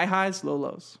said, high highs, low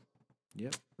lows.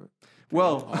 Yep.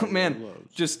 Well, man,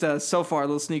 just so far, a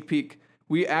little sneak peek.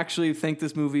 We actually think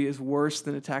this movie is worse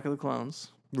than Attack of the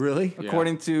Clones. Really?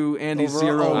 According to Andy's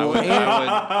zero.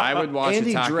 I would watch Andy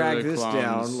Attack dragged of the this Clones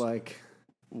down like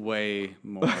way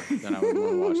more than I would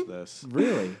want to watch this.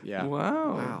 Really? Yeah.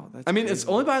 Wow. That's I mean, crazy. it's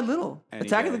only by a little. Any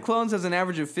Attack day. of the Clones has an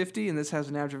average of 50, and this has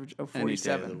an average of Any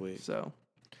day of the 47. week. So,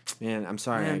 man, I'm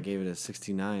sorry I gave it a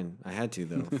 69. I had to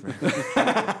though.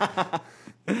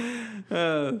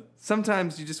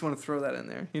 sometimes you just want to throw that in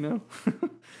there, you know?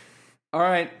 All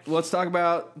right, let's talk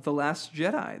about The Last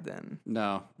Jedi then.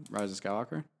 No, Rise of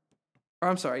Skywalker? Or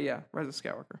I'm sorry, yeah, Rise of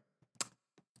Skywalker.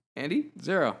 Andy?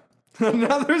 0.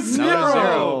 Another zero. Another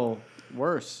 0.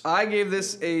 Worse. I gave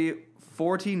this a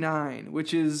 49,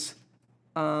 which is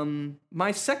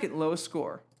my second lowest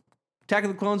score. Attack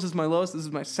of the Clones is my lowest. This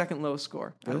is my second lowest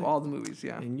score out of all the movies,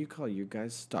 yeah. And you call you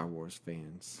guys Star Wars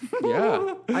fans.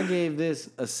 Yeah. I gave this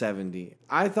a 70.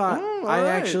 I thought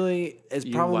actually, as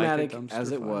You problematic like a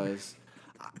as it dumpster was,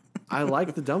 I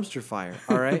liked the dumpster fire,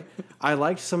 all right? I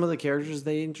liked some of the characters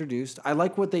they introduced. I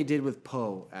like what they did with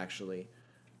Poe, actually.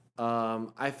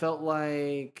 I felt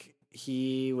like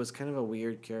he was kind of a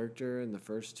weird character in the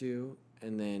first two,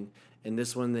 and then in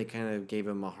this one they kind of gave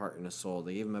him a heart and a soul.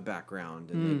 They gave him a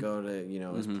background, and they go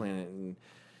to his planet, and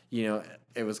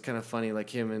it was kind of funny, like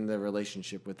him in the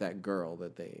relationship with that girl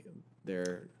that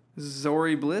they're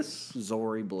Zori Bliss.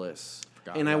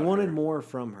 And I wanted more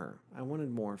from her.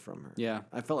 Yeah.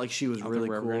 I felt like she was really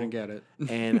We're cool. going to get it.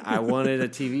 And I wanted a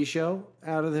TV show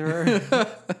out of her.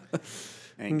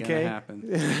 Ain't going to happen.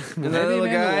 And that little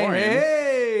guy,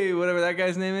 hey, whatever that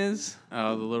guy's name is.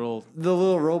 Oh, the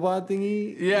little robot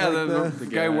thingy. Yeah, like the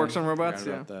guy who works on robots.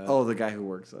 Yeah. The guy who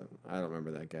works on. I don't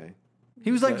remember that guy.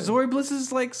 He was like Zori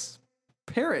Bliss's like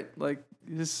parrot, like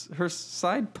her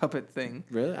side puppet thing.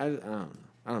 Really? I don't know.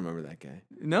 I don't remember that guy.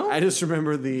 No? I just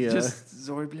remember the... just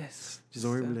Zori Bliss.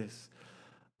 Zori Bliss.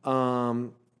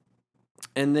 And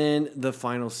then the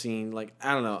final scene, like,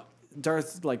 I don't know.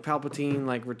 Darth, like, Palpatine,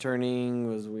 like, returning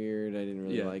was weird. I didn't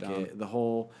really like it. The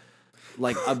whole,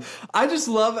 like... I just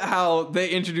love how they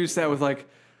introduced that with, like,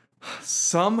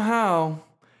 somehow...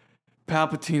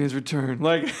 Palpatine has returned.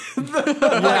 Like,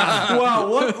 wow,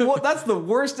 what? That's the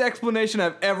worst explanation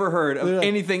I've ever heard of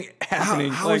anything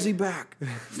happening. How is he back?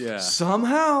 Yeah.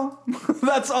 Somehow.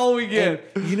 That's all we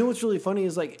get. And you know what's really funny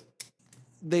is, like,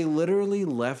 they literally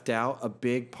left out a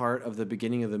big part of the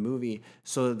beginning of the movie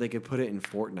so that they could put it in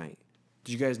Fortnite.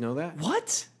 Did you guys know that?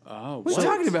 What? Oh, what are you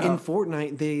talking about? In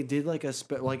Fortnite, they did like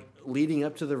leading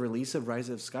up to the release of Rise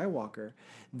of Skywalker,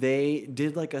 they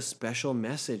did like a special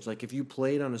message. Like if you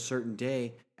played on a certain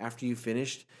day after you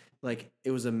finished, like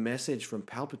it was a message from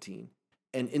Palpatine.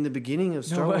 And in the beginning of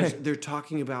Star Wars, they're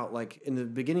talking about like in the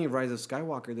beginning of Rise of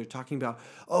Skywalker, they're talking about,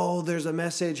 oh, there's a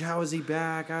message. How is he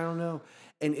back? I don't know.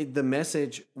 And the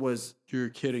message was you're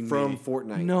kidding from me.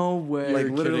 Fortnite. No way. Like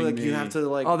You're literally, like kidding you me. have to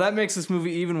like. Oh, that makes this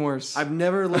movie even worse. I've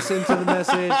never listened to the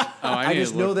message. I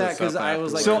just know that because I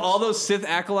was like. So all those Sith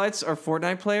acolytes are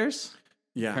Fortnite players?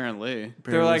 Yeah. Apparently.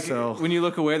 They're like, when you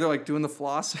look away, they're like doing the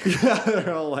floss. Yeah,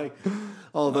 they're all like,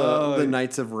 the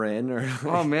Knights of Ren. Or like,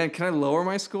 oh man, can I lower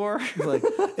my score? like,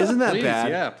 isn't that Please, bad?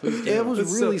 yeah, please do. It was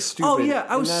really stupid. Oh yeah,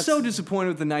 I was so disappointed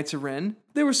with the Knights of Ren.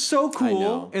 They were so cool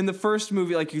know. in the first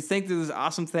movie. Like you think they're this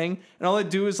awesome thing, and all they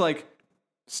do is like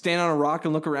stand on a rock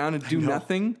and look around and do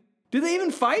nothing. Do they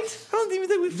even fight? I don't even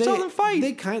think we saw them fight.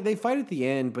 They fight at the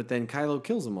end, but then Kylo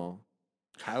kills them all.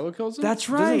 Kylo kills him? That's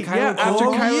right. Kylo Yeah, after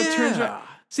kill him? Kylo turns around.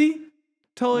 See,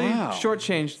 totally Wow.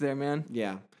 shortchanged there, man.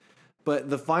 Yeah. But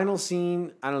the final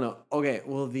scene, I don't know. Okay,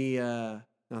 well,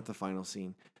 not the final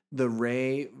scene. The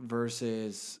Rey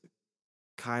versus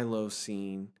Kylo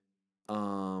scene.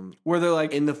 Where they're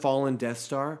like in the fallen Death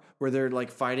Star, where they're like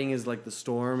fighting as like the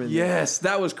storm. And yes,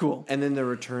 that was cool. And then the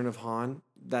return of Han.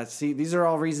 These are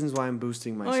all reasons why I'm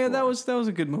boosting my score. Yeah, that was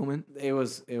a good moment. It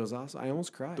was awesome. I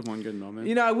almost cried. The one good moment.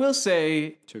 You know, I will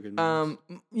say, Two good moments.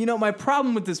 you know, my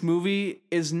problem with this movie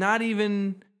is not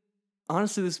even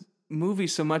honestly this movie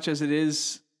so much as it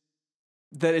is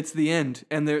that it's the end,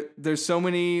 and there's so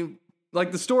many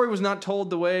like the story was not told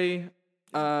the way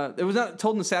it was not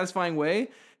told in a satisfying way,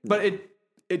 but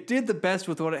it did the best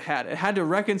with what it had. It had to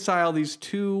reconcile these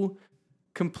two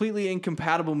completely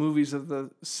incompatible movies of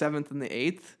the 7th and the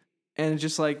 8th, and it's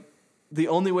just like the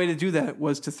only way to do that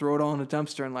was to throw it all in a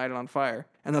dumpster and light it on fire,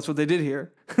 and that's what they did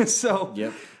here. So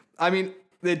yep. I mean,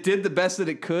 they did the best that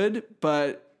it could,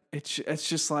 but it's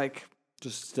just like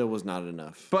just still was not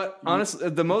enough. But honestly,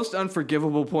 the most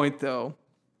unforgivable point though,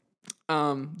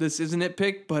 this is a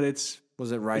nitpick, but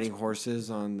was it riding horses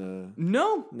on the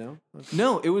no okay.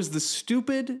 no, it was the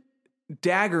stupid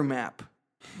dagger map.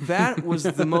 That was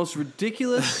the most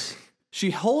ridiculous. She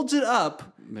holds it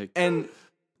up and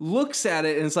looks at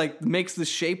it, and it's like makes the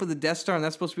shape of the Death Star, and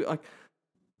that's supposed to be like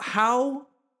how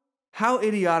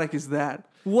idiotic is that?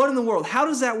 What in the world? How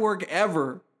does that work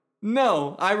ever?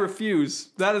 No, I refuse.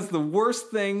 That is the worst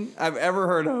thing I've ever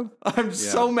heard of. I'm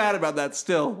so mad about that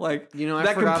still. Like, you know, I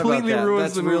that forgot completely about that.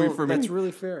 ruins the movie for me. That's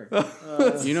really fair.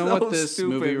 You know so what this stupid.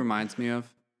 movie reminds me of?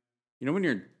 You know when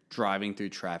you're driving through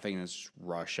traffic and it's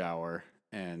rush hour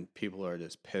and people are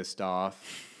just pissed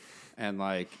off and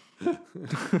like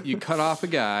you cut off a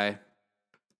guy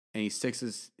and he sticks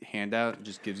his hand out and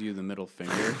just gives you the middle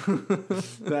finger.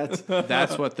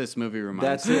 That's what this movie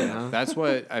reminds me of. Huh? That's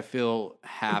what I feel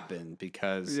happened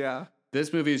because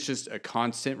this movie is just a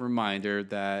constant reminder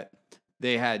that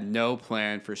they had no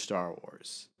plan for Star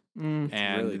Wars. And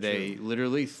really they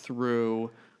literally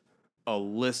threw a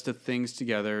list of things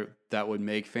together that would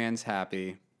make fans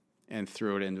happy and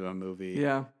threw it into a movie.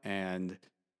 Yeah. And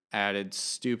added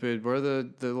stupid, what are the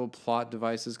little plot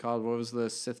devices called? What was the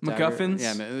Sith MacGuffins?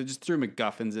 Dagger? Yeah, they just threw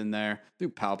MacGuffins in there, threw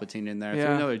Palpatine in there, Yeah.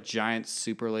 threw another giant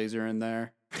super laser in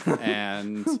there.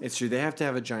 And it's true. They have to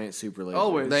have a giant super laser.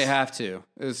 Always. they have to.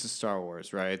 This is Star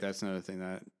Wars, right? That's another thing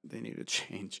that they need to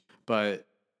change. But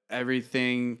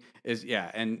everything is,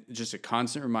 and just a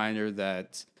constant reminder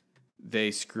that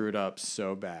they screwed up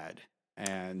so bad.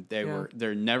 And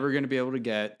they're never going to be able to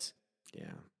get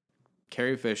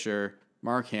Carrie Fisher,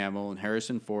 Mark Hamill, and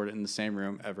Harrison Ford in the same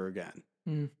room ever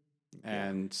again.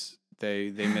 And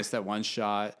they missed that one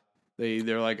shot.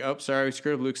 They're like, oh, sorry, we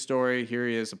screwed up Luke's story. Here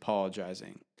he is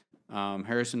apologizing.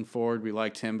 Harrison Ford, we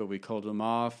liked him, but we called him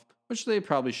off, which they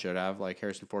probably should have. Like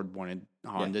Harrison Ford wanted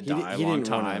Han to die a long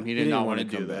time. He did not want to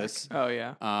do this. Oh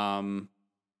yeah.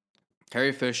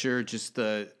 Carrie Fisher,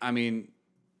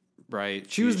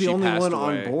 right. She was the only one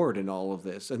away. on board in all of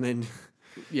this, and then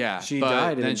Yeah, she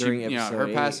died then during she, episode her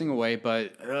 8. passing away.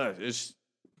 But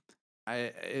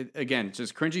again,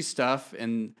 just cringy stuff,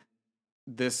 and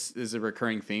this is a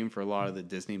recurring theme for a lot of the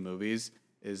Disney movies.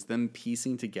 Is them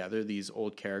piecing together these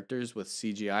old characters with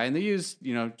CGI, and they use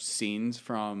scenes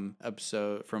from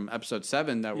episode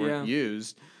 7 that were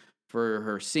used for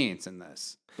her scenes in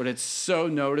this. But it's so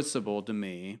noticeable to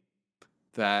me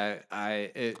that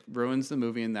it ruins the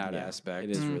movie in that aspect.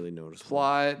 It is really noticeable.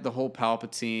 Plot, the whole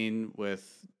Palpatine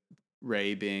with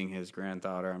Rey being his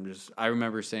granddaughter. I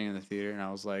remember sitting in the theater and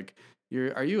I was like,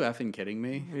 are you effing kidding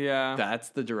me? Yeah, that's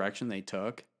the direction they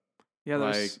took.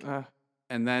 Yeah,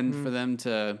 and then for them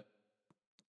to,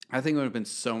 I think it would have been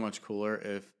so much cooler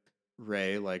if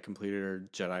Rey completed her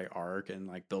Jedi arc and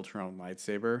built her own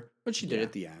lightsaber, which she did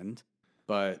at the end.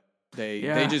 But they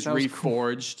just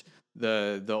reforged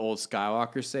the old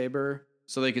Skywalker saber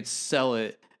so they could sell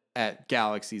it at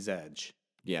Galaxy's Edge.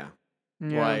 Yeah.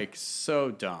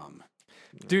 So dumb.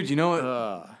 Dude, you know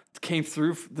what came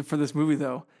through for this movie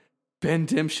though? Ben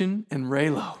Dimson and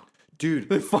Reylo. Dude,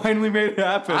 they finally made it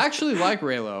happen. I actually like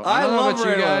Reylo. I don't know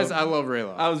about you guys. I love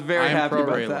Reylo. I was very happy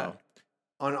about Reylo. that.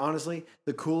 Honestly,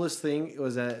 the coolest thing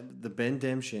was that the Ben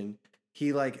Dimson,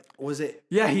 he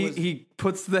he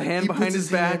puts the hand behind his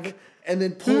back and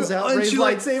then pulls out Rey's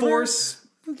lightsaber.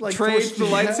 Trades the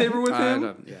lightsaber with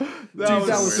him. That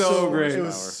was so great. It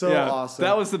was so awesome.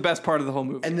 That was the best part of the whole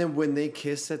movie. And then when they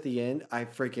kissed at the end, I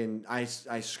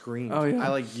screamed. Oh, yeah.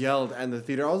 I yelled in the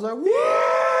theater. I was like,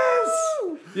 yes!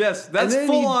 Yes, that's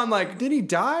full on Then he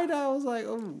died. I was like,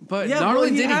 oh. But not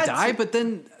only did he die, but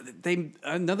then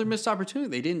another missed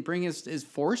opportunity. They didn't bring his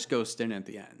Force ghost in at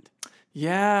the end.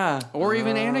 Yeah. Or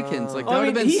even Anakin's. That would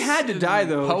have been he had to die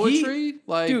though. Poetry?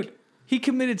 Dude, he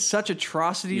committed such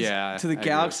atrocities to the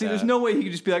galaxy. There's no way he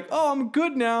could just be like, oh, I'm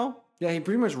good now. Yeah, he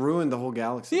pretty much ruined the whole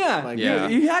galaxy. Yeah,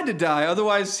 he had to die.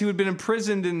 Otherwise, he would have been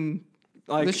imprisoned and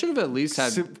they should have at least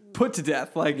had put to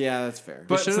death. Yeah, that's fair.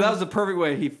 But so that was the perfect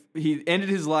way. He ended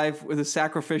his life with a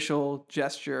sacrificial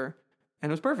gesture,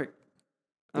 and it was perfect.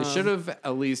 They should have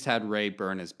at least had Rey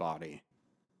burn his body.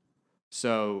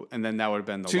 So, and then that would have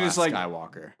been the last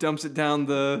Skywalker. Dumps it down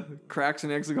the cracks in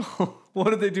Exegol. What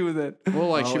did they do with it?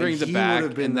 Well, she brings it back,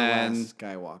 and then the last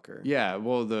Skywalker. Yeah.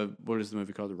 Well, what is the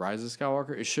movie called? The Rise of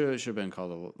Skywalker. It should have been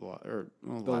called the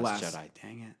Last Jedi.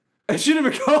 Dang it! It should have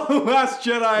been called The Last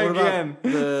Jedi again.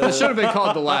 It should have been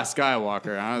called The Last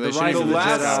Skywalker. I don't know. The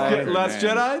Last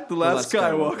Jedi. The Last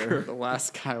Skywalker. The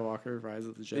Last Skywalker. Rise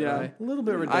of the Jedi. Yeah, a little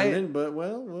bit redundant, but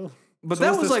well. But so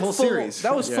that was full series.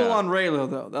 That was full on Reylo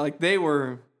though. They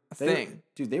were a thing.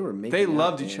 Dude, they were making. They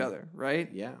loved each other, right?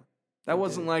 Yeah. That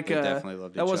wasn't like they definitely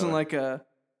loved each other. That wasn't like a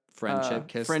friendship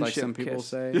kiss, like some people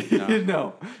say.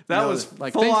 No, that was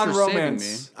full on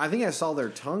romance. I think I saw their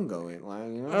tongue going.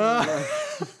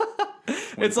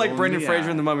 It's like Brendan Fraser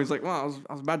in The Mummy. He's like, well,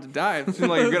 I was about to die. It seemed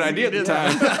like a good idea at the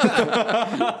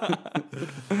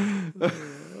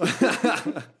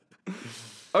time.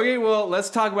 Okay, well, let's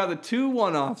talk about the 2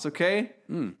 one-offs, okay?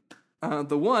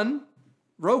 The one,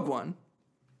 Rogue One,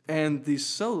 and the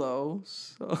Solo.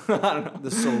 I don't know.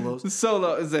 The Solos. The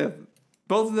Solo is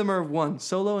both of them are one,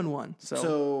 Solo and one.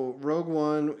 So Rogue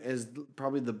One is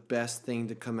probably the best thing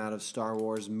to come out of Star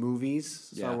Wars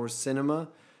movies, Star Wars cinema,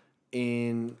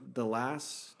 in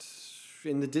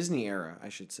the Disney era, I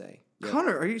should say.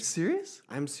 Connor, are you serious?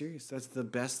 I'm serious. That's the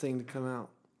best thing to come out.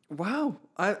 Wow.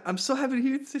 I'm so happy to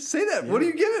hear you say that. Yeah. What do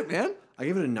you give it, man? I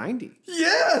give it a 90.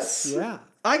 Yes! Yeah.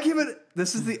 I give it...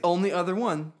 This is the only other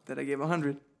one that I gave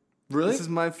 100. Really? This is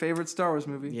my favorite Star Wars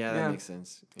movie. Yeah, that makes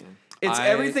sense. Yeah. It's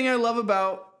everything I love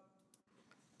about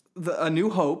A New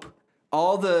Hope.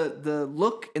 All the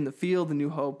look and the feel of The New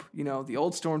Hope. The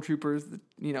old stormtroopers,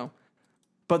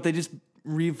 but they just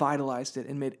revitalized it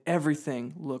and made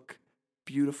everything look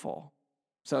beautiful.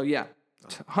 So, yeah,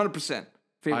 100%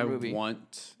 favorite movie. I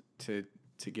want to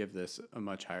give this a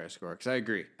much higher score because I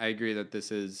agree. I agree that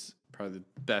this is probably the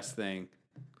best thing.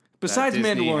 Besides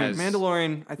Mandalorian.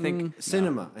 Mandalorian, I think...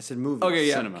 Cinema. No. I said movie. Okay,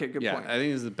 yeah. Cinema. Okay, good point. I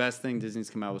think this is the best thing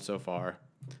Disney's come out with so far.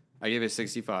 I gave it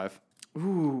 65.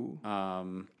 Ooh.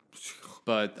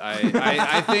 But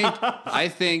I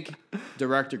think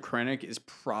Director Krennic is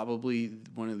probably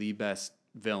one of the best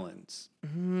villains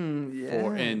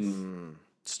in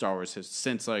Star Wars history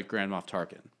since Grand Moff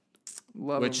Tarkin.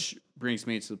 Which brings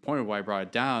me to the point of why I brought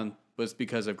it down was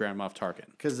because of Grand Moff Tarkin.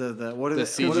 Because of the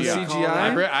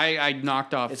CGI. I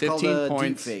knocked off 15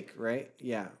 points. Deepfake, right?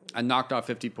 Yeah. I knocked off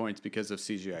 50 points because of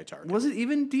CGI Tarkin. Was it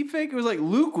even deepfake? It was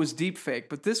Luke was deepfake,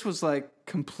 but this was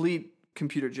complete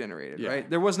computer generated, right?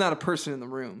 There was not a person in the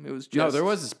room. It was just there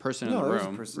was this person in the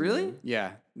room. Really?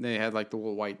 Yeah. They had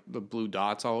the blue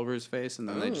dots all over his face, and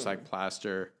then they just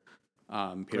plaster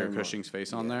Peter Cushing's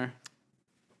face on there.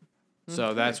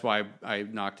 So that's why I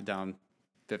knocked it down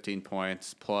 15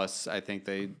 points. Plus, I think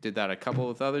they did that a couple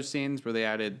with other scenes where they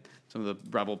added some of the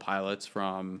Rebel pilots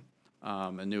from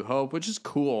A New Hope, which is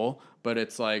cool. But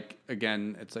it's like,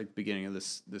 again, it's like beginning of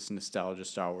this nostalgia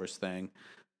Star Wars thing.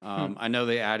 I know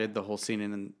they added the whole scene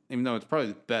in, and even though it's probably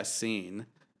the best scene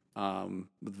with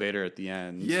Vader at the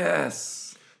end.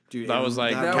 Yes. Dude, that was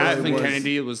like Kathleen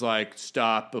Kennedy was like,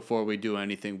 "Stop before we do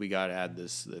anything. We gotta add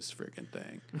this freaking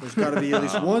thing. There's got to be at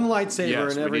least one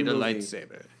lightsaber in every movie." Yes, we need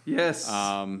a lightsaber. Yes.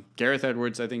 Gareth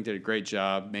Edwards, I think, did a great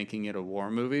job making it a war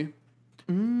movie.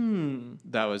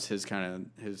 That was his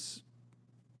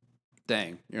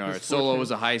thing. You know, Solo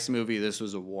was a heist movie. This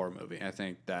was a war movie. I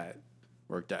think that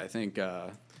worked out. I think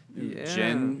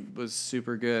Jyn was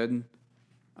super good.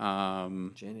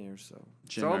 Jyn Erso.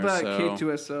 It's all about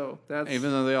K2SO. That's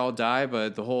even though they all die,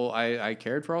 but the whole I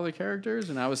cared for all the characters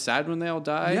and I was sad when they all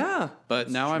died. Yeah, but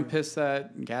now true. I'm pissed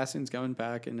that Cassian's coming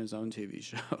back in his own TV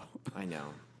show. I know.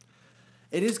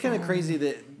 It is kind of crazy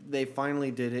that they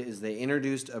finally did it. Is they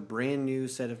introduced a brand new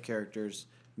set of characters,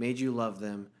 made you love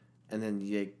them, and then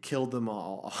they killed them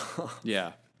all.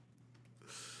 Yeah.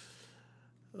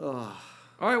 All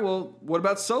right. Well, what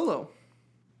about Solo?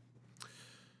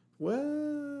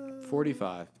 Well,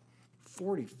 45.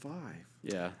 45.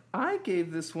 Yeah. I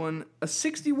gave this one a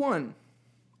 61.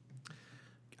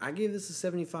 I gave this a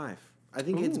 75. I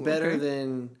think it's better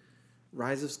than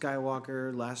Rise of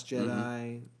Skywalker, Last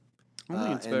Jedi. I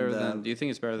think it's better than. Do you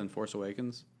think it's better than Force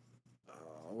Awakens?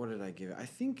 What did I give it?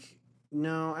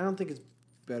 No, I don't think it's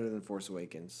better than Force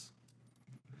Awakens.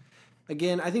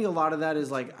 Again, I think a lot of that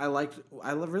is like I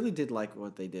really did like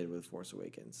what they did with Force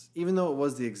Awakens, even though it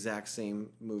was the exact same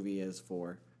movie as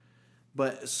 4.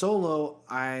 But Solo,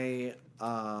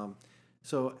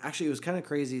 so actually it was kind of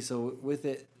crazy. So with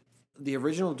it, the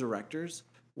original directors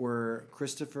were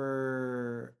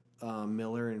Christopher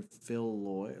Miller and Phil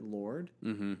Lord,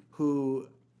 who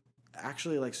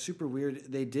actually like super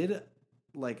weird. They did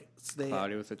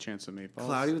Cloudy with a Chance of Meatballs.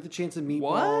 Cloudy with a Chance of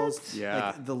Meatballs. What? Yeah.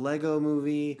 Like the Lego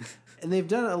Movie. And they've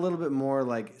done a little bit more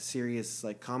like serious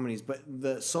like comedies, but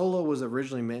the Solo was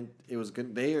originally meant it was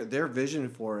good. Their vision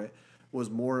for it was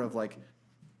more of like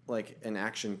an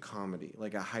action comedy,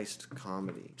 like a heist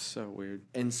comedy. So weird.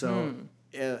 And so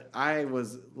I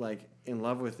was like in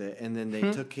love with it, and then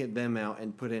they took them out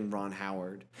and put in Ron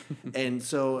Howard, and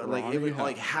so like it was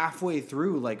like halfway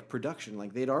through like production,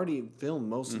 like they'd already filmed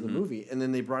most of the movie, and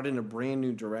then they brought in a brand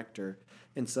new director,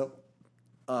 and so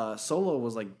Solo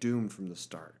was like doomed from the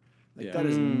start. Like that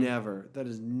is never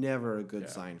a good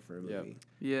sign for a movie.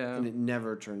 Yeah, and it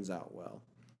never turns out well.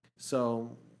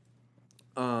 So,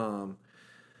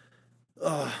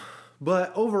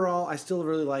 but overall, I still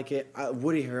really like it.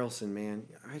 Woody Harrelson, man,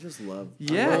 I just love.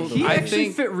 Yeah, he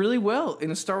actually fit really well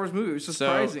in a Star Wars movie. It was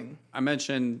surprising. So, I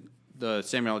mentioned the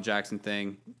Samuel L. Jackson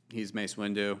thing. He's Mace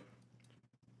Windu.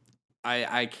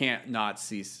 I can't not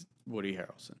see Woody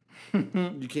Harrelson.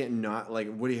 You can't not like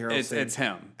Woody Harrelson. It's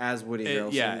him as Woody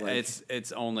Harrelson. Yeah, like,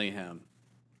 it's only him.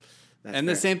 And fair.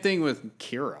 the same thing with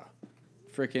Kira.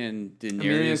 Freaking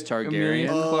Daenerys Targaryen.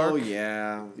 Oh,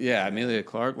 yeah. Yeah, Emilia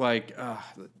Clarke. Like,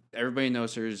 everybody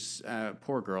knows her's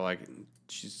poor girl. Like,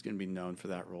 she's going to be known for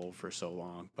that role for so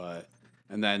long.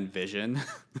 And then Vision.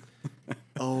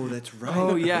 Oh, that's right.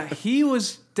 Oh, yeah. He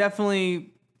was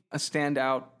definitely a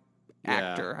standout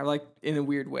actor. I like in a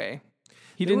weird way.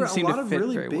 He didn't seem to fit very well.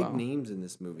 There were a lot of really big names in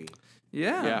this movie.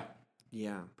 Yeah.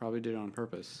 Yeah. Probably did it on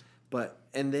purpose.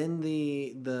 And then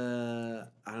the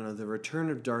return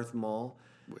of Darth Maul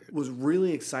was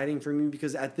really exciting for me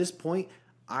because at this point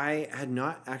I had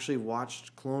not actually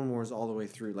watched Clone Wars all the way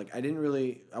through. Like I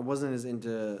wasn't as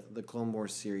into the Clone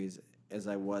Wars series as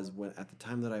I was at the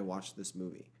time that I watched this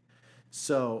movie.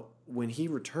 So when he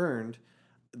returned,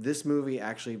 this movie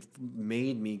actually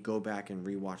made me go back and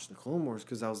rewatch the Clone Wars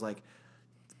because I was like,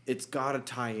 it's got to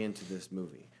tie into this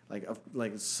movie.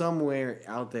 Like somewhere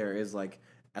out there is like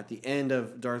at the end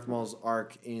of Darth Maul's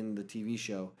arc in the TV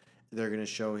show, they're going to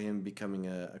show him becoming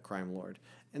a crime lord.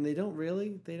 And they don't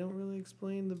really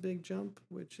explain the big jump,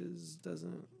 which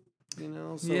doesn't,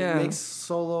 so it makes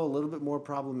Solo a little bit more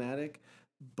problematic,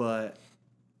 but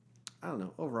I don't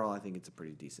know. Overall, I think it's a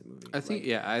pretty decent movie.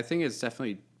 I think it's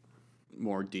definitely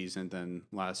more decent than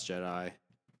Last Jedi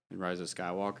and Rise of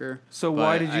Skywalker. So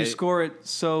why did you score it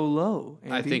so low,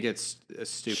 Andy? I think it's a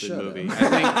stupid movie.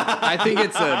 I think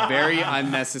it's a very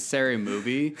unnecessary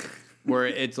movie where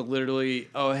it's literally,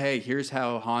 oh, hey, here's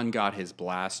how Han got his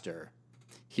blaster.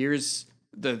 Here's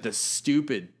the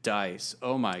stupid dice.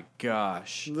 Oh, my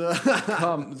gosh.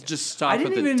 Just stop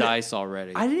with the dice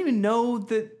already. I didn't even know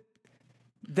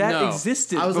that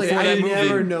existed I was before like, that I movie.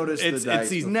 never noticed the dice. It's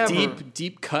these before.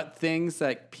 deep cut things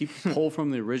that people pull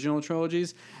from the original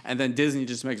trilogies, and then Disney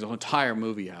just makes an entire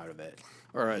movie out of it.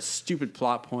 Or a stupid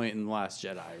plot point in The Last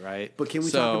Jedi, right? But can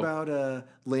we talk about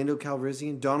Lando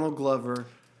Calrissian? Donald Glover.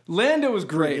 Lando was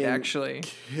great, actually.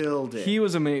 Killed it. He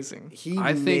was amazing.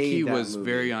 I think he was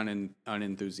very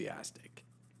unenthusiastic.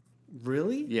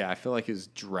 Really? Yeah, I feel like he was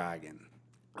dragging.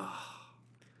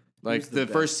 Like the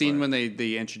first scene when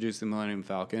they introduced the Millennium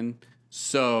Falcon.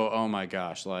 So, oh my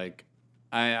gosh, like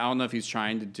I don't know if he's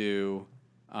trying to do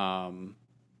trying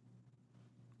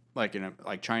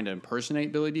to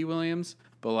impersonate Billy D. Williams,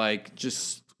 but like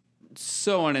just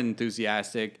so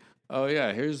unenthusiastic. Oh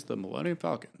yeah, here's the Millennium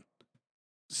Falcon.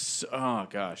 So, oh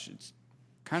gosh, it's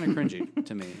kind of cringy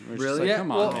to me. Really? Like,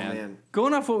 come on, man.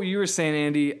 Going off what you were saying,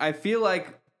 Andy, I feel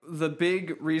like the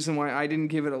big reason why I didn't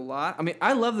give it a lot. I mean,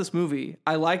 I love this movie.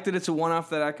 I like that it's a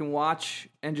one-off that I can watch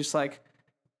and just like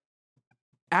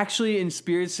actually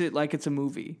experience it like it's a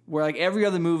movie. Where like every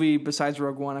other movie besides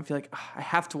Rogue One, I feel like I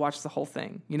have to watch the whole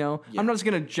thing. You know, I'm not just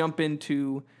gonna jump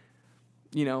into,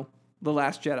 you know, The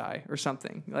Last Jedi or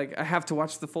something. Like I have to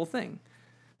watch the full thing.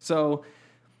 So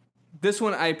this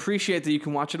one, I appreciate that you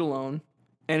can watch it alone,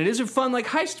 and it is a fun like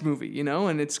heist movie, you know,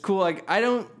 and it's cool. Like I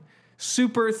don't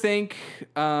super think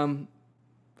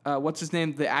what's his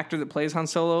name, the actor that plays Han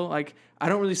Solo. Like I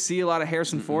don't really see a lot of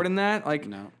Harrison Ford in that. Like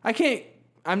no. I can't.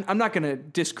 I'm not gonna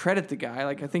discredit the guy.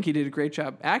 Like I think he did a great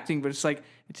job acting, but it's like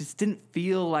it just didn't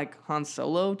feel like Han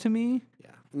Solo to me.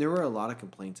 Yeah, and there were a lot of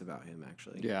complaints about him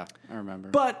actually. Yeah, I remember.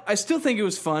 But I still think it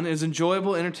was fun. It was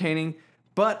enjoyable, entertaining.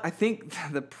 But I think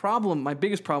my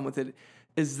biggest problem with it,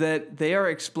 is that they are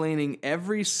explaining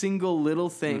every single little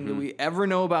thing that we ever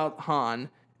know about Han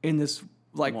in this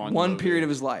like one period of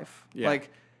his life. Yeah.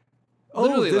 Like.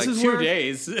 Literally, this like is 2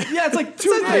 days. Yeah, it's like 2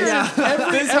 days.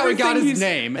 Yeah. This is how he got his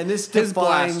name, and this his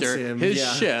blaster, him. his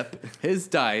ship, his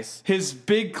dice, his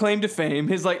big claim to fame,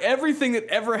 his like everything that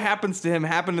ever happens to him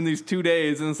happened in these 2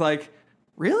 days, and it's like,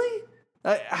 really?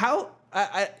 How?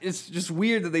 It's just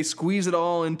weird that they squeeze it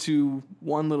all into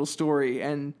one little story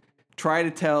and try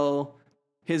to tell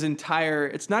his entire.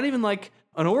 It's not even like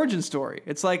an origin story.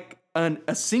 It's like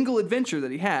a single adventure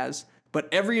that he has. But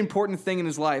every important thing in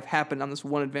his life happened on this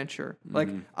one adventure. Like,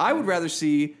 I would rather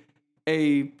see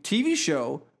a TV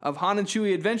show of Han and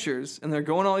Chewie adventures, and they're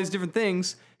going all these different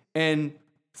things, and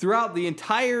throughout the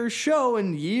entire show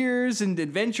and years and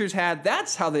adventures had,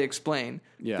 that's how they explain.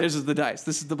 Yeah. This is the dice,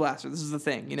 this is the blaster, this is the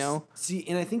thing, you know? See,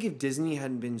 and I think if Disney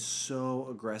hadn't been so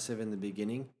aggressive in the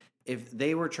beginning, if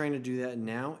they were trying to do that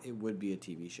now, it would be a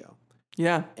TV show.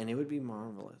 Yeah. And it would be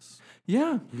marvelous.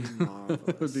 Yeah.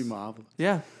 It would be marvelous.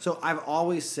 Yeah. So I've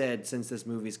always said since this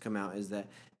movie's come out is that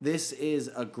this is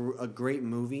a great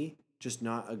movie, just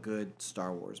not a good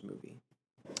Star Wars movie.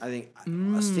 I think a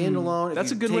standalone.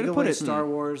 That's a good way to put it. Star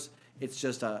Wars, it's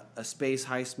just a space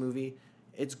heist movie.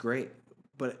 It's great.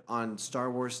 But on Star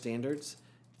Wars standards,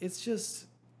 it's just,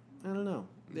 I don't know.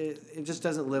 It just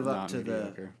doesn't live up to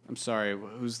mediocre. I'm sorry.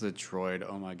 Who's the droid?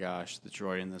 Oh my gosh, the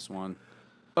droid in this one.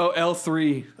 Oh,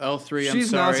 L3. L3, She's I'm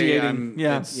sorry. nauseating.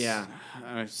 Yeah.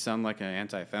 I sound like an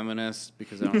anti-feminist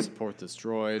because I don't support this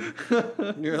droid.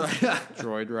 You're like,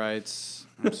 droid rights.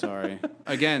 I'm sorry.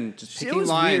 Again, just It picking was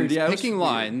lines. weird. Yeah, picking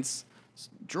lines.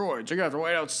 Droids, you're going to have to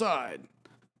wait outside.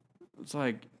 It's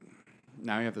like,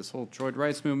 now you have this whole droid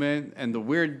rights movement and the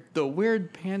weird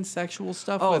pansexual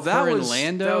stuff with her and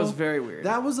Lando. That was very weird.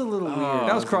 that was a little weird.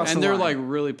 That was crossing And the they're line. like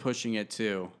really pushing it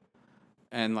too.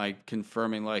 And like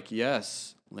confirming like,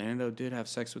 yes, Lando did have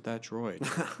sex with that droid.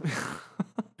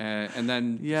 and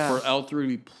then for L3 to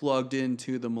be plugged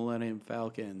into the Millennium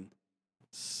Falcon,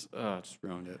 just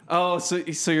ruined it. Oh,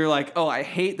 so you're like, oh, I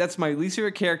hate, that's my least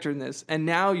favorite character in this, and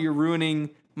now you're ruining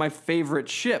my favorite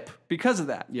ship because of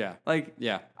that. Yeah. Like,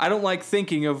 yeah. I don't like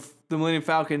thinking of the Millennium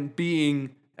Falcon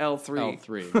being L3.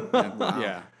 L3. Wow.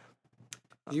 Yeah.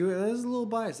 There's a little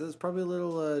bias. That's probably a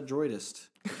little droidist.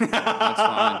 That's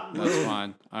fine. That's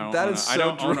fine. I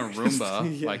don't own a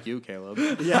Roomba like you, Caleb.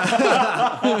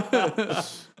 Yeah.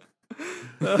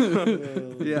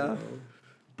 Yeah.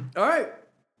 All right.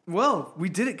 Well, we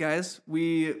did it, guys.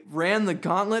 We ran the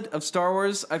gauntlet of Star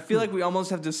Wars. I feel like we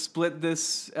almost have to split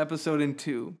this episode in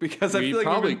two because I feel like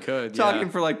probably we've been talking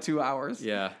for like 2 hours.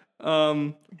 Yeah.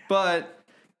 Yeah, But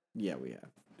we have.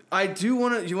 I do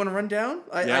want to. You want to run down?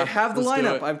 I have the let's do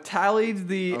lineup. it. I've tallied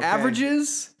the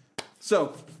averages.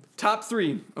 So, top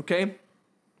 3. Okay.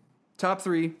 Top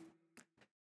 3.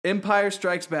 Empire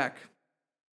Strikes Back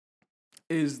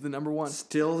is the number 1.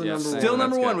 Still the number one. Still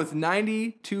number 1 with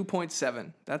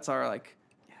 92.7. That's our like.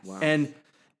 Wow. And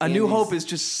A New Hope is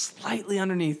just slightly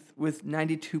underneath with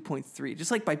 92.3.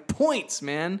 Just like by points,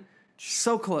 man.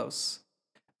 So close.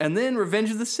 And then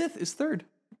Revenge of the Sith is third.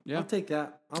 Yeah. I'll take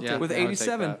that. With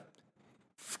 87.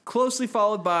 Closely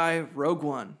followed by Rogue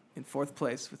One in fourth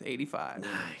place with 85.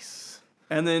 Nice.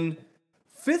 And then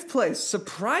fifth place,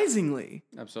 surprisingly.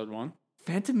 Episode 1.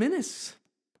 Phantom Menace.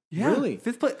 Yeah. Really?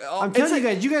 Fifth place. I'm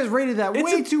telling you guys rated that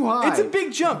way too high. It's a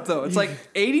big jump, though. It's like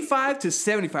 85 to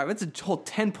 75. It's a whole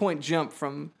 10-point jump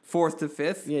from fourth to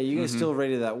fifth. Yeah, you guys still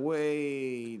rated that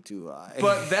way too high.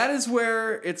 But that is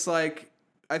where it's like,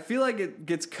 I feel like it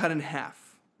gets cut in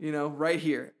half, right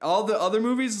here. All the other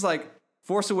movies is like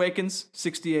Force Awakens,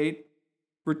 68.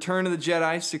 Return of the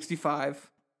Jedi, 65.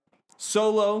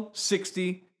 Solo,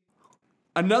 60.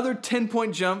 Another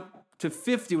 10-point jump to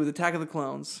 50 with Attack of the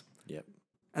Clones. Yep.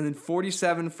 And then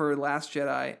 47 for Last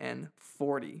Jedi and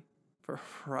 40 for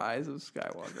Rise of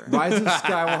Skywalker. Rise of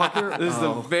Skywalker? This is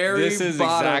the very This is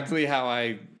bottom. exactly how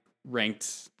I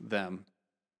ranked them.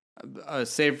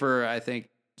 Save for, I think,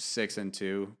 6 and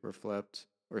 2 were flipped.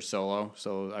 Or Solo.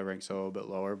 So I ranked Solo a bit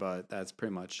lower, but that's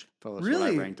pretty much what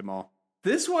I ranked them all.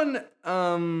 This one,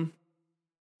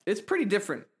 it's pretty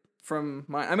different from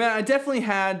mine. I mean, I definitely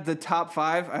had the top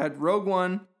 5. I had Rogue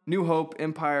One, New Hope,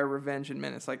 Empire, Revenge, and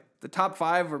Menace. Like, the top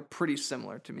 5 are pretty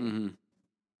similar to me.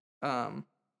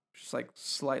 Just like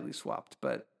slightly swapped,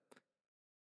 but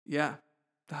yeah.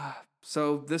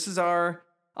 So this is I'll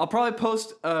probably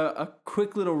post a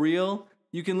quick little reel.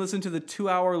 You can listen to the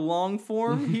 2-hour long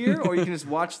form here, or you can just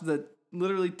watch the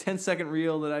literally 10-second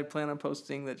reel that I plan on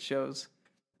posting that shows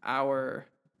our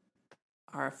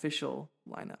official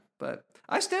lineup. But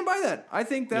I stand by that. I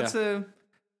think that's a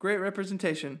great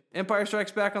representation. Empire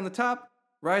Strikes Back on the top,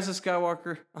 Rise of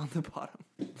Skywalker on the bottom.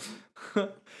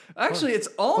 Actually, it's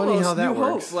almost New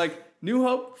Hope. Like, New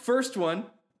Hope, first one,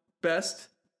 best.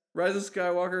 Rise of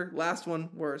Skywalker, last one,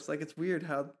 worst. Like, it's weird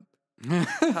how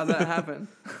that happened.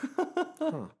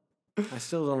 I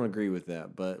still don't agree with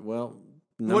that, but, well...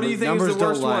 What do you think is the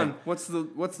worst one? What's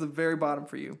the very bottom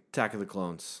for you? Attack of the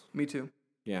Clones. Me too.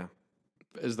 Yeah.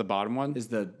 Is the bottom one? Is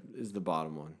the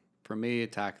bottom one. For me,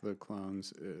 Attack of the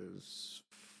Clones is...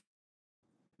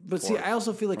 But see, I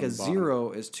also feel like a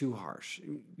 0 is too harsh.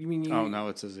 You mean oh no,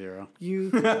 it's a 0.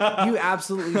 You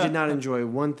absolutely did not enjoy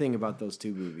one thing about those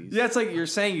two movies. Yeah, it's like you're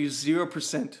saying you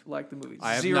 0% like the movies.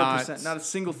 0%. Not a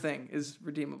single thing is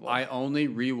redeemable. I only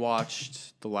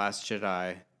rewatched The Last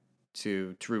Jedi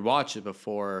to rewatch it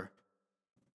before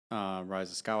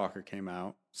Rise of Skywalker came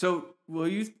out. So,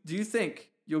 do you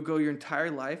think you'll go your entire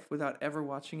life without ever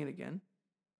watching it again?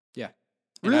 Yeah.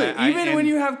 Really? Even when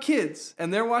you have kids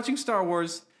and they're watching Star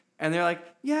Wars and they're like,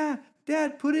 "Yeah,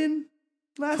 Dad, put in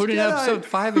Last Jedi. Put in episode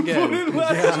 5 again." Put in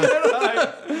Last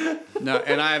Jedi. No,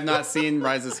 and I have not seen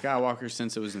Rise of Skywalker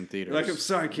since it was in theaters. Like, I'm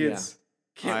sorry, kids. Yeah.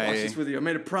 Can't watch this with you. I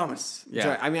made a promise. Yeah.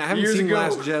 Sorry. I mean, I haven't seen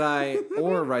Last Jedi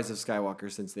or Rise of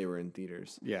Skywalker since they were in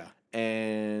theaters. Yeah.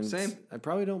 And same. I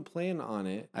probably don't plan on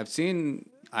it. I've seen...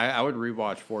 I would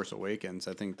rewatch Force Awakens.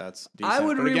 I think that's decent. I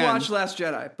would rewatch Last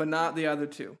Jedi, but not the other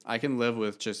two. I can live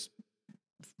with just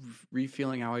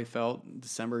re-feeling how I felt in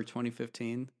December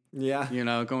 2015. Yeah.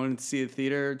 Going to see a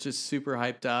theater, just super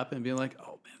hyped up and being like,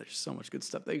 oh man, there's so much good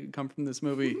stuff that could come from this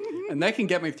movie. And that can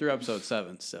get me through episode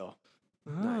 7 still.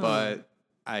 Nice. But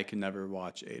I can never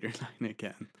watch 8 or 9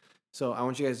 again. So I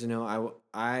want you guys to know,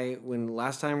 when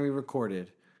last time we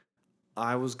recorded,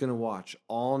 I was going to watch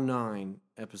all 9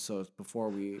 episodes before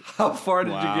we... How far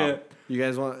did you get? You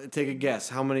guys want to take a guess?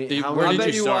 How many... Where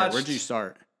did you start? Where did you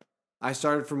start? I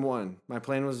started from 1. My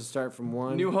plan was to start from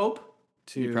 1. New Hope?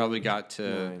 You probably got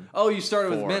to... 9. Oh, you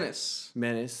started 4. with Menace.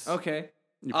 Menace. Okay.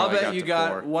 I'll bet you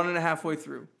got 1.5 way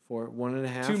through. 4.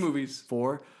 1.5. 2 movies.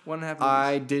 4. 1.5 movies.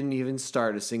 I didn't even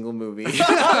start a single movie. Wow.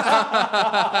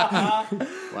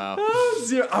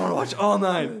 0. I want to watch all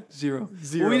 9. 0. Well,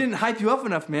 we didn't hype you up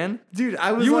enough, man. Dude,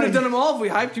 You would have done them all if we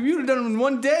hyped you. You would have done them in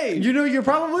one day. You're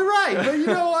probably right, but you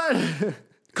know what?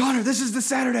 Connor, this is the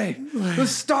Saturday. The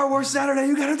Star Wars Saturday.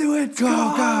 You got to do it.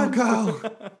 Go.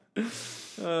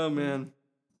 Oh, man.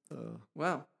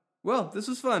 Wow. Well, this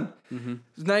was fun. Mm-hmm. It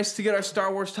was nice to get our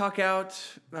Star Wars talk out.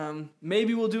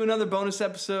 Maybe we'll do another bonus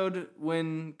episode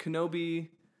when Kenobi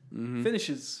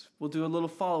finishes. We'll do a little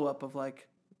follow-up of like,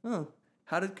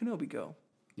 how did Kenobi go?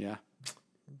 Yeah.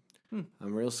 I'm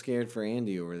real scared for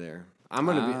Andy over there.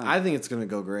 I think it's gonna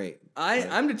go great.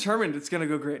 I'm determined it's gonna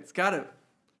go great. It's got to.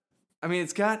 I mean,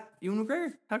 it's got Ewan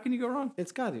McGregor. How can you go wrong?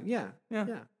 It's got to. Yeah.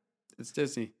 It's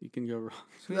Disney. You can go wrong.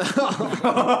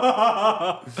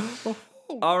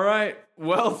 All right.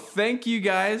 Well, thank you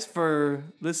guys for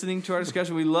listening to our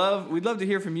discussion. We'd love to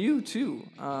hear from you too,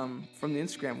 from the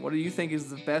Instagram. What do you think is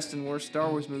the best and worst Star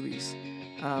Wars movies?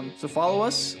 So follow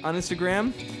us on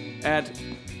Instagram at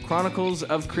Chronicles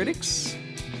of Critics,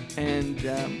 and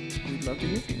we'd love to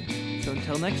hear from you. So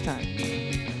until next time,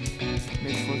 may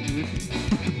the Fourth be with you.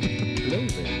 Hello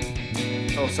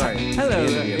there. Oh, sorry. Hello.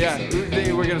 Yeah,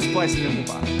 we're gonna splice it in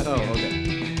the bottom. Oh, okay.